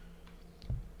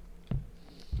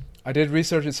 I did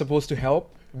research. It's supposed to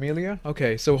help, Amelia.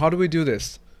 Okay, so how do we do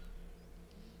this?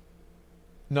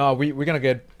 No, we're gonna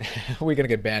get we're gonna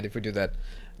get banned if we do that.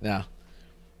 No.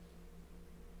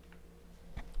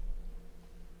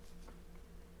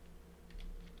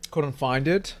 Couldn't find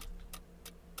it.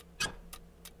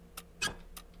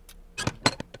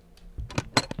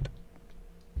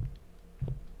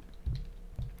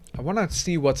 I wanna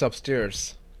see what's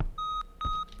upstairs.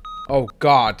 Oh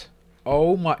God.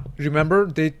 Oh my, remember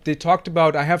they talked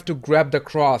about I have to grab the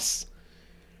cross.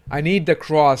 I need the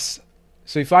cross.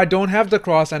 So if I don't have the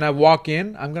cross and I walk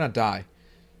in, I'm gonna die.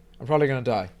 I'm probably gonna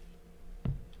die.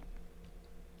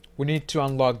 We need to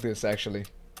unlock this actually.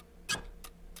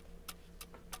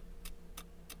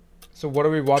 So what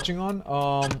are we watching on?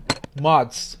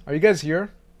 Mods. Are you guys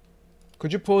here?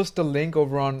 Could you post the link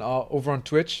over on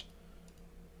Twitch?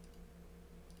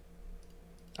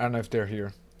 I don't know if they're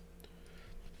here.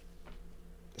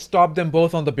 Stop them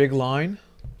both on the big line.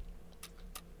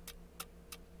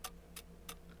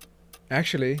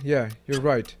 Actually, yeah, you're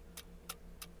right.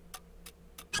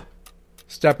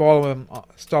 Stop all of them.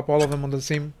 Stop all of them on the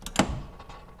same.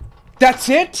 That's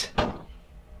it,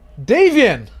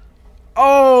 Davian.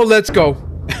 Oh, let's go.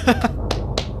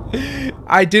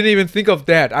 I didn't even think of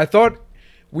that. I thought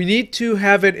we need to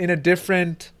have it in a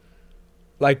different,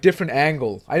 different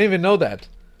angle. I didn't even know that.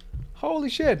 Holy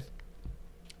shit.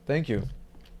 Thank you.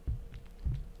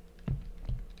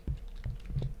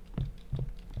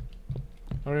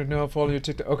 I don't know if all your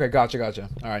TikTok. Okay, gotcha.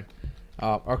 All right.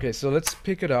 Okay, so let's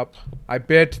pick it up. I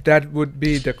bet that would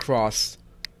be the cross,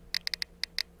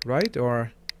 right?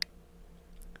 Or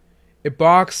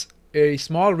a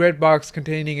small red box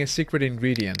containing a secret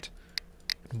ingredient.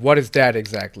 What is that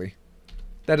exactly?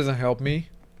 That doesn't help me.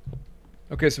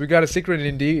 Okay, so we got a secret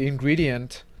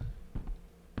ingredient.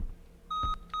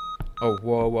 Oh,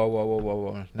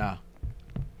 whoa. Nah.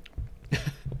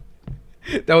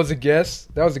 That was a guess.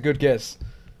 That was a good guess.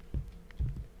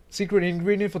 Secret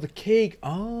ingredient for the cake.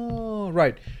 Oh,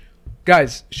 right.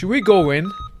 Guys, should we go in?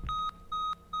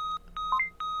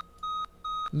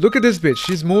 Look at this bitch.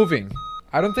 She's moving.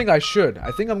 I don't think I should.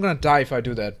 I think I'm gonna die if I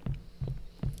do that.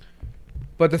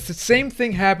 But the same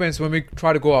thing happens when we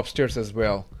try to go upstairs as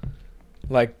well.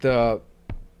 Like the...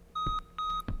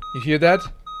 You hear that?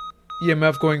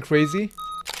 EMF going crazy.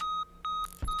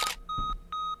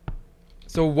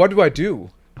 So what do I do?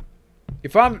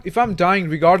 If I'm dying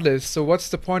regardless, so what's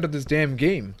the point of this damn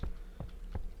game?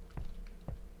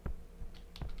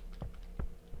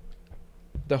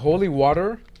 The holy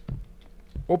water?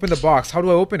 Open the box. How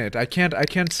do I open it? I can't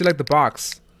select the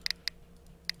box.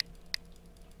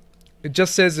 It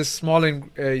just says a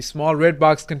small red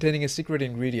box containing a secret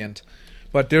ingredient.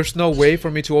 But there's no way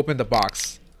for me to open the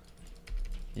box.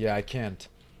 Yeah, I can't.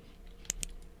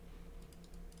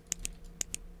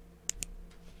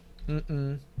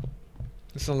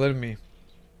 It's not letting me.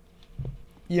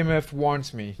 EMF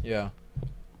warns me, yeah.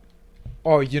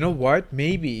 Oh, you know what?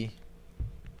 Maybe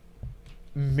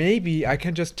I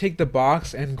can just take the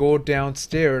box and go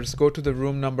downstairs, go to the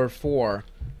room number 4,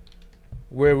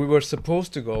 where we were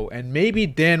supposed to go, and maybe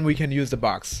then we can use the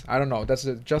box. I don't know, that's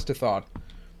just a thought.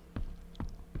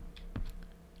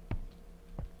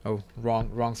 Oh,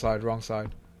 wrong side, wrong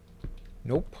side.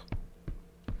 Nope.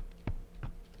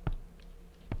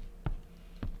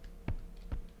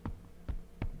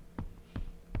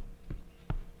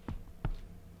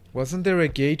 Wasn't there a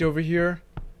gate over here?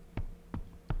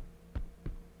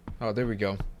 Oh, there we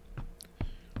go.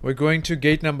 We're going to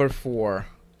gate number 4.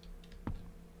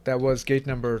 That was gate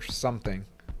number something.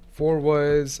 4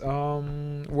 was,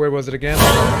 where was it again?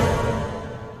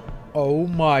 Oh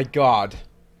my god.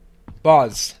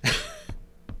 Buzz.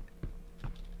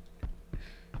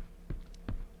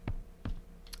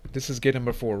 This is gate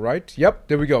number 4, right? Yep,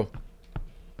 there we go.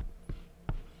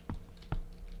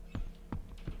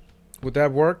 Would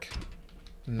that work?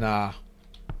 Nah.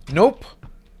 Nope.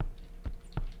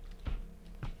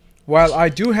 Well, I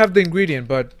do have the ingredient,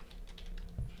 but...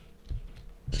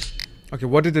 Okay,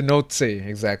 what did the note say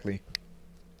exactly?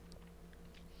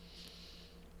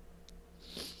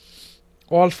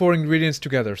 All 4 ingredients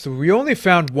together. So we only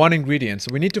found 1 ingredient, so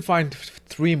we need to find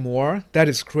 3 more. That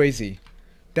is crazy.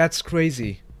 That's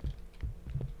crazy.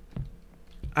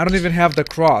 I don't even have the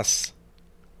cross.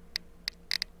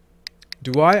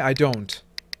 Do I? I don't.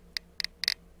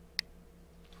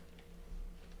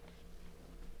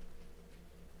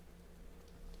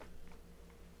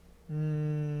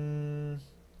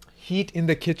 Heat in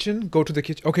the kitchen. Go to the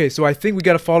kitchen. Okay, so I think we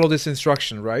gotta follow this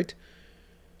instruction, right?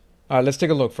 Let's take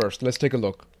a look first. Let's take a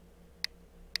look.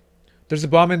 There's a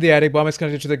bomb in the attic. Bomb is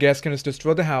connected to the gas canister.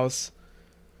 Destroy the house.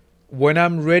 When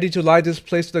I'm ready to light this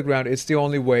place to the ground, it's the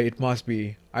only way. It must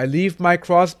be. I leave my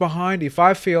cross behind. If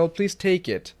I fail, please take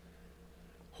it.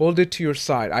 Hold it to your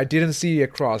side. I didn't see a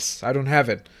cross. I don't have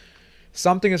it.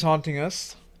 Something is haunting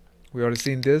us. We already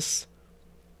seen this.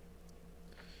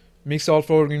 Mix all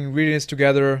 4 ingredients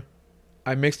together.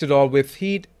 I mixed it all with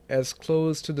heat as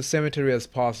close to the cemetery as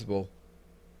possible.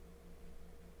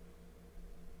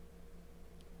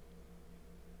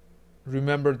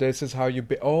 Remember, this is how you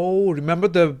oh, remember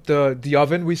the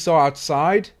oven we saw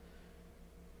outside?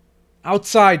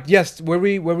 Outside, yes, where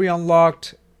we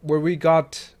unlocked, where we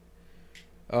got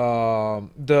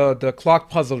the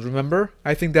clock puzzle, remember?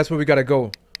 I think that's where we gotta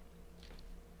go.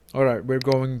 Alright, we're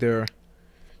going there.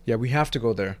 Yeah, we have to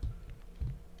go there.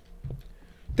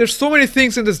 There's so many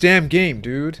things in this damn game,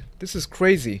 dude. This is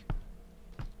crazy.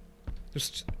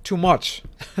 There's too much.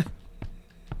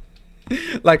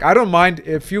 Like, I don't mind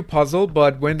a few puzzles,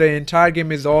 but when the entire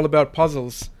game is all about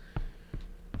puzzles,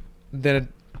 then it,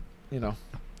 you know,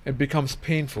 it becomes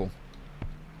painful.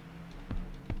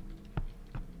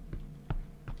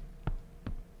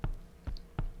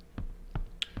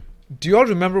 Do you all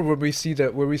remember where we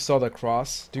saw the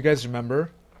cross? Do you guys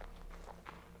remember?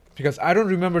 Because I don't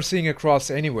remember seeing a cross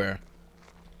anywhere.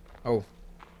 Oh.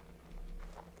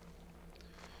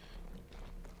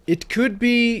 It could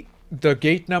be the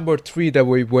gate number 3 that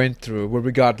we went through, where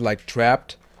we got like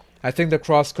trapped. I think the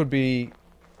cross could be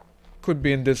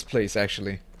in this place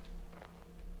actually.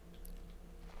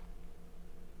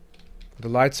 The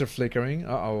lights are flickering.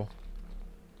 Uh-oh.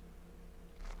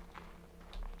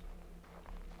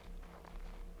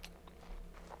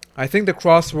 I think the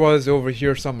cross was over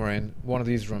here somewhere in one of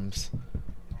these rooms.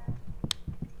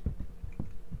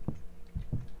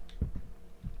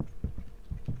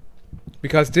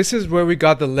 Because this is where we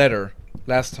got the letter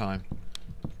last time.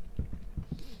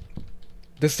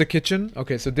 This is the kitchen?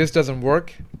 Okay, so this doesn't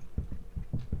work.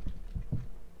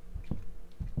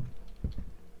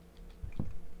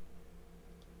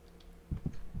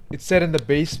 It's set in the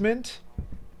basement.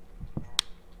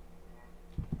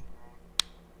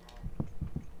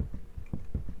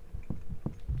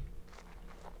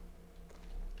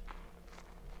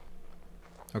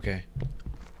 Okay.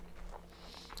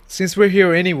 Since we're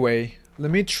here anyway, let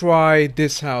me try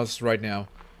this house right now.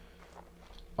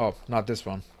 Oh, not this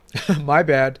one. My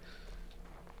bad.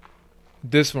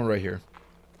 This one right here.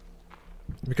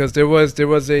 Because there was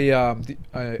a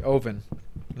oven,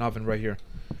 an oven right here.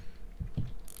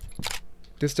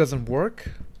 This doesn't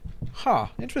work? Huh,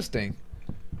 interesting.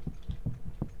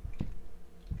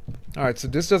 Alright, so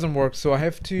this doesn't work, so I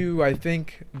have to, I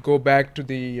think, go back to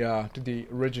the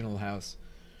original house.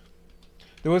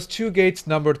 There was 2 gates,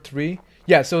 number 3.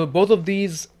 Yeah, so both of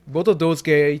those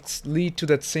gates lead to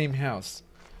that same house.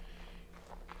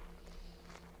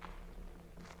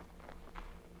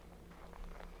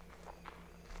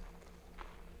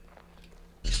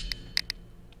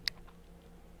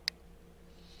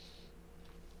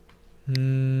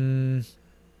 Hmm.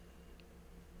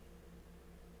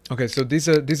 Okay, so these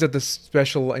are the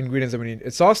special ingredients that we need.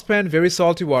 A saucepan, very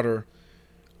salty water,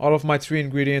 all of my 3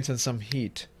 ingredients, and some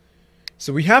heat.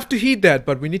 So we have to heat that,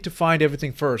 but we need to find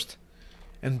everything first,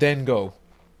 and then go.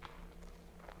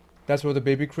 That's where the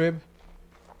baby crib.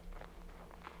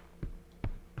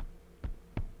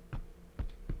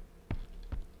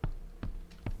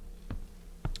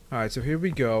 Alright, so here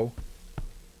we go.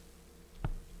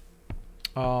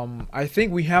 I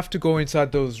think we have to go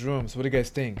inside those rooms. What do you guys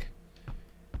think?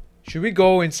 Should we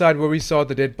go inside where we saw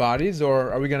the dead bodies,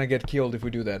 or are we gonna get killed if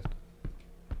we do that?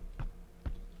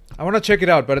 I want to check it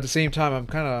out, but at the same time, I'm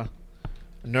kind of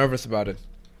nervous about it.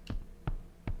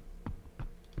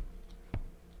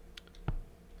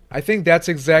 I think that's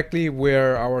exactly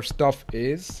where our stuff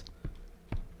is.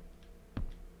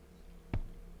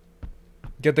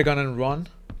 Get the gun and run.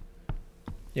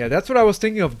 Yeah, that's what I was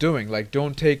thinking of doing. Like,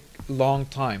 don't take long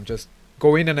time. Just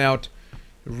go in and out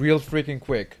real freaking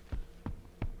quick.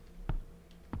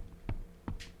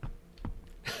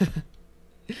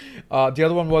 The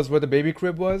other one was where the baby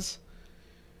crib was.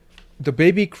 The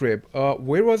baby crib.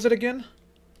 Where was it again?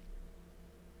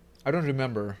 I don't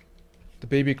remember. The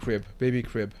baby crib. Baby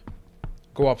crib.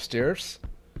 Go upstairs.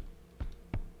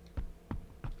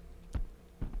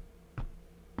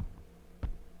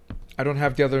 I don't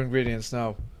have the other ingredients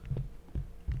now.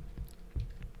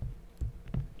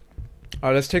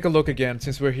 Alright, let's take a look again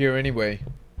since we're here anyway.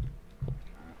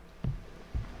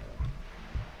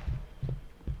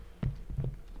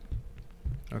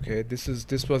 Okay, this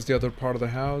was the other part of the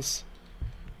house.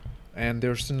 And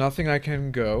there's nothing I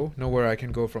can go. Nowhere I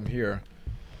can go from here.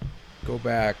 Go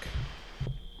back.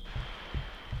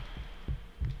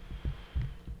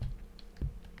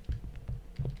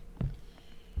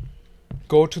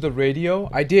 Go to the radio.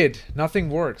 I did. Nothing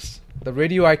works. The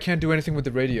radio, I can't do anything with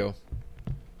the radio.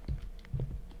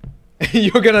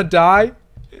 You're gonna die?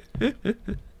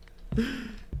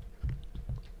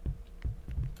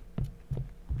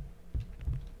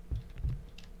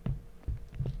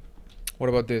 What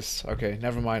about this? Okay,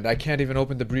 never mind. I can't even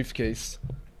open the briefcase.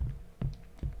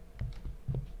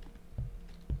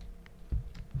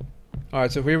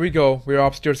 Alright, so here we go. We're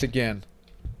upstairs again.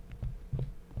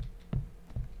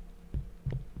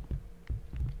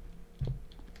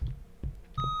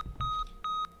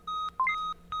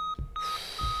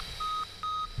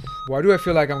 Why do I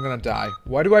feel like I'm gonna die?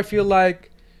 Why do I feel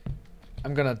like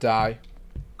I'm gonna die?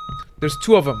 There's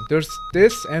 2 of them. There's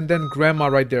this and then grandma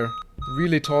right there.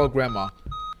 Really tall grandma.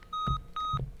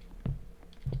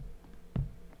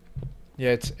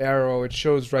 Yeah, it's arrow. It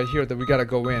shows right here that we gotta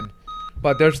go in.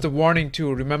 But there's the warning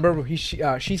too. Remember,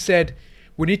 she said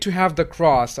we need to have the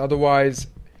cross, otherwise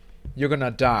you're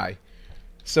gonna die.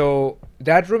 So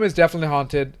that room is definitely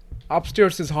haunted.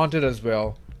 Upstairs is haunted as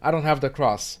well. I don't have the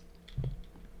cross.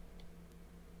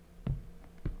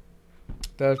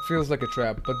 That feels like a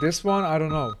trap. But this one, I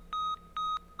don't know.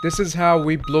 This is how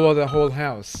we blow the whole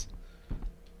house.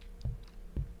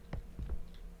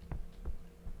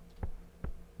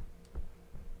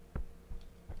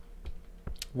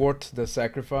 Worth the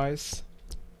sacrifice.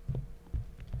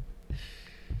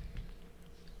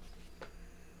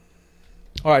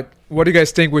 Alright, what do you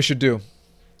guys think we should do?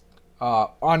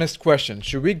 Honest question.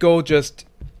 Should we just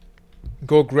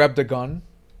go grab the gun?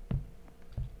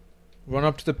 Run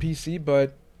up to the PC,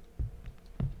 but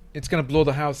it's gonna blow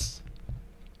the house.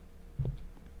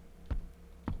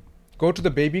 Go to the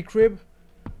baby crib?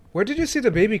 Where did you see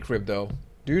the baby crib though?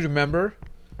 Do you remember?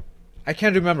 I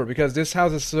can't remember because this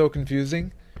house is so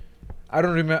confusing. I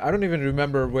don't even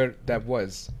remember where that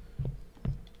was.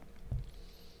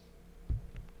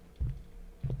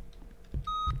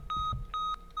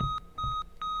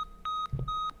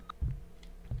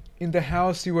 In the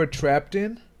house you were trapped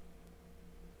in?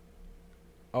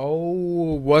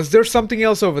 Oh, was there something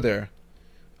else over there?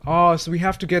 Oh, so we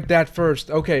have to get that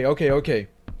first. Okay, okay, okay.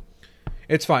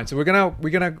 It's fine. So we're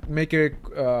gonna make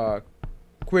a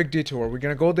quick detour. We're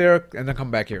gonna go there and then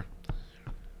come back here.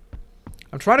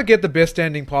 I'm trying to get the best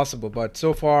ending possible, but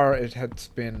so far it has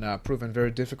been proven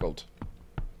very difficult.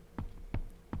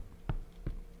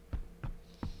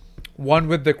 One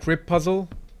with the crypt puzzle.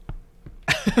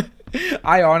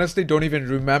 I honestly don't even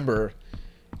remember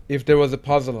if there was a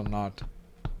puzzle or not.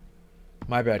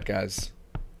 My bad, guys.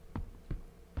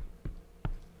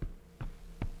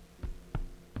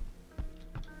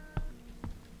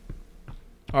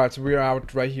 Alright, so we're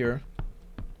out right here.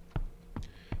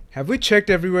 Have we checked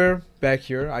everywhere back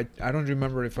here? I don't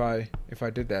remember if I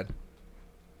did that.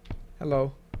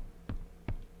 Hello.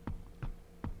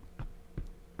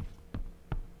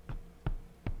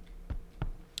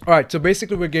 Alright, so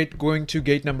basically we're going to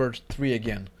gate number 3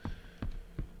 again.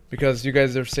 Because you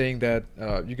guys are saying that,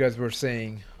 you guys were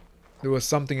saying there was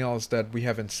something else that we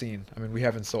haven't seen. I mean, we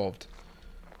haven't solved.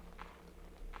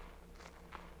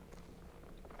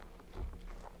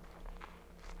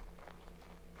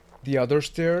 The other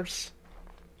stairs.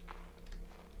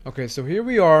 Okay, so here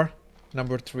we are,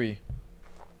 number 3.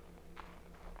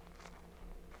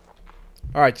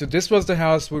 Alright, so this was the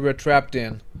house we were trapped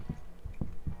in.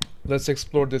 Let's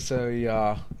explore this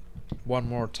one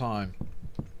more time.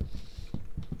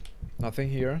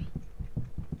 Nothing here.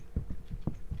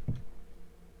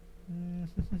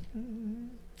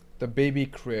 The baby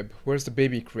crib. Where's the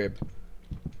baby crib?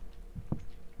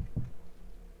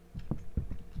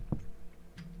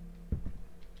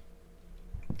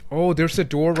 Oh, there's a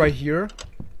door right here.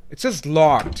 It says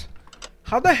locked.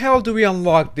 How the hell do we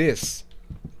unlock this?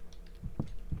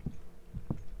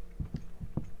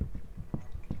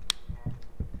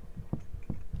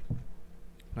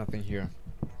 Nothing here.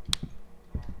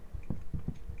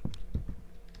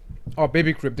 Oh,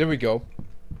 baby crib. There we go.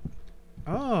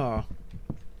 Ah.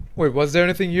 Wait, was there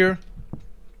anything here?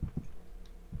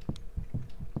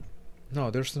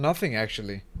 No, there's nothing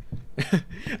actually.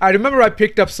 I remember I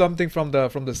picked up something from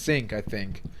the sink, I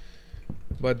think.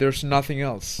 But there's nothing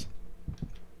else.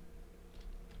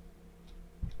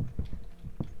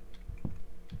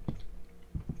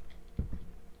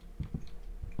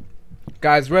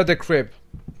 Guys, we're at the crib.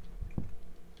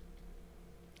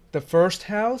 The first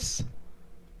house?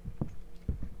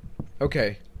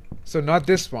 Okay. So not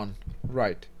this one.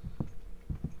 Right.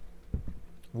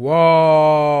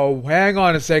 Whoa, hang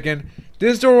on a second.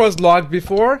 This door was locked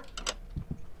before?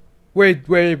 Wait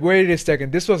a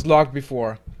second. This was locked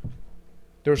before.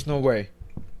 There's no way.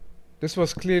 This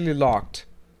was clearly locked.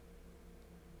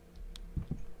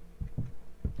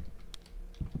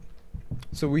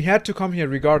 So we had to come here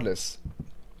regardless.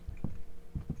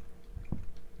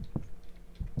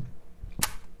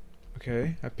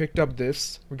 Okay, I picked up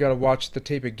this. We gotta watch the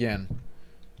tape again.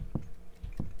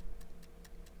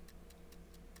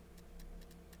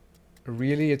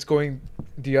 Really? It's going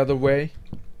the other way?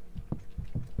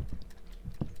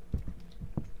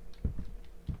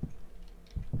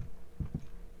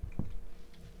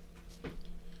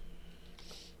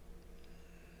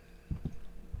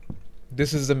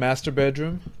 This is the master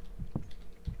bedroom.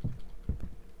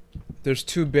 There's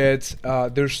 2 beds.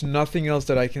 There's nothing else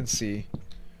that I can see.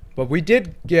 But we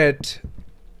did get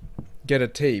a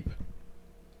tape.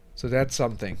 So that's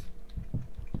something.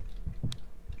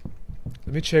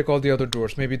 Let me check all the other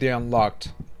doors. Maybe they're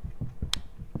unlocked.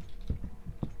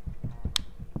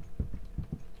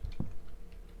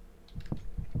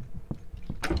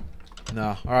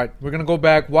 Nah. Alright, we're gonna go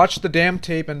back, watch the damn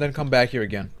tape, and then come back here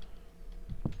again.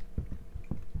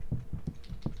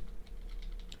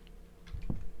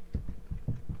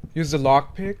 Use the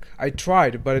lockpick? I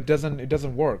tried, but it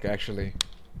doesn't work actually.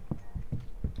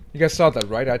 You guys saw that,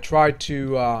 right? I tried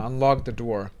to unlock the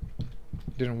door.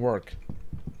 It didn't work.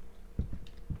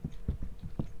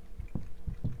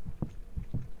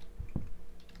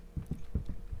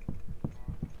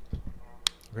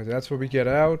 Okay, that's where we get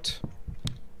out.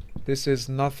 This is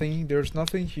nothing. There's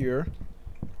nothing here.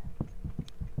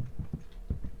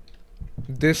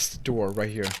 This door right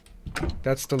here.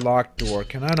 That's the locked door.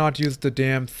 Can I not use the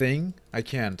damn thing? I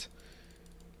can't.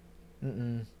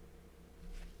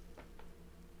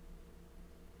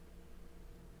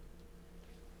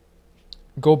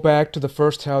 Go back to the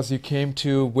first house you came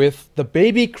to with the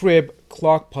baby crib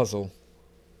clock puzzle.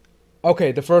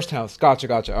 Okay, the first house.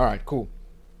 Gotcha. Alright, cool.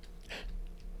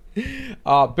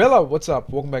 Bella, what's up?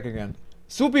 Welcome back again.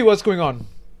 Soupy, what's going on?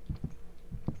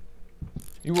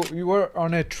 You were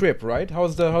on a trip, right? How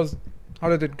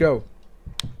did it go?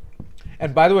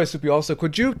 And by the way, Soupy, also,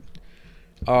 could you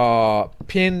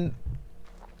pin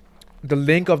the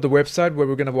link of the website where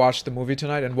we're gonna watch the movie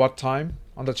tonight and what time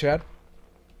on the chat?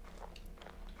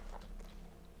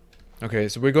 Okay,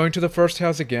 so we're going to the first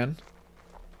house again.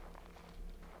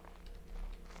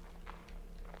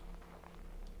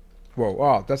 Whoa,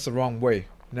 oh, that's the wrong way.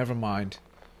 Never mind.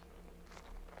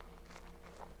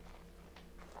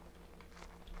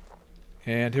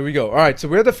 And here we go. Alright, so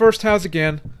we're at the first house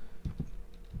again.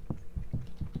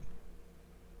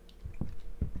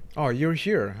 Oh, you're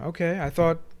here. Okay, I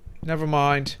thought... Never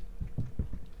mind.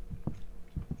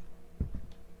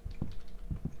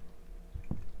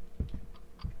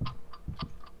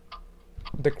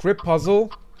 The crib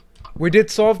puzzle? We did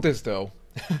solve this, though.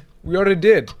 We already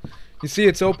did. You see,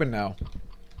 it's open now.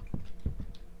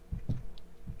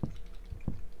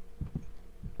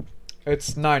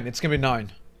 It's 9. It's gonna be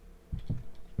 9.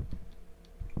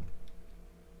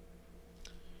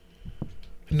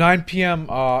 9 p.m.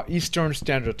 Eastern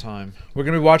Standard Time. We're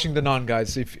gonna be watching The Nun,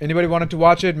 guys. If anybody wanted to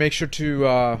watch it, make sure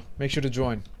to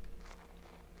join.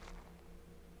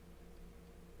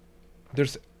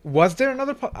 Was there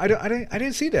another? I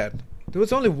didn't see that. There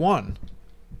was only one.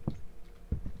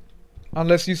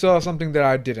 Unless you saw something that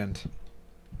I didn't.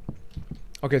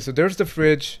 Okay, so there's the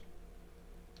fridge.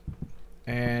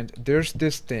 And there's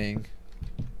this thing.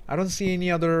 I don't see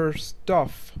any other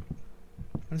stuff.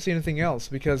 I don't see anything else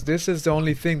because this is the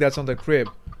only thing that's on the crib.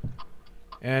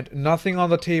 And nothing on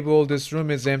the table. This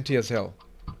room is empty as hell.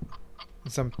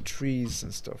 And some trees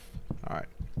and stuff. Alright.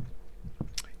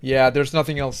 Yeah, there's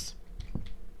nothing else.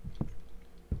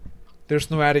 There's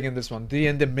no attic in this one.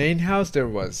 In the main house there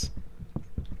was.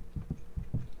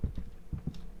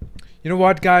 You know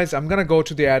what, guys? I'm gonna go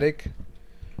to the attic.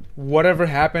 Whatever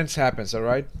happens, happens,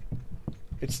 alright?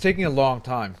 It's taking a long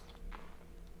time.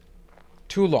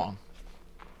 Too long.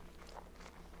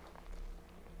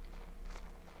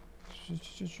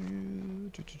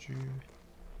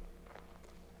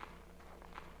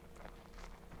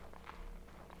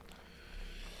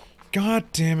 God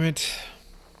damn it.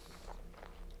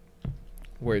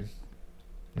 Wait.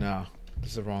 No,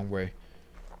 this is the wrong way.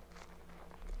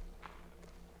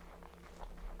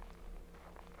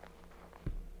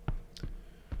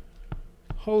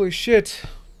 Holy shit.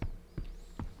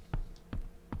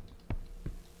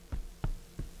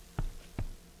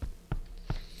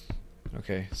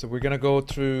 Okay, so we're gonna go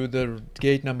through the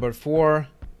gate number 4.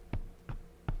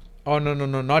 Oh, no,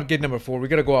 not gate number 4. We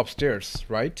gotta go upstairs,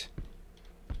 right?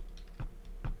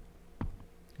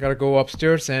 Gotta go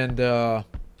upstairs and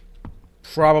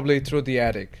probably through the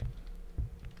attic.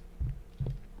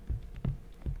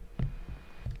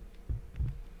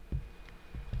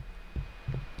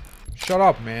 Shut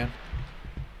up, man.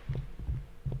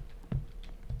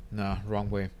 Nah, wrong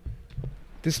way.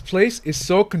 This place is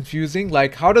so confusing.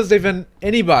 Like, how does even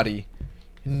anybody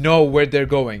know where they're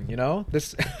going, you know?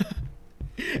 This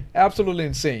absolutely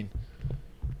insane.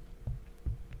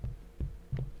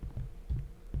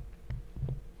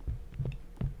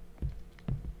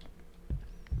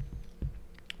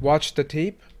 Watch the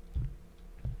tape?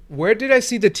 Where did I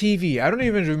see the TV? I don't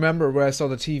even remember where I saw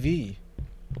the TV.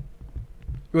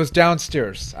 It was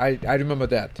downstairs. I remember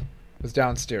that. It was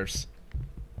downstairs.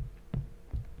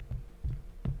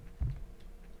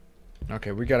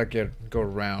 Okay, we gotta go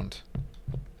around.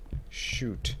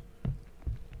 Shoot.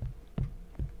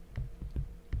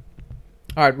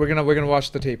 Alright, we're gonna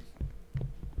watch the tape.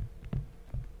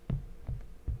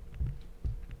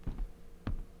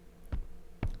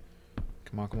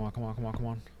 Come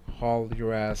on. Haul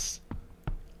your ass.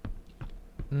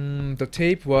 The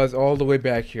tape was all the way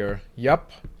back here.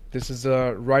 Yup. This is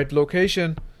the right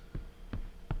location.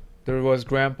 There was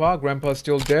Grandpa. Grandpa's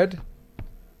still dead.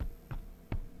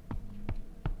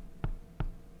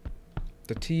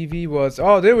 The TV was...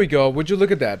 Oh, there we go. Would you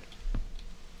look at that?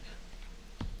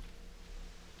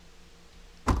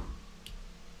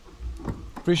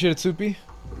 Appreciate it, Soupy.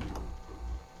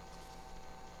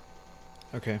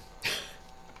 Okay.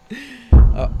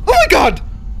 Oh my god!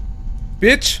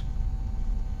 Bitch!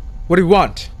 What do you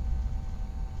want?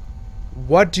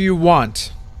 What do you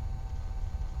want?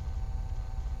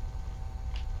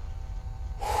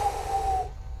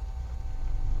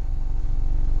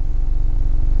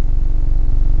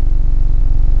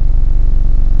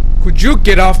 Could you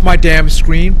get off my damn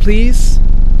screen, please?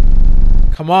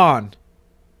 Come on.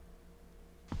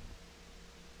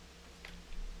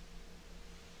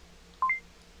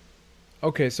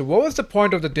 Okay, so what was the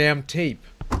point of the damn tape?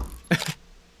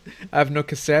 I have no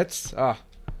cassettes. Ah.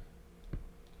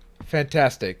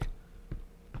 Fantastic.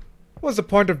 What was the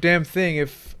point of damn thing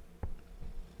if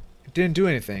it didn't do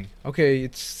anything? Okay,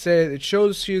 it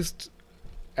shows she's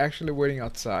actually waiting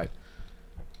outside.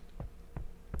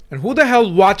 And who the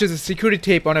hell watches a security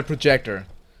tape on a projector?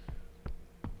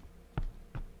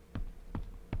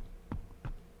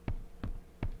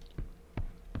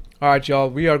 Alright, y'all,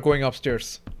 we are going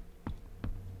upstairs.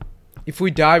 If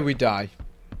we die, we die.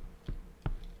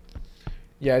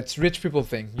 Yeah, it's rich people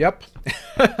thing. Yep.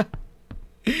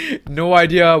 No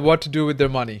idea what to do with their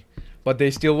money. But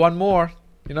they still want more,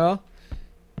 you know?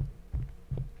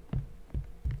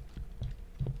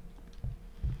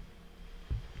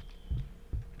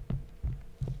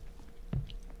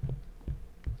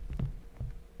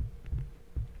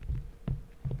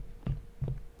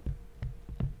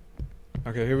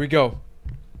 Okay, here we go.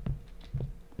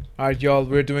 Alright, y'all,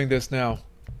 we're doing this now.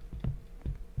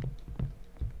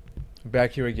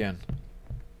 Back here again.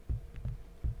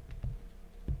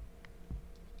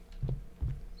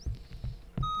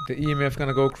 The EMF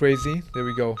gonna go crazy. There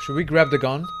we go. Should we grab the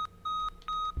gun?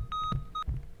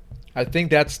 I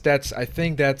think that's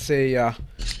a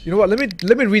you know what,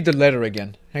 let me read the letter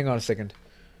again. Hang on a second.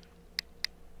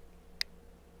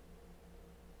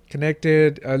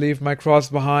 Connected, I leave my cross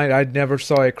behind. I never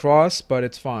saw a cross, but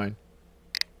it's fine.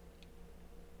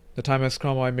 The time has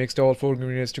come. I mixed all 4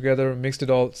 ingredients together, mixed it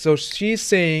all. So she's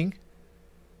saying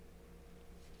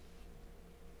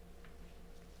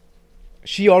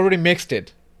she already mixed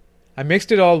it. I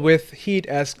mixed it all with heat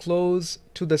as close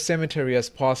to the cemetery as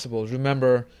possible.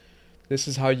 Remember, this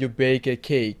is how you bake a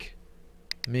cake.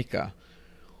 Mika.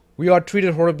 We are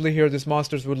treated horribly here. These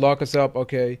monsters would lock us up.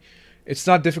 Okay. It's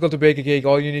not difficult to bake a cake.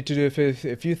 All you need to do is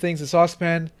a few things. A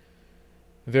saucepan,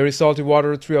 very salty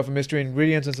water, 3 of mystery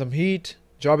ingredients, and some heat.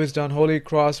 Job is done. Holy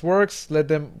Cross works. Let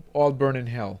them all burn in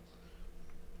hell.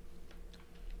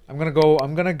 I'm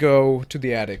gonna go to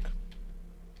the attic.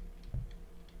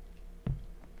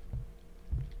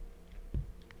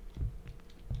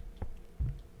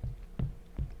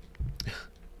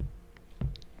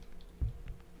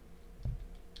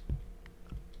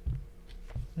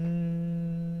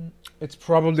 It's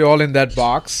probably all in that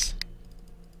box.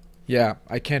 Yeah,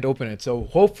 I can't open it. So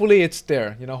hopefully it's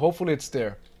there. You know, hopefully it's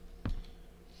there.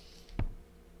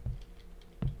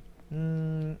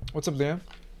 What's up, Liam?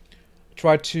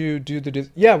 Try to do the...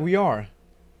 Yeah, we are.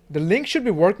 The link should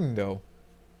be working, though.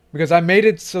 Because I made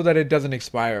it so that it doesn't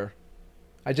expire.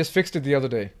 I just fixed it the other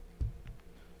day.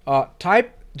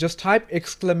 Just type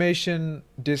exclamation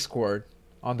Discord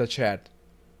on the chat.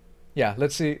 Yeah,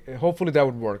 let's see. Hopefully that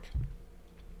would work.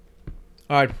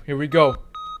 Alright, here we go.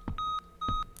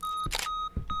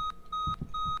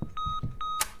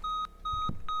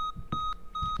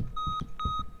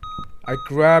 I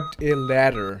grabbed a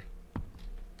ladder.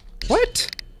 What?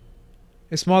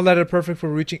 A small ladder perfect for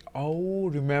reaching... Oh,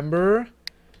 remember?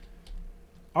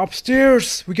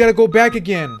 Upstairs! We gotta go back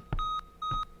again.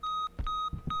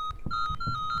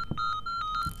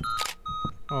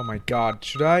 Oh my god.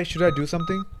 Should I do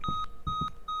something?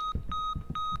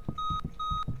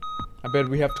 I bet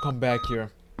we have to come back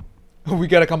here. We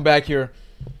gotta come back here.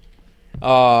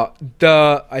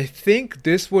 I think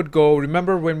this would go...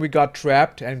 Remember when we got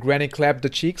trapped and Granny clapped the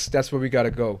cheeks? That's where we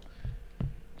gotta go.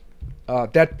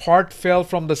 That part fell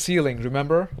from the ceiling,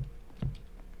 remember?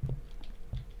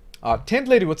 Tent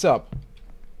Lady, what's up?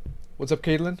 What's up,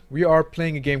 Caitlin? We are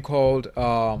playing a game called,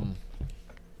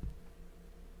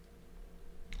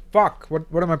 Fuck,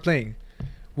 what am I playing?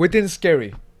 Within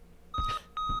Skerry.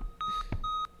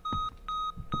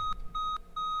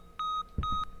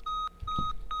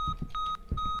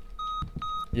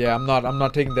 Yeah, I'm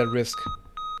not taking that risk.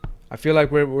 I feel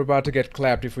like we're about to get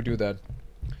clapped if we do that.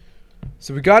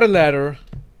 So we got a ladder.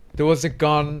 There was a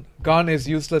gun. Gun is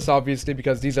useless, obviously,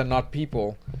 because these are not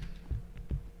people.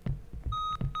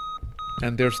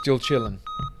 And they're still chilling.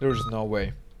 There's no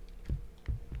way.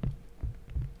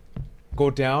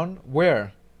 Go down?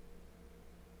 Where?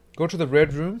 Go to the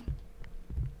red room?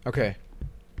 Okay.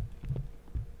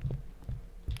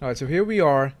 Alright, so here we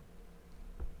are.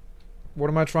 What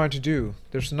am I trying to do?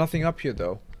 There's nothing up here,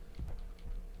 though.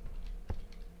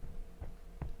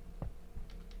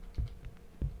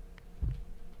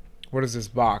 What is this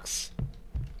box?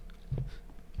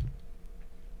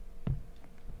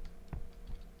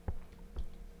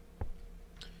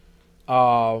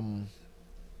 Arya,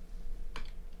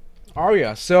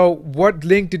 so what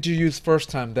link did you use first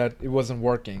time that it wasn't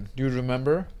working? Do you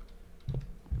remember?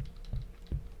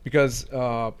 Because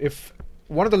if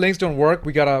one of the links don't work,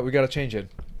 we gotta change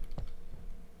it.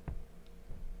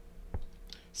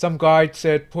 Some guy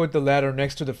said put the ladder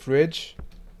next to the fridge.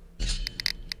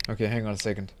 Okay, hang on a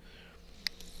second.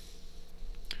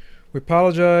 We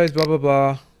apologize, blah blah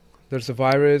blah. There's a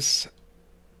virus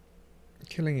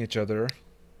killing each other.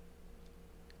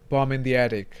 Bomb in the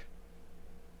attic.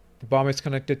 The bomb is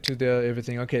connected to the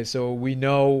everything. Okay, so we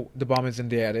know the bomb is in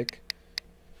the attic.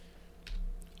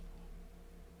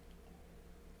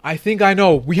 I think I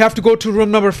know. We have to go to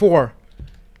room number 4.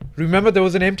 Remember, there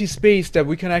was an empty space that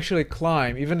we can actually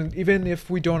climb. Even if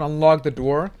we don't unlock the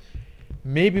door,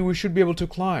 maybe we should be able to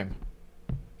climb.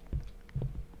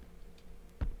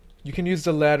 You can use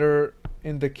the ladder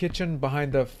in the kitchen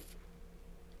behind the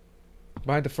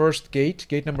first gate,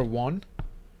 gate number 1.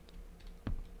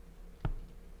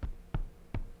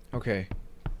 Okay.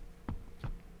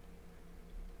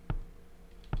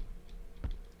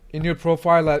 In your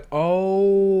profile,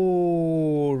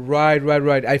 oh,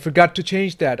 right. I forgot to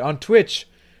change that on Twitch.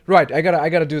 Right, I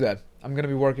gotta do that. I'm gonna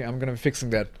be fixing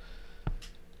that.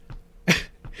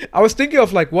 I was thinking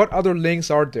of like what other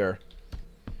links are there.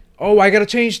 Oh, I gotta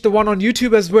change the one on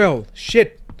YouTube as well.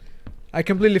 Shit, I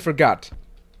completely forgot.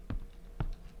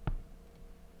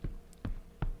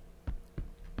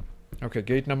 Okay,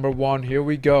 gate number 1. Here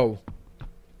we go.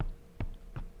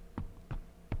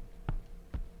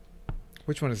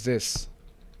 Which one is this?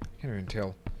 I can't even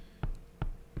tell.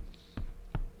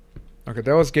 Okay,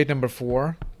 that was gate number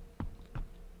 4.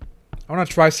 I want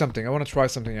to try something. I want to try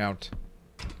something out.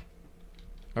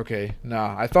 Okay,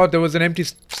 nah. I thought there was an empty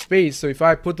space, so if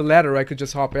I put the ladder, I could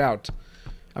just hop out.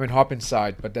 I mean, hop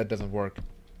inside, but that doesn't work.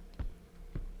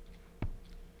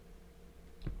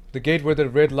 The gate where the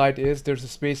red light is, there's a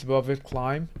space above it.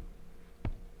 Climb.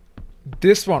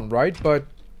 This one, right? But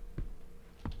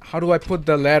how do I put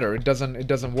the ladder? It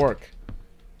doesn't work.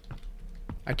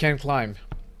 I can't climb.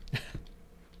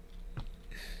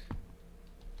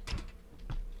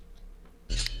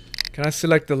 Can I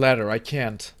select the ladder? I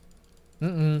can't.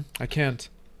 I can't.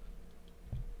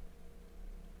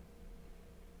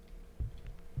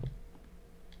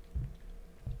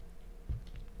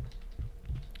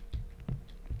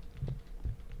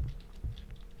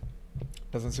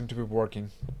 Doesn't seem to be working.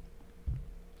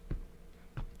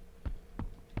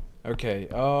 Okay,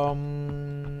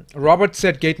 Robert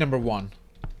said gate number 1.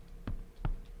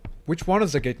 Which one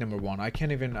is the gate number 1? I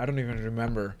don't even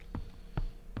remember.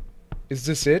 Is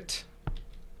this it?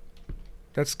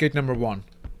 That's gate number 1.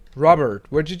 Robert,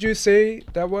 what did you say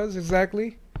that was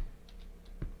exactly?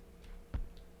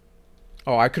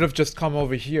 Oh, I could have just come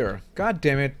over here. God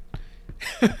damn it.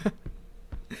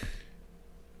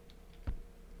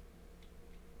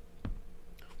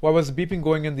 Why was the beeping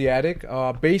going in the attic?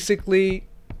 Basically,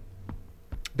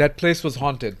 that place was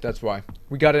haunted. That's why.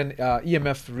 We got an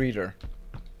EMF reader.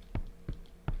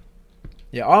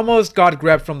 Yeah, almost got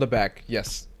grabbed from the back.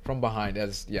 Yes, from behind.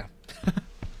 Yeah.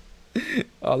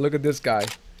 Oh, look at this guy.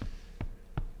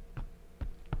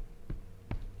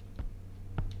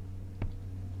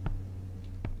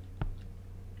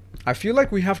 I feel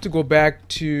like we have to go back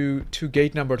to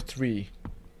gate number 3.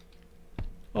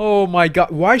 Oh my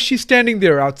god, why is she standing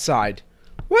there outside?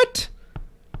 What?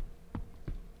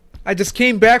 I just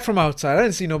came back from outside. I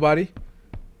didn't see nobody.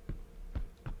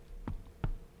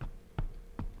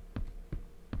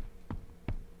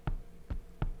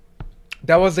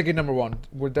 That was the gate number 1.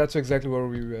 That's exactly where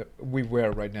we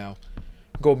were right now.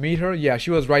 Go meet her? Yeah,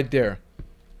 she was right there.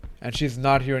 And she's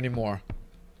not here anymore.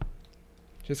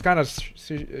 She's kind of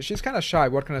shy.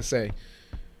 What can I say?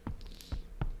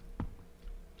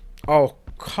 Oh,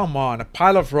 come on. A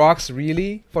pile of rocks,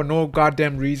 really? For no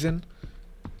goddamn reason?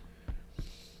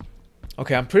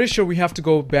 Okay, I'm pretty sure we have to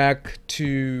go back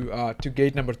to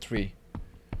gate number 3.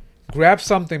 Grab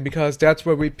something because that's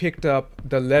where we picked up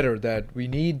the letter that we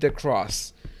need the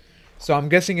cross. So I'm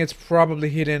guessing it's probably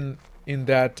hidden in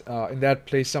that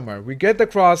place somewhere. We get the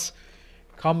cross,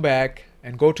 come back,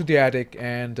 and go to the attic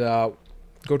and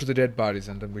go to the dead bodies,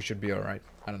 and then we should be alright.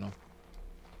 I don't know.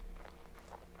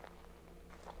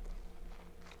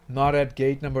 Not at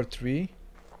gate number 3.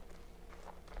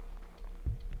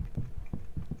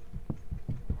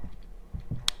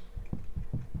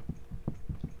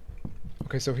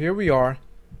 Okay, so here we are.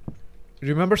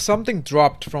 Remember, something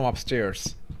dropped from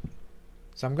upstairs.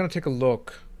 So I'm gonna take a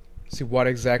look. See what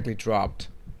exactly dropped.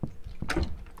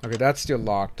 Okay, that's still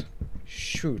locked.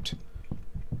 Shoot.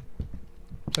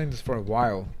 I'm playing this for a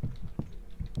while.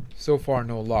 So far,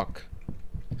 no luck.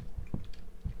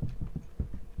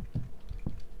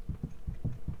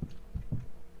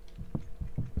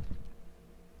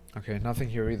 Okay, nothing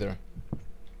here either.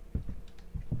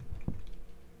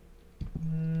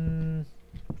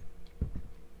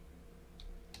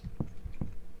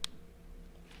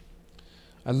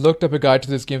 I looked up a guide to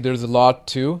this game. There's a lot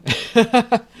too.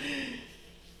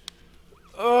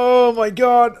 Oh my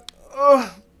god.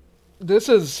 Oh, this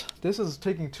is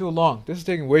taking too long. This is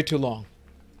taking way too long.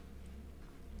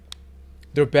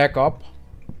 They're back up.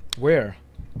 Where?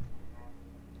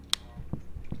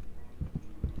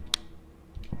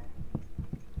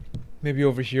 Maybe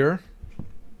over here?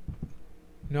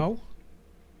 No?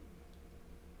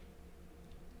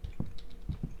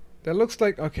 That looks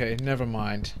like... Okay, never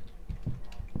mind.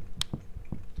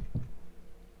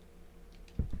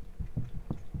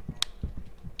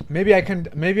 Maybe I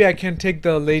can take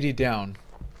the lady down.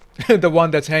 The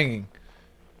one that's hanging.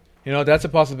 You know, that's a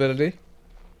possibility.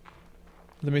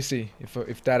 Let me see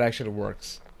if that actually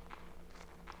works.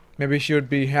 Maybe she would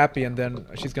be happy and then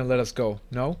she's gonna let us go.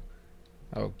 No?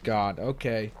 Oh god,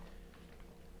 okay.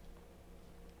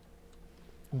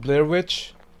 Blair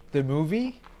Witch, the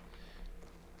movie?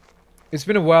 It's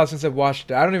been a while since I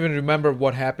watched it. I don't even remember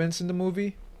what happens in the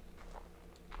movie.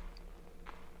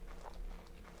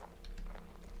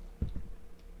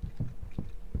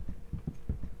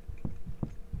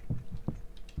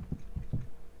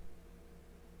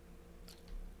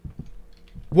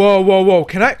 Whoa, whoa, whoa.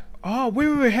 Can I... Oh,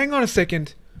 wait, hang on a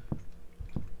second.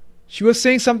 She was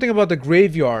saying something about the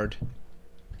graveyard.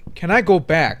 Can I go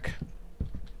back?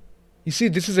 You see,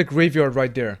 this is a graveyard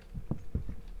right there.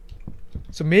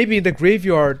 So maybe in the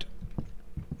graveyard,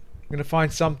 I'm gonna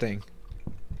find something.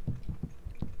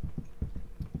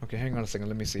 Okay, hang on a second,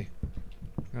 let me see.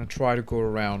 I'm gonna try to go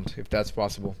around, if that's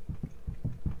possible.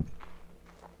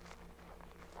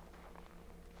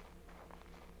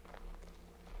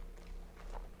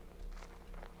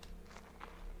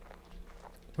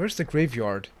 Where's the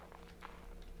graveyard?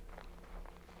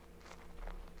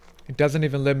 It doesn't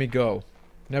even let me go.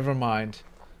 Never mind.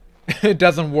 It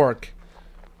doesn't work.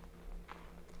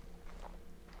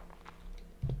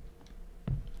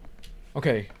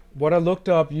 Okay, what I looked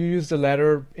up, you used the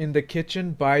ladder in the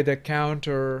kitchen by the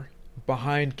counter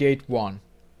behind gate 1.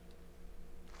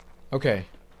 Okay.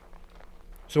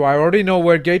 So I already know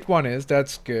where gate 1 is,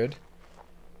 that's good.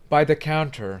 By the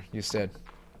counter, you said.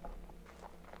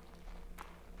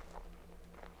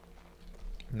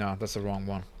 No, that's the wrong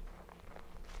one.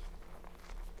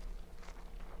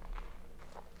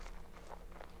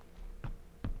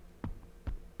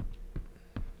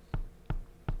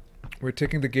 We're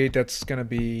taking the gate that's gonna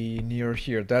be near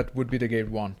here. That would be the gate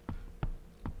 1.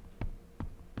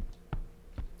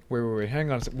 Wait, hang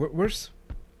on a sec. Where's...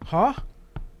 Huh?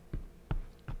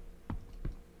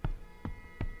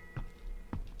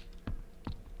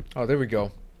 Oh, there we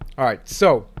go. Alright,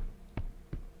 so...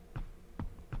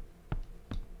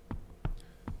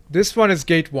 This one is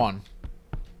gate 1.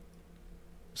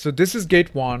 So this is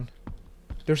gate 1.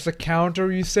 There's a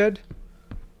counter, you said?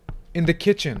 In the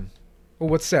kitchen. Oh,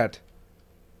 what's that?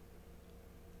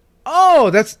 Oh,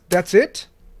 that's it?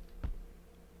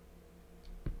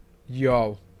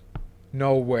 Yo.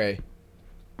 No way.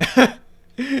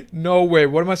 No way.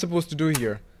 What am I supposed to do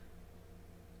here?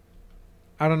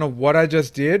 I don't know what I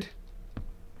just did.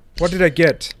 What did I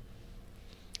get?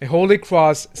 A holy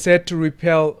cross said to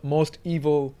repel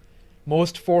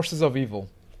most forces of evil.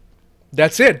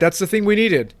 That's it. That's the thing we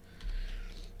needed.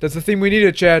 That's the thing we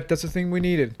needed, chat. That's the thing we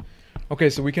needed. Okay,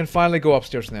 so we can finally go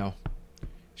upstairs now.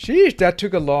 Sheesh, that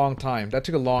took a long time. That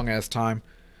took a long ass time.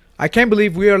 I can't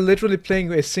believe we are literally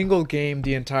playing a single game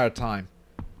the entire time.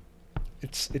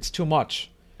 It's too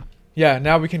much. Yeah,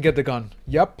 now we can get the gun.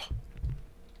 Yup.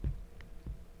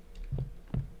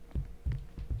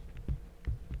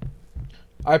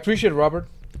 I appreciate it, Robert.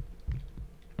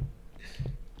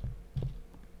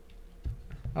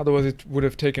 Otherwise it would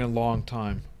have taken a long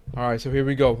time. Alright, so here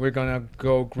we go. We're gonna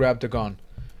go grab the gun.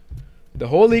 The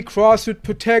Holy Cross would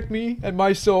protect me and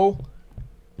my soul.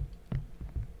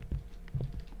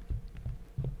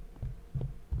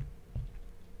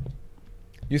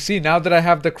 You see, now that I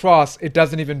have the cross, it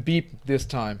doesn't even beep this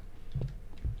time.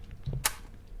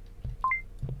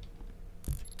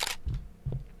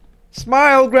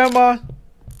 Smile, Grandma!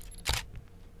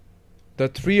 The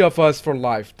 3 of us for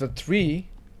life. The 3?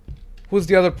 Who's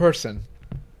the other person?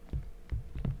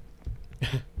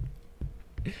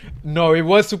 No, it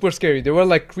was super scary. They were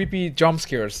like creepy jump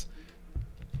scares.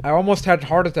 I almost had a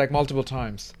heart attack multiple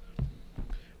times.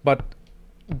 But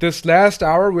this last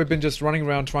hour, we've been just running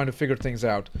around trying to figure things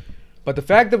out. But the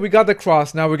fact that we got the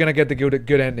cross, now we're gonna get the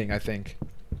good ending, I think.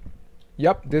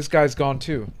 Yep, this guy's gone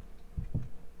too.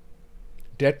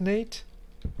 Detonate?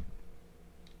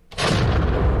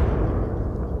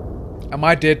 Am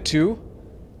I dead too?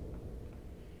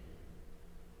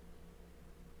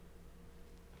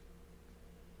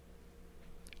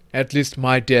 At least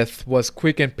my death was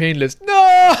quick and painless.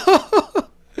 No!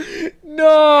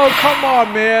 No, come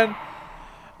on, man.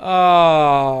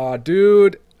 Ah,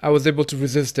 dude. I was able to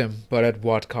resist him, but at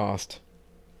what cost?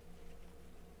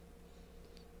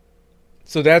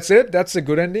 So that's it? That's a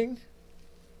good ending?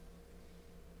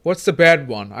 What's the bad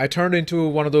one? I turned into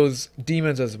one of those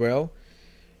demons as well.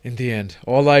 In the end,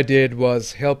 all I did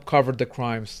was help cover the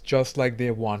crimes just like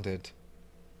they wanted.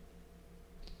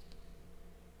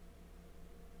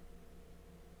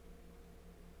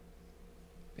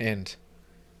 End.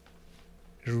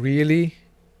 Really?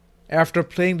 After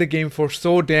playing the game for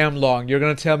so damn long, you're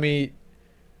gonna tell me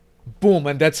boom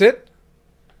and that's it?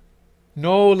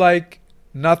 No, like,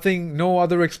 nothing, no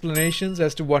other explanations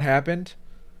as to what happened?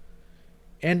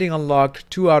 Ending unlocked,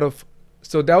 2 out of...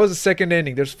 So that was the second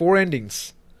ending. There's 4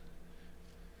 endings.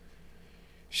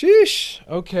 Sheesh.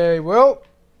 Okay, well...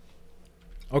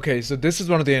 Okay, so this is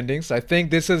one of the endings. I think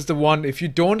this is the one... If you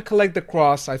don't collect the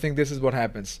cross, I think this is what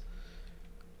happens.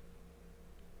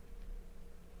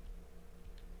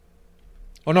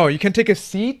 Oh no, you can take a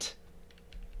seat?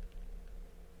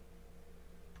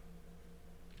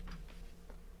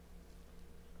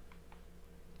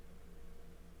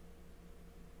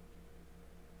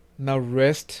 Now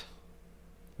rest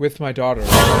with my daughter.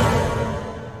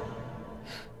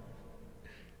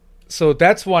 So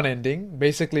that's one ending.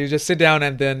 Basically, you just sit down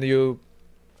and then you,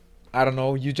 I don't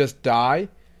know, you just die.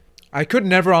 I could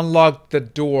never unlock the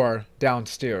door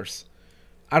downstairs.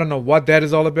 I don't know what that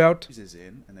is all about. Is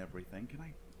in and everything. Can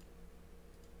I?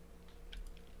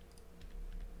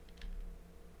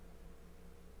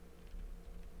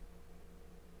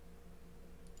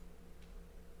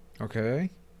 Okay.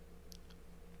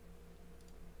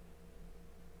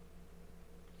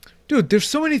 Dude, there's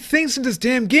so many things in this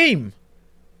damn game.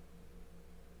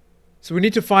 So we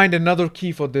need to find another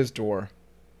key for this door.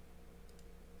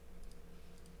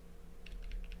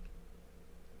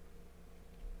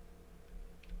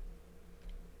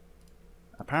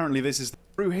 Apparently, this is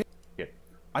through here.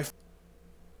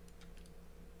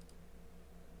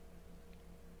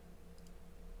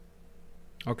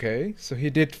 Okay, so he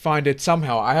did find it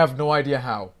somehow. I have no idea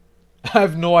how. I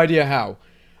have no idea how.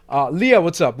 Leah,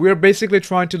 what's up? We're basically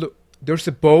trying to look. There's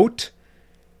a boat.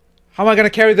 How am I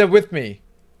gonna carry that with me?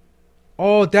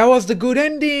 Oh, that was the good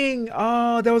ending.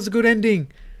 Oh, that was the good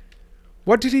ending.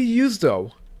 What did he use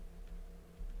though?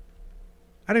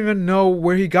 I don't even know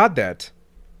where he got that.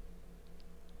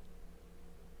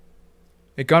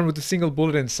 A gun with a single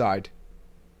bullet inside.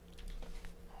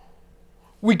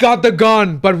 We got the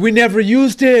gun, but we never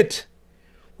used it.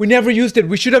 We never used it.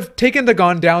 We should have taken the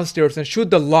gun downstairs and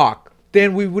shoot the lock.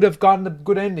 Then we would have gotten a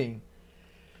good ending.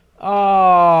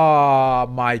 Oh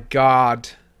my god.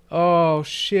 Oh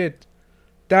shit.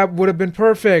 That would have been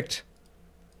perfect.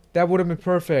 That would have been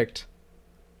perfect.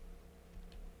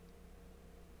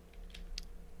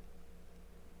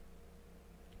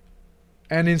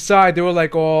 And inside they were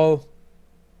like all...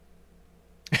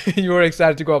 You were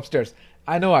excited to go upstairs.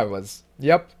 I know I was.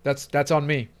 Yep, that's on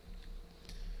me.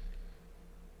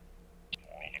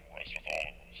 What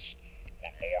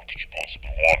more could you possibly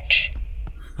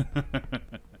want?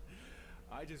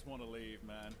 I just want to leave,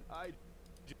 man.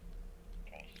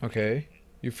 Okay.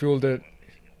 You feel that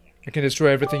I can destroy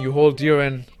everything you hold dear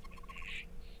and...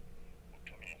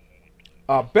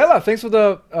 Bella, thanks for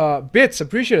the bits.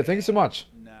 Appreciate it. Thank you so much.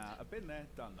 Nah, I've been there,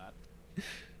 done that.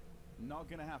 Not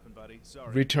gonna happen, buddy.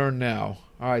 Sorry. Return now.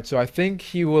 Alright, so I think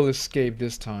he will escape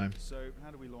this time. So, how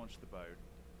do we launch the boat?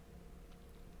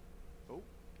 Oh,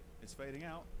 it's fading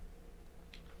out.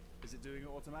 Is it doing it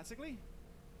automatically?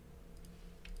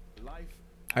 Life.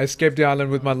 I escaped the island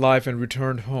with my life and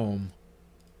returned home.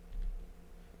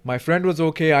 My friend was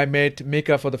okay. I met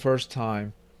Mika for the first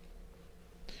time.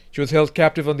 She was held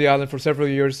captive on the island for several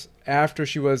years after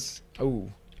she was...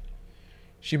 Oh.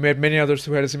 She met many others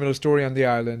who had a similar story on the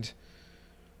island.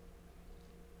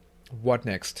 What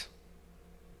next?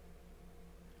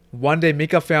 One day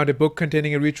Mika found a book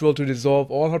containing a ritual to dissolve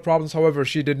all her problems. However,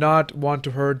 she did not want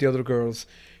to hurt the other girls.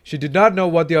 She did not know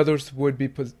what the others would be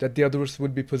that the others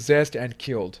would be possessed and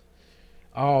killed.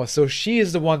 Oh, so she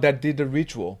is the one that did the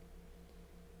ritual.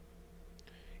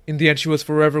 In the end, she was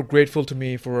forever grateful to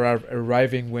me for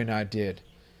arriving when I did.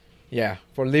 Yeah,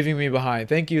 for leaving me behind.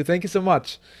 Thank you so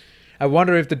much. I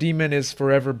wonder if the demon is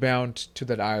forever bound to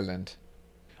that island.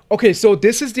 Okay, so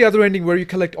this is the other ending where you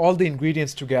collect all the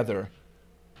ingredients together.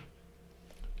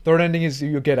 Third ending is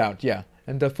you get out, yeah.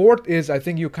 And the fourth is, I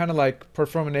think you kind of like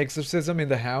perform an exorcism in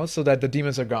the house so that the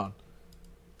demons are gone.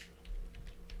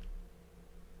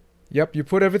 Yep, you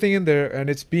put everything in there and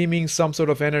it's beaming some sort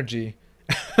of energy.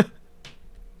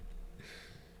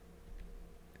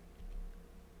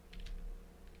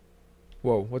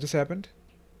 Whoa, what just happened?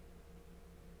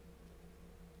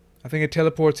 I think it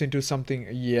teleports into something.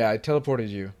 Yeah, it teleported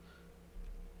you.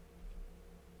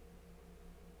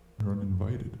 You're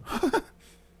uninvited. I'm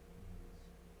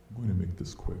going to make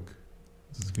this quick.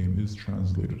 This game is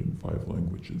translated in 5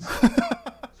 languages. So imagine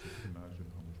how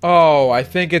much... Oh, I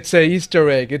think it's a Easter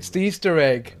egg. It's the Easter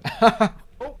egg.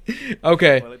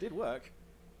 Okay. Well, it did